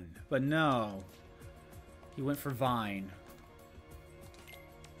Gone, but no. He went for Vine.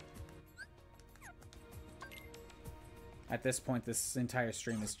 At this point, this entire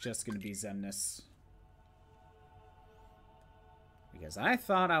stream is just going to be Xemnas. Because I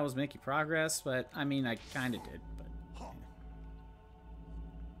thought I was making progress, but I mean, I kind of did, but...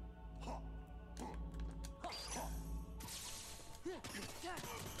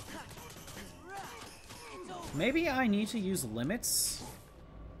 Maybe I need to use limits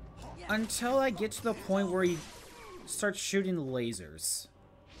until I get to the point where he starts shooting the lasers.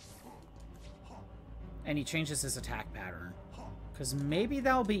 And he changes his attack pattern. Because maybe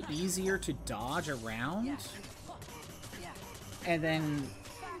that'll be easier to dodge around. And then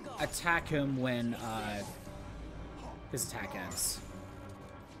attack him when his attack ends.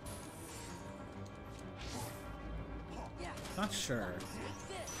 Not sure.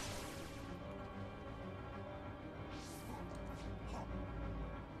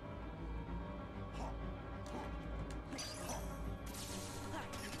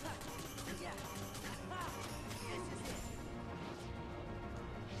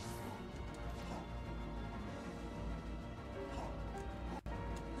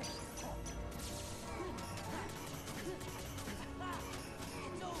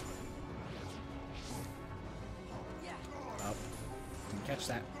 Catch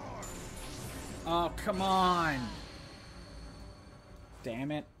that. Oh, come on.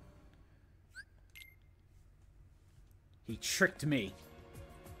 Damn it. He tricked me.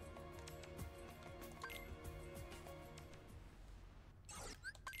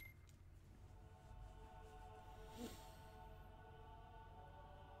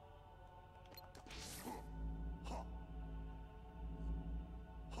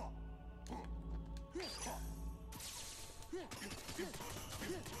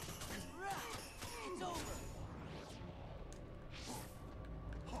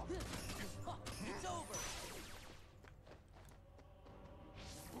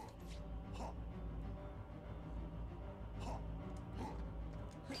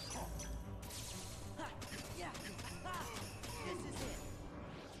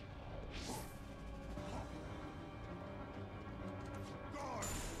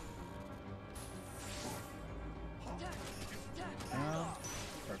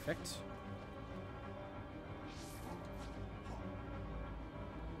 Perfect.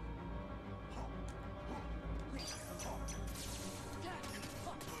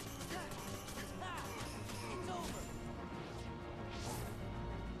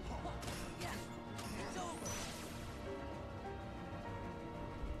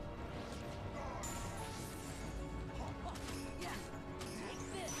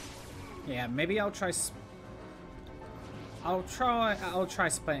 Yeah, maybe I'll try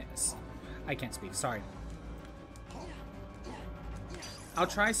I can't speak, sorry. I'll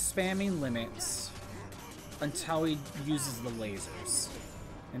try spamming limits until he uses the lasers.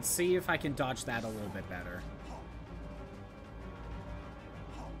 And see if I can dodge that a little bit better.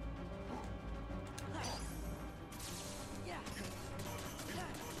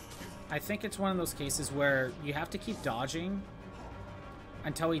 I think it's one of those cases where you have to keep dodging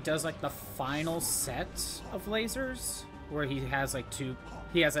until he does like the final set of lasers, where he has like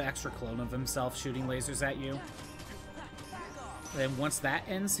he has an extra clone of himself shooting lasers at you. Then once that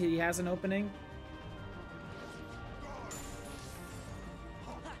ends, he has an opening.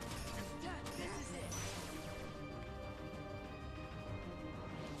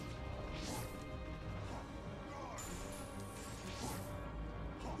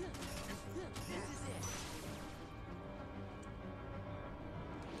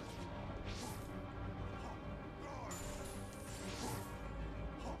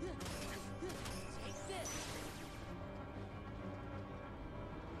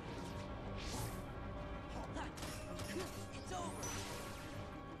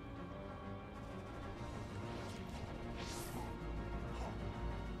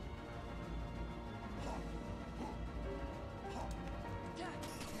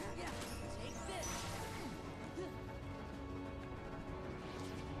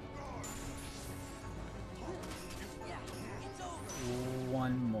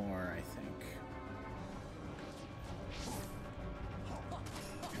 One more, I think.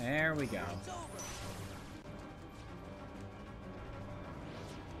 There we go.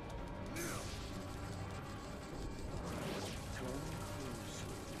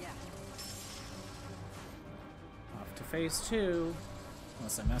 Off to phase 2,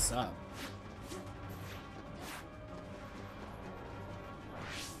 unless I mess up.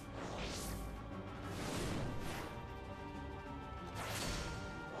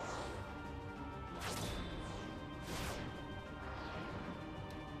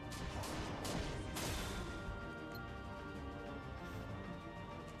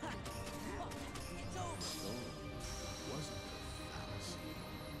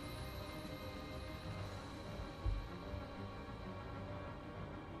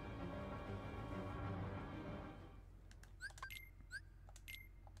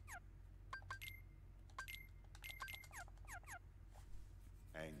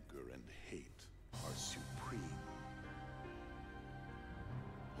 Anger and hate are supreme.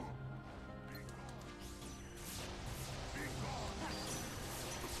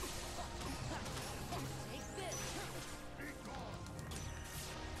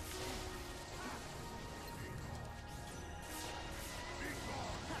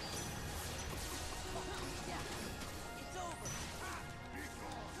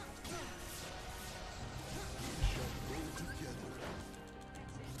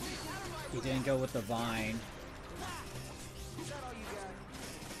 He didn't go with the vine.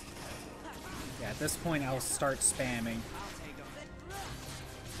 Yeah, at this point I'll start spamming.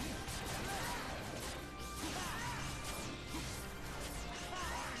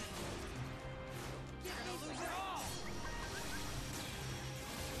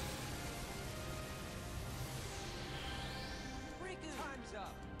 Time's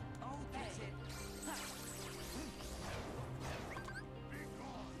up. Oh, that's it.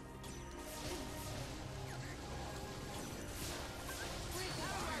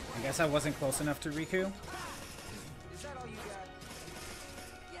 I guess I wasn't close enough to Riku. Is that all you got?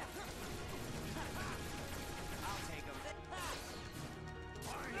 Yeah. I'll take him.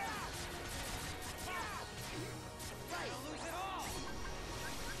 Right, lose it all.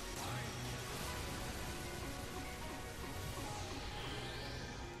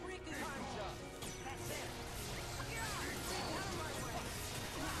 Riku, time's up. That's it. Out of my way.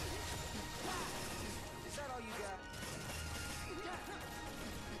 Is that all you got?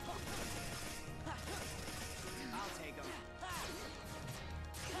 I'll take him.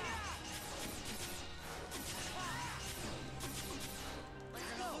 We're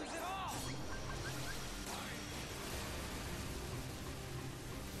gonna lose it all.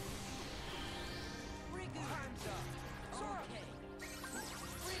 Riku, time's up. Okay.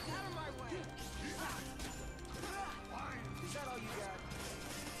 Riku, out of my way. Is that all you got?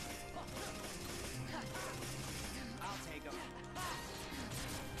 I'll take him.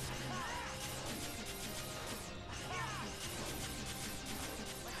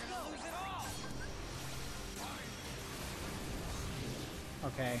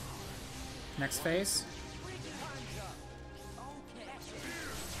 Okay. Next phase.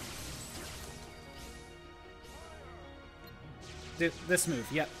 This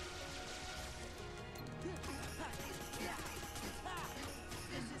move, yep.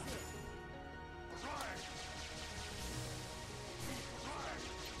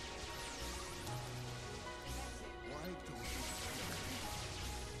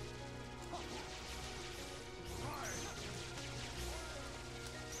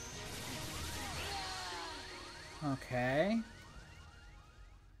 Okay.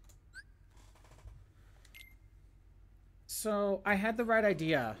 So, I had the right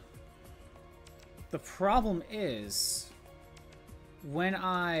idea. The problem is, when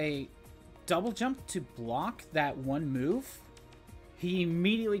I double jump to block that one move, he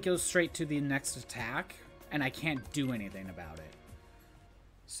immediately goes straight to the next attack, and I can't do anything about it.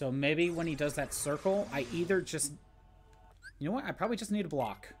 So maybe when he does that circle, I either just... You know what? I probably just need a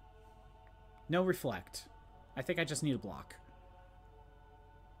block. No reflect. I think I just need a block.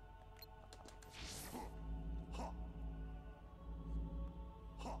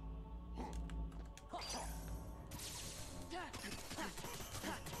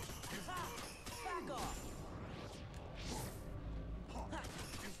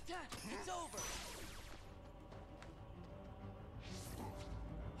 It's over. Take this.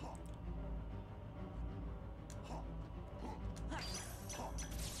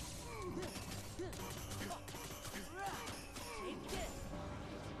 It's over.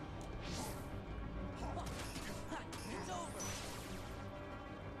 Yeah. It's over.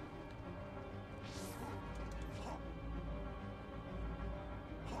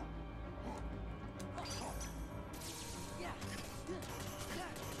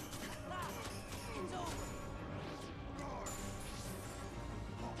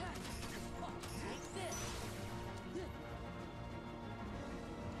 Take this.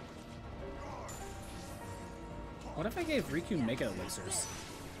 What if I gave Riku Mega Elixirs?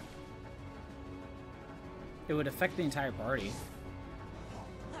 It would affect the entire party.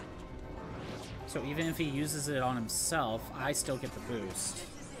 So even if he uses it on himself, I still get the boost. This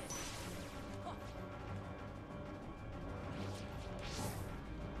is it.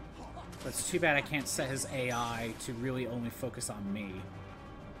 But it's too bad I can't set his AI to really only focus on me.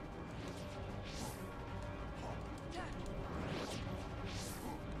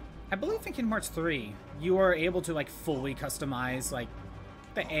 I believe in Kingdom Hearts 3, you are able to, like, fully customize, like,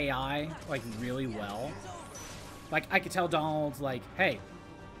 the AI, like, really well. Like, I could tell Donald, like, hey,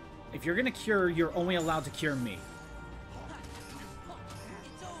 if you're gonna cure, you're only allowed to cure me.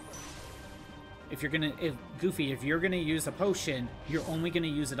 If Goofy, if you're gonna use a potion, you're only gonna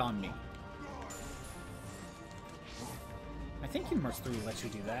use it on me. I think Kingdom Hearts 3 lets you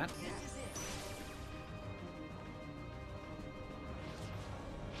do that.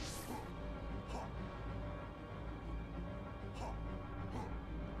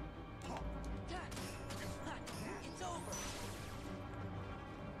 It's over.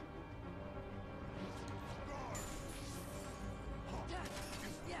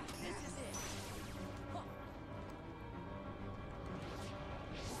 Yeah, this is it.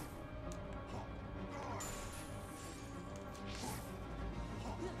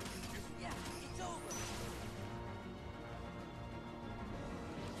 Yeah, it's over.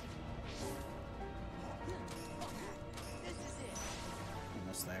 This is it.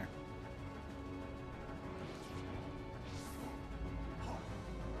 Almost there.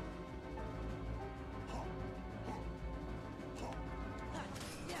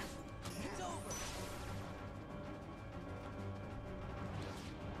 Yeah, it's over.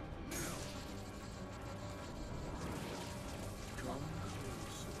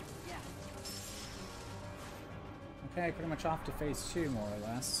 Yeah. Okay, pretty much off to phase 2, more or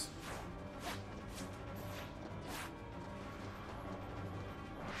less.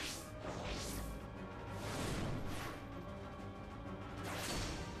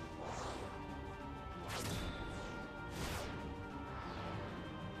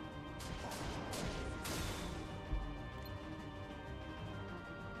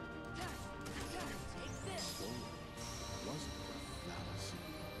 Take this. Wasn't a fallacy.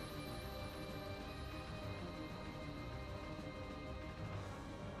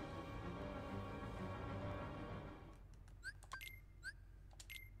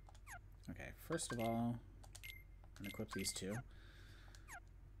 Okay, first of all, unequip these two.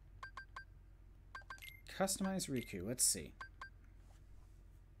 Customize Riku, let's see.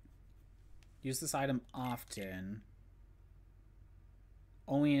 Use this item often.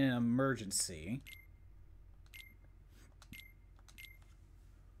 Only in an emergency.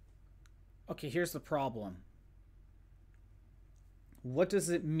 Okay, here's the problem. What does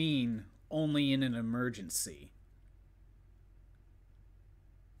it mean, only in an emergency?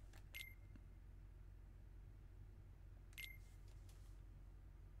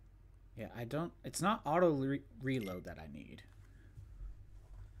 Yeah, I don't... It's not auto-reload that I need.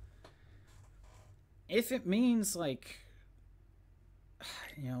 If it means, like...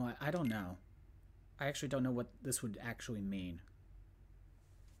 You know, I don't know. I actually don't know what this would actually mean.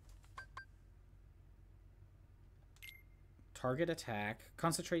 Target attack.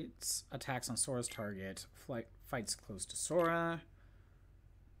 Concentrates attacks on Sora's target. Fights close to Sora.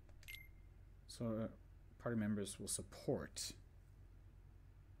 So party members will support.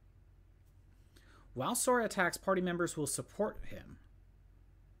 While Sora attacks, party members will support him.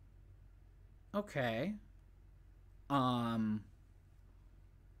 Okay.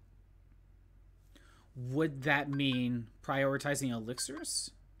 Would that mean prioritizing elixirs?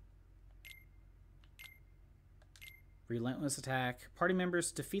 Relentless attack. Party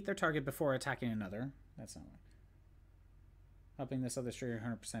members defeat their target before attacking another. That's not one. Helping this other streamer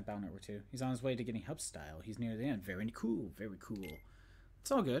 100% battle network too. He's on his way to getting hub style. He's near the end. Very cool. Very cool.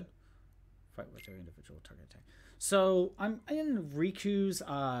 It's all good. Fight with their individual target attack. So I'm in Riku's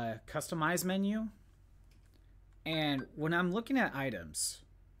customize menu. And when I'm looking at items,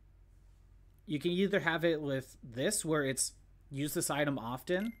 you can either have it with this where it's use this item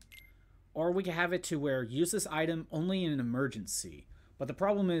often, or we can have it to where use this item only in an emergency. But the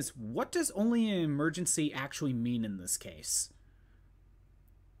problem is, what does only an emergency actually mean in this case?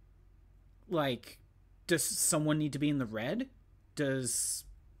 Like, does someone need to be in the red?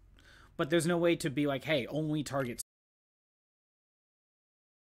 But there's no way to be like, hey, only targets.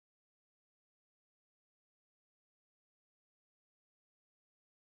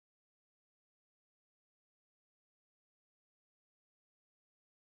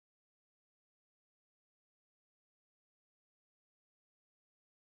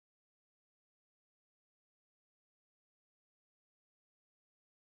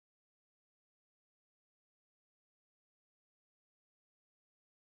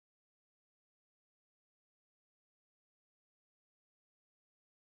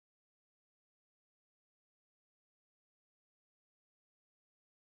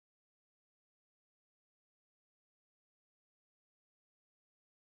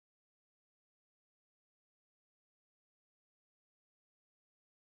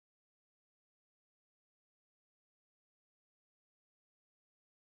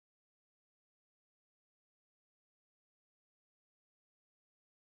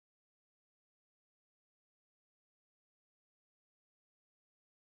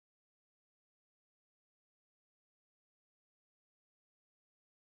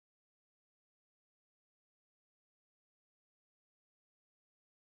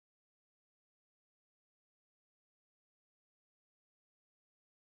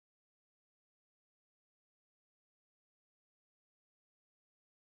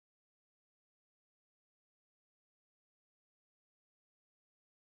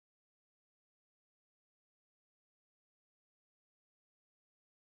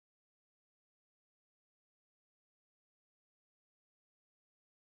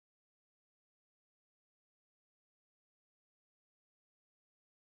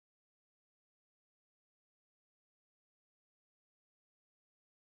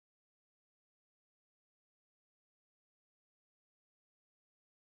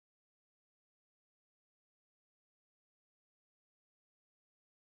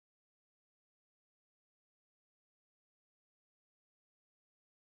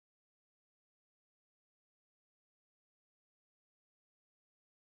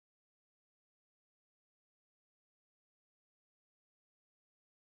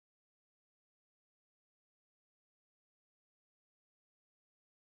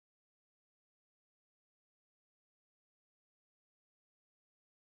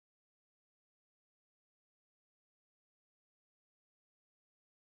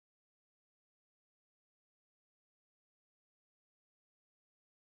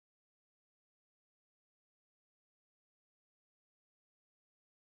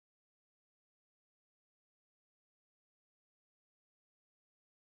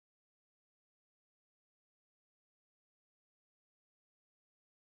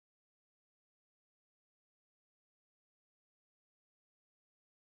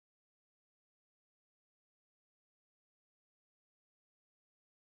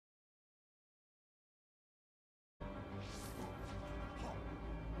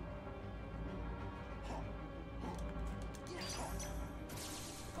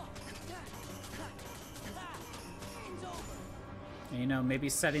 And, you know, maybe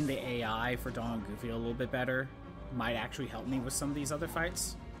setting the AI for Donald and Goofy a little bit better might actually help me with some of these other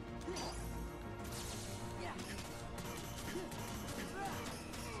fights.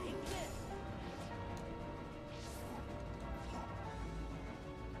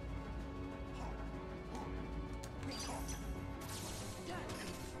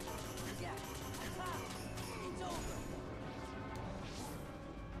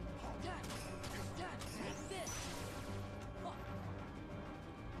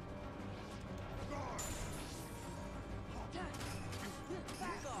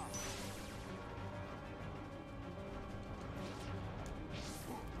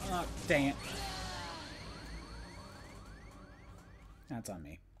 Dang it. That's on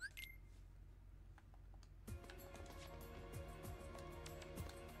me.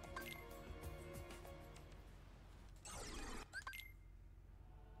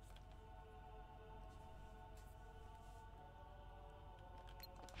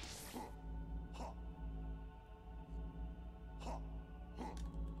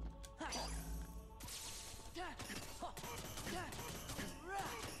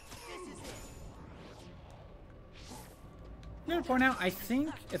 I'm gonna point out, I think,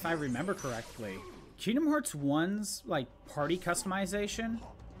 if I remember correctly, Kingdom Hearts 1's, like, party customization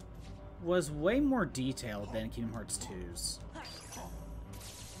was way more detailed than Kingdom Hearts 2's.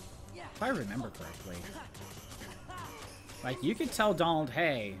 If I remember correctly. Like, you could tell Donald,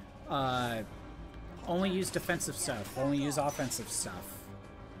 hey, only use defensive stuff, only use offensive stuff.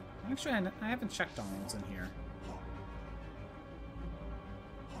 Actually, I haven't checked Donald's in here.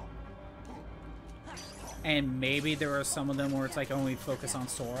 And maybe there are some of them where it's like only focus on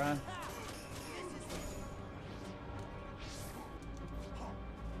Sora.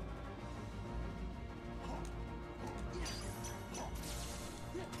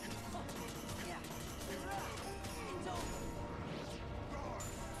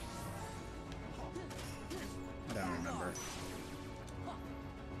 I don't remember.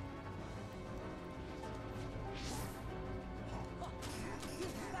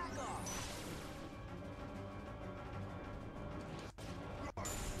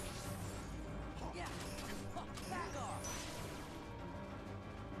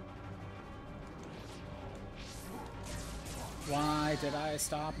 Why did I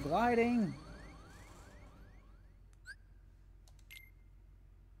stop gliding?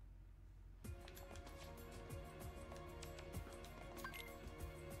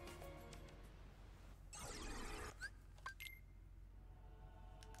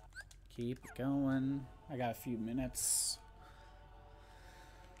 Keep going. I got a few minutes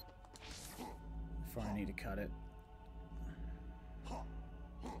before I need to cut it.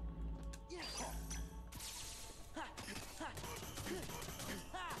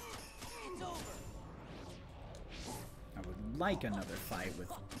 I would like another fight with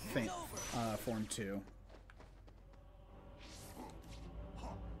Form 2.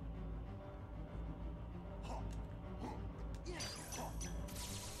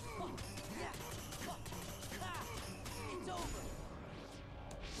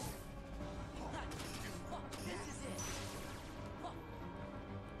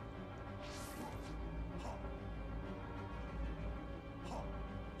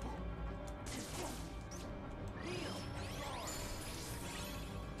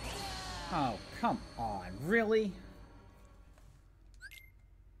 Oh, come on, really?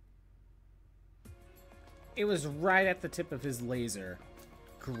 It was right at the tip of his laser.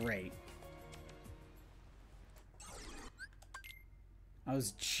 Great. I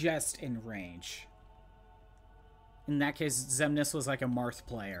was just in range. In that case, Xemnas was like a Marth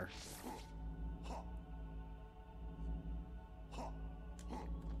player.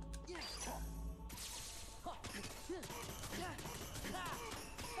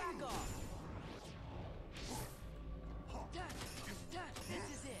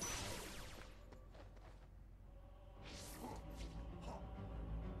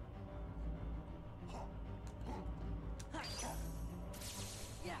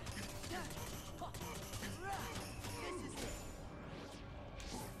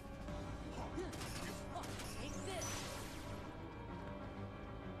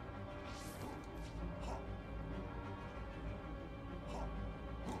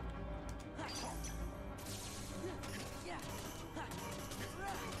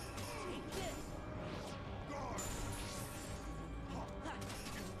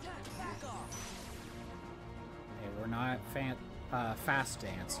 We're not fast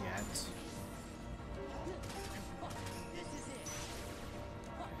dance yet.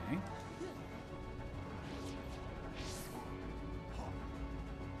 Okay.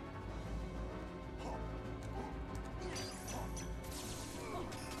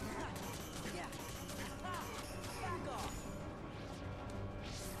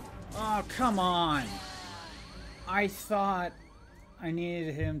 Oh, come on! I thought I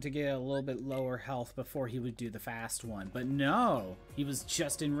needed him to get a little bit lower health before he would do the fast one, but no, he was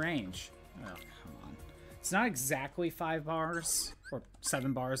just in range. Oh, come on. It's not exactly 5 bars, or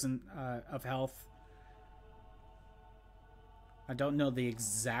 7 bars of health. I don't know the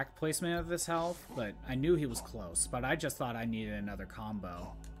exact placement of this health, but I knew he was close, but I just thought I needed another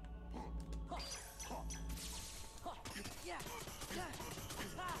combo.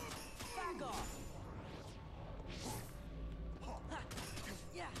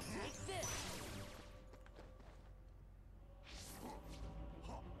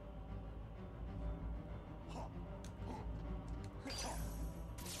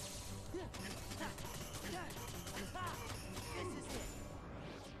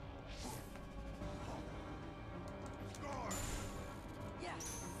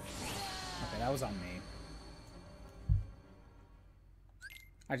 that was on me.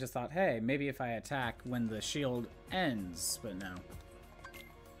 I just thought, hey, maybe if I attack when the shield ends, but no.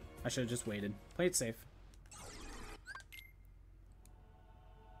 I should have just waited. Play it safe.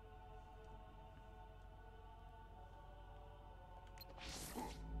 I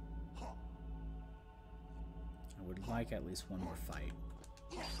would like at least one more fight.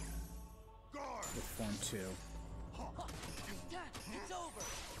 With Form 2. It's over.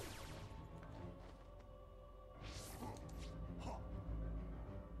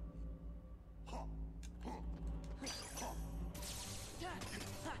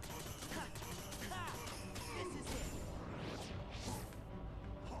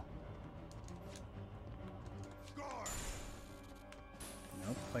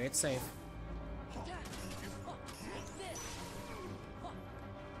 Nope, play it safe.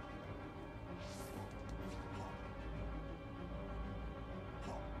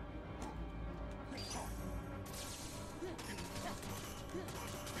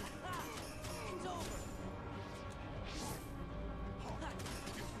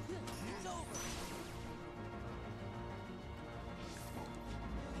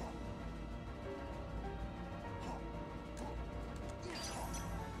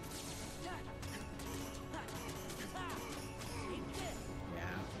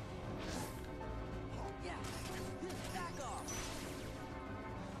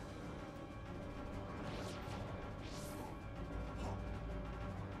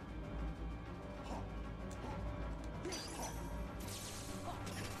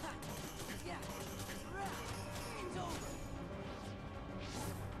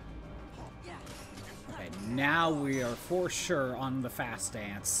 Now we are for sure on the fast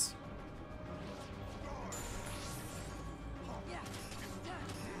dance.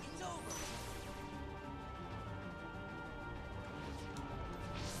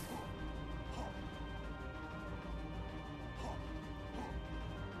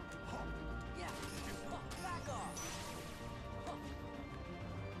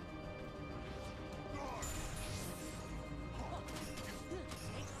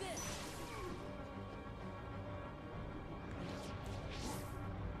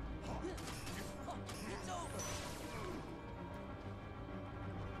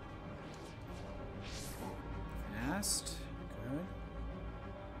 Fast. Good.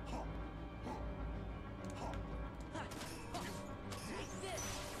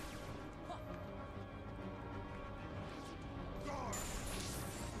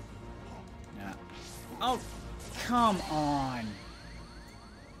 Yeah. Oh, come on.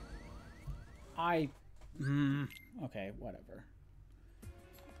 Okay, whatever.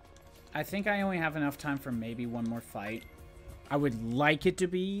 I think I only have enough time for maybe one more fight. I would like it to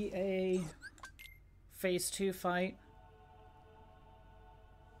be a Phase 2 fight.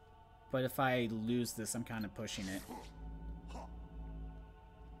 But if I lose this, I'm kind of pushing it.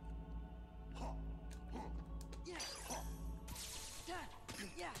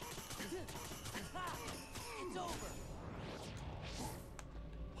 It's over.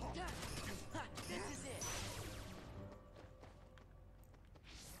 This is it.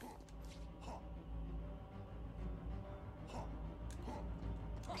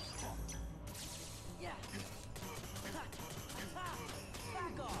 Yeah.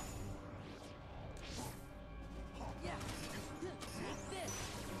 Back off. Yeah. Take this.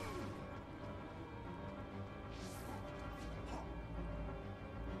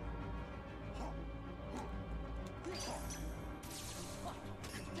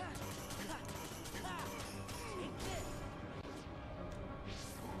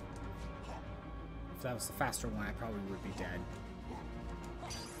 If that was the faster one, I probably would be dead.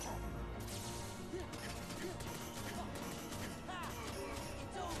 It's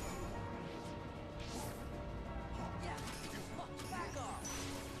over. Yeah. Back off.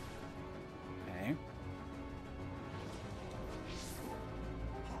 Okay.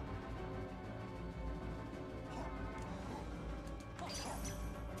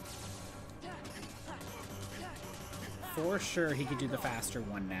 For sure, he could do the faster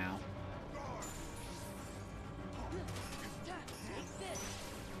one now. Take this.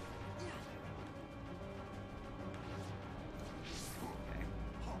 Okay.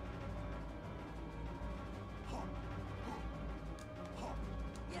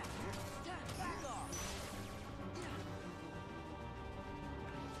 Yeah. Back off.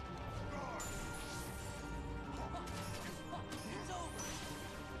 It's over.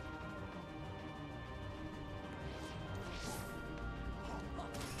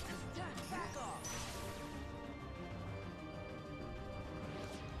 Back off.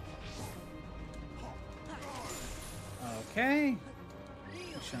 Okay.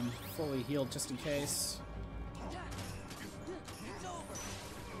 Kneel. Make sure I'm fully healed just in case. It's over.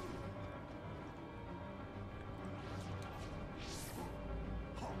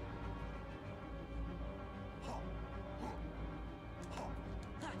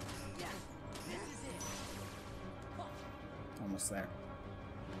 Yeah, this is it. Almost there.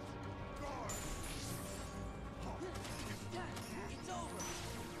 It's over.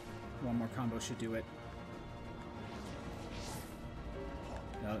 One more combo should do it.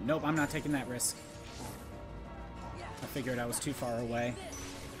 No, nope, I'm not taking that risk. I figured I was too far away.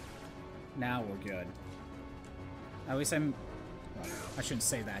 Now we're good. At least I'm... Well, I shouldn't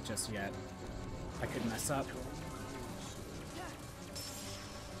say that just yet. I could mess up.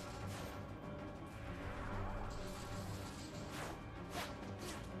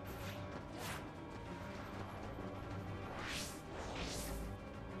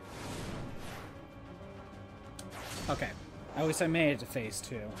 Okay. At least I made it to phase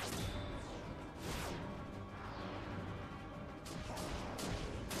 2.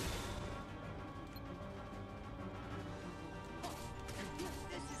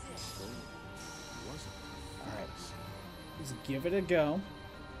 Alright. Let's give it a go.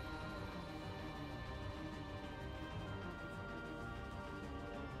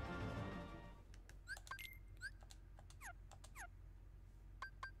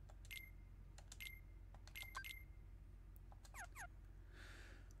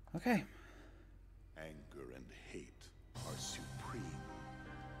 Okay. Anger and hate are supreme.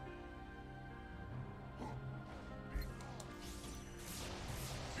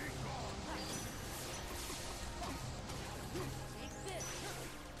 Take this.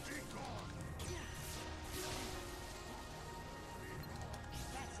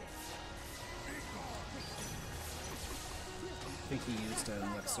 That's it. I think he used an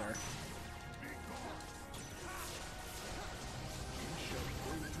elixir.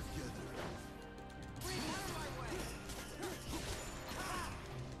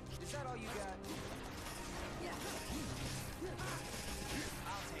 Is that all you got? Yeah.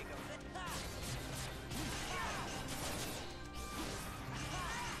 I'll take him.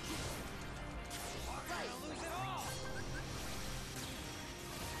 Lose it all.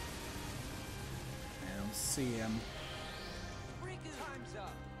 I don't see him. Riku. Time's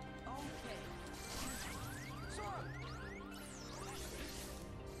up. Okay. Sora.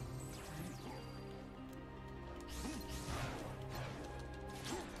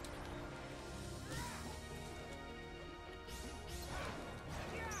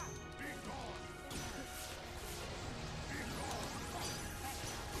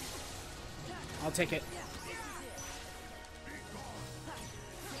 I'll take it.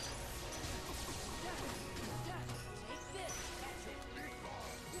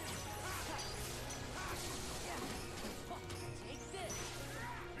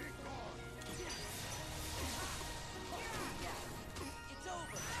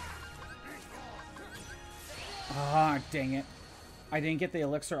 Ah, dang it. I didn't get the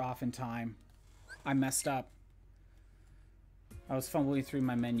elixir off in time. I messed up. I was fumbling through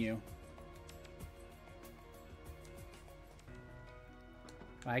my menu.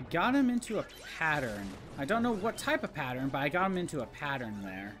 I got him into a pattern. I don't know what type of pattern, but I got him into a pattern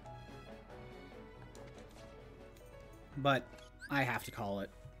there. But I have to call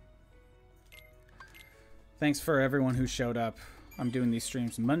it. Thanks for everyone who showed up. I'm doing these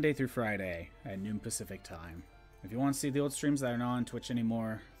streams Monday through Friday at noon Pacific time. If you want to see the old streams that are not on Twitch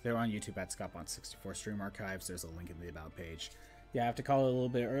anymore, they're on YouTube at ScottBot64 Stream Archives. There's a link in the About page. Yeah, I have to call it a little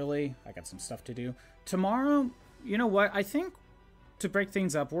bit early. I got some stuff to do. Tomorrow, you know what? I think to break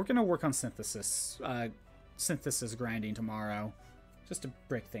things up, we're going to work on synthesis grinding tomorrow, just to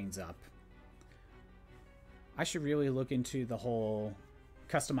break things up. I should really look into the whole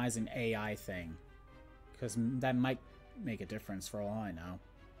customizing AI thing, because that might make a difference for all I know.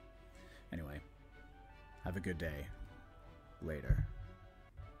 Anyway, have a good day. Later.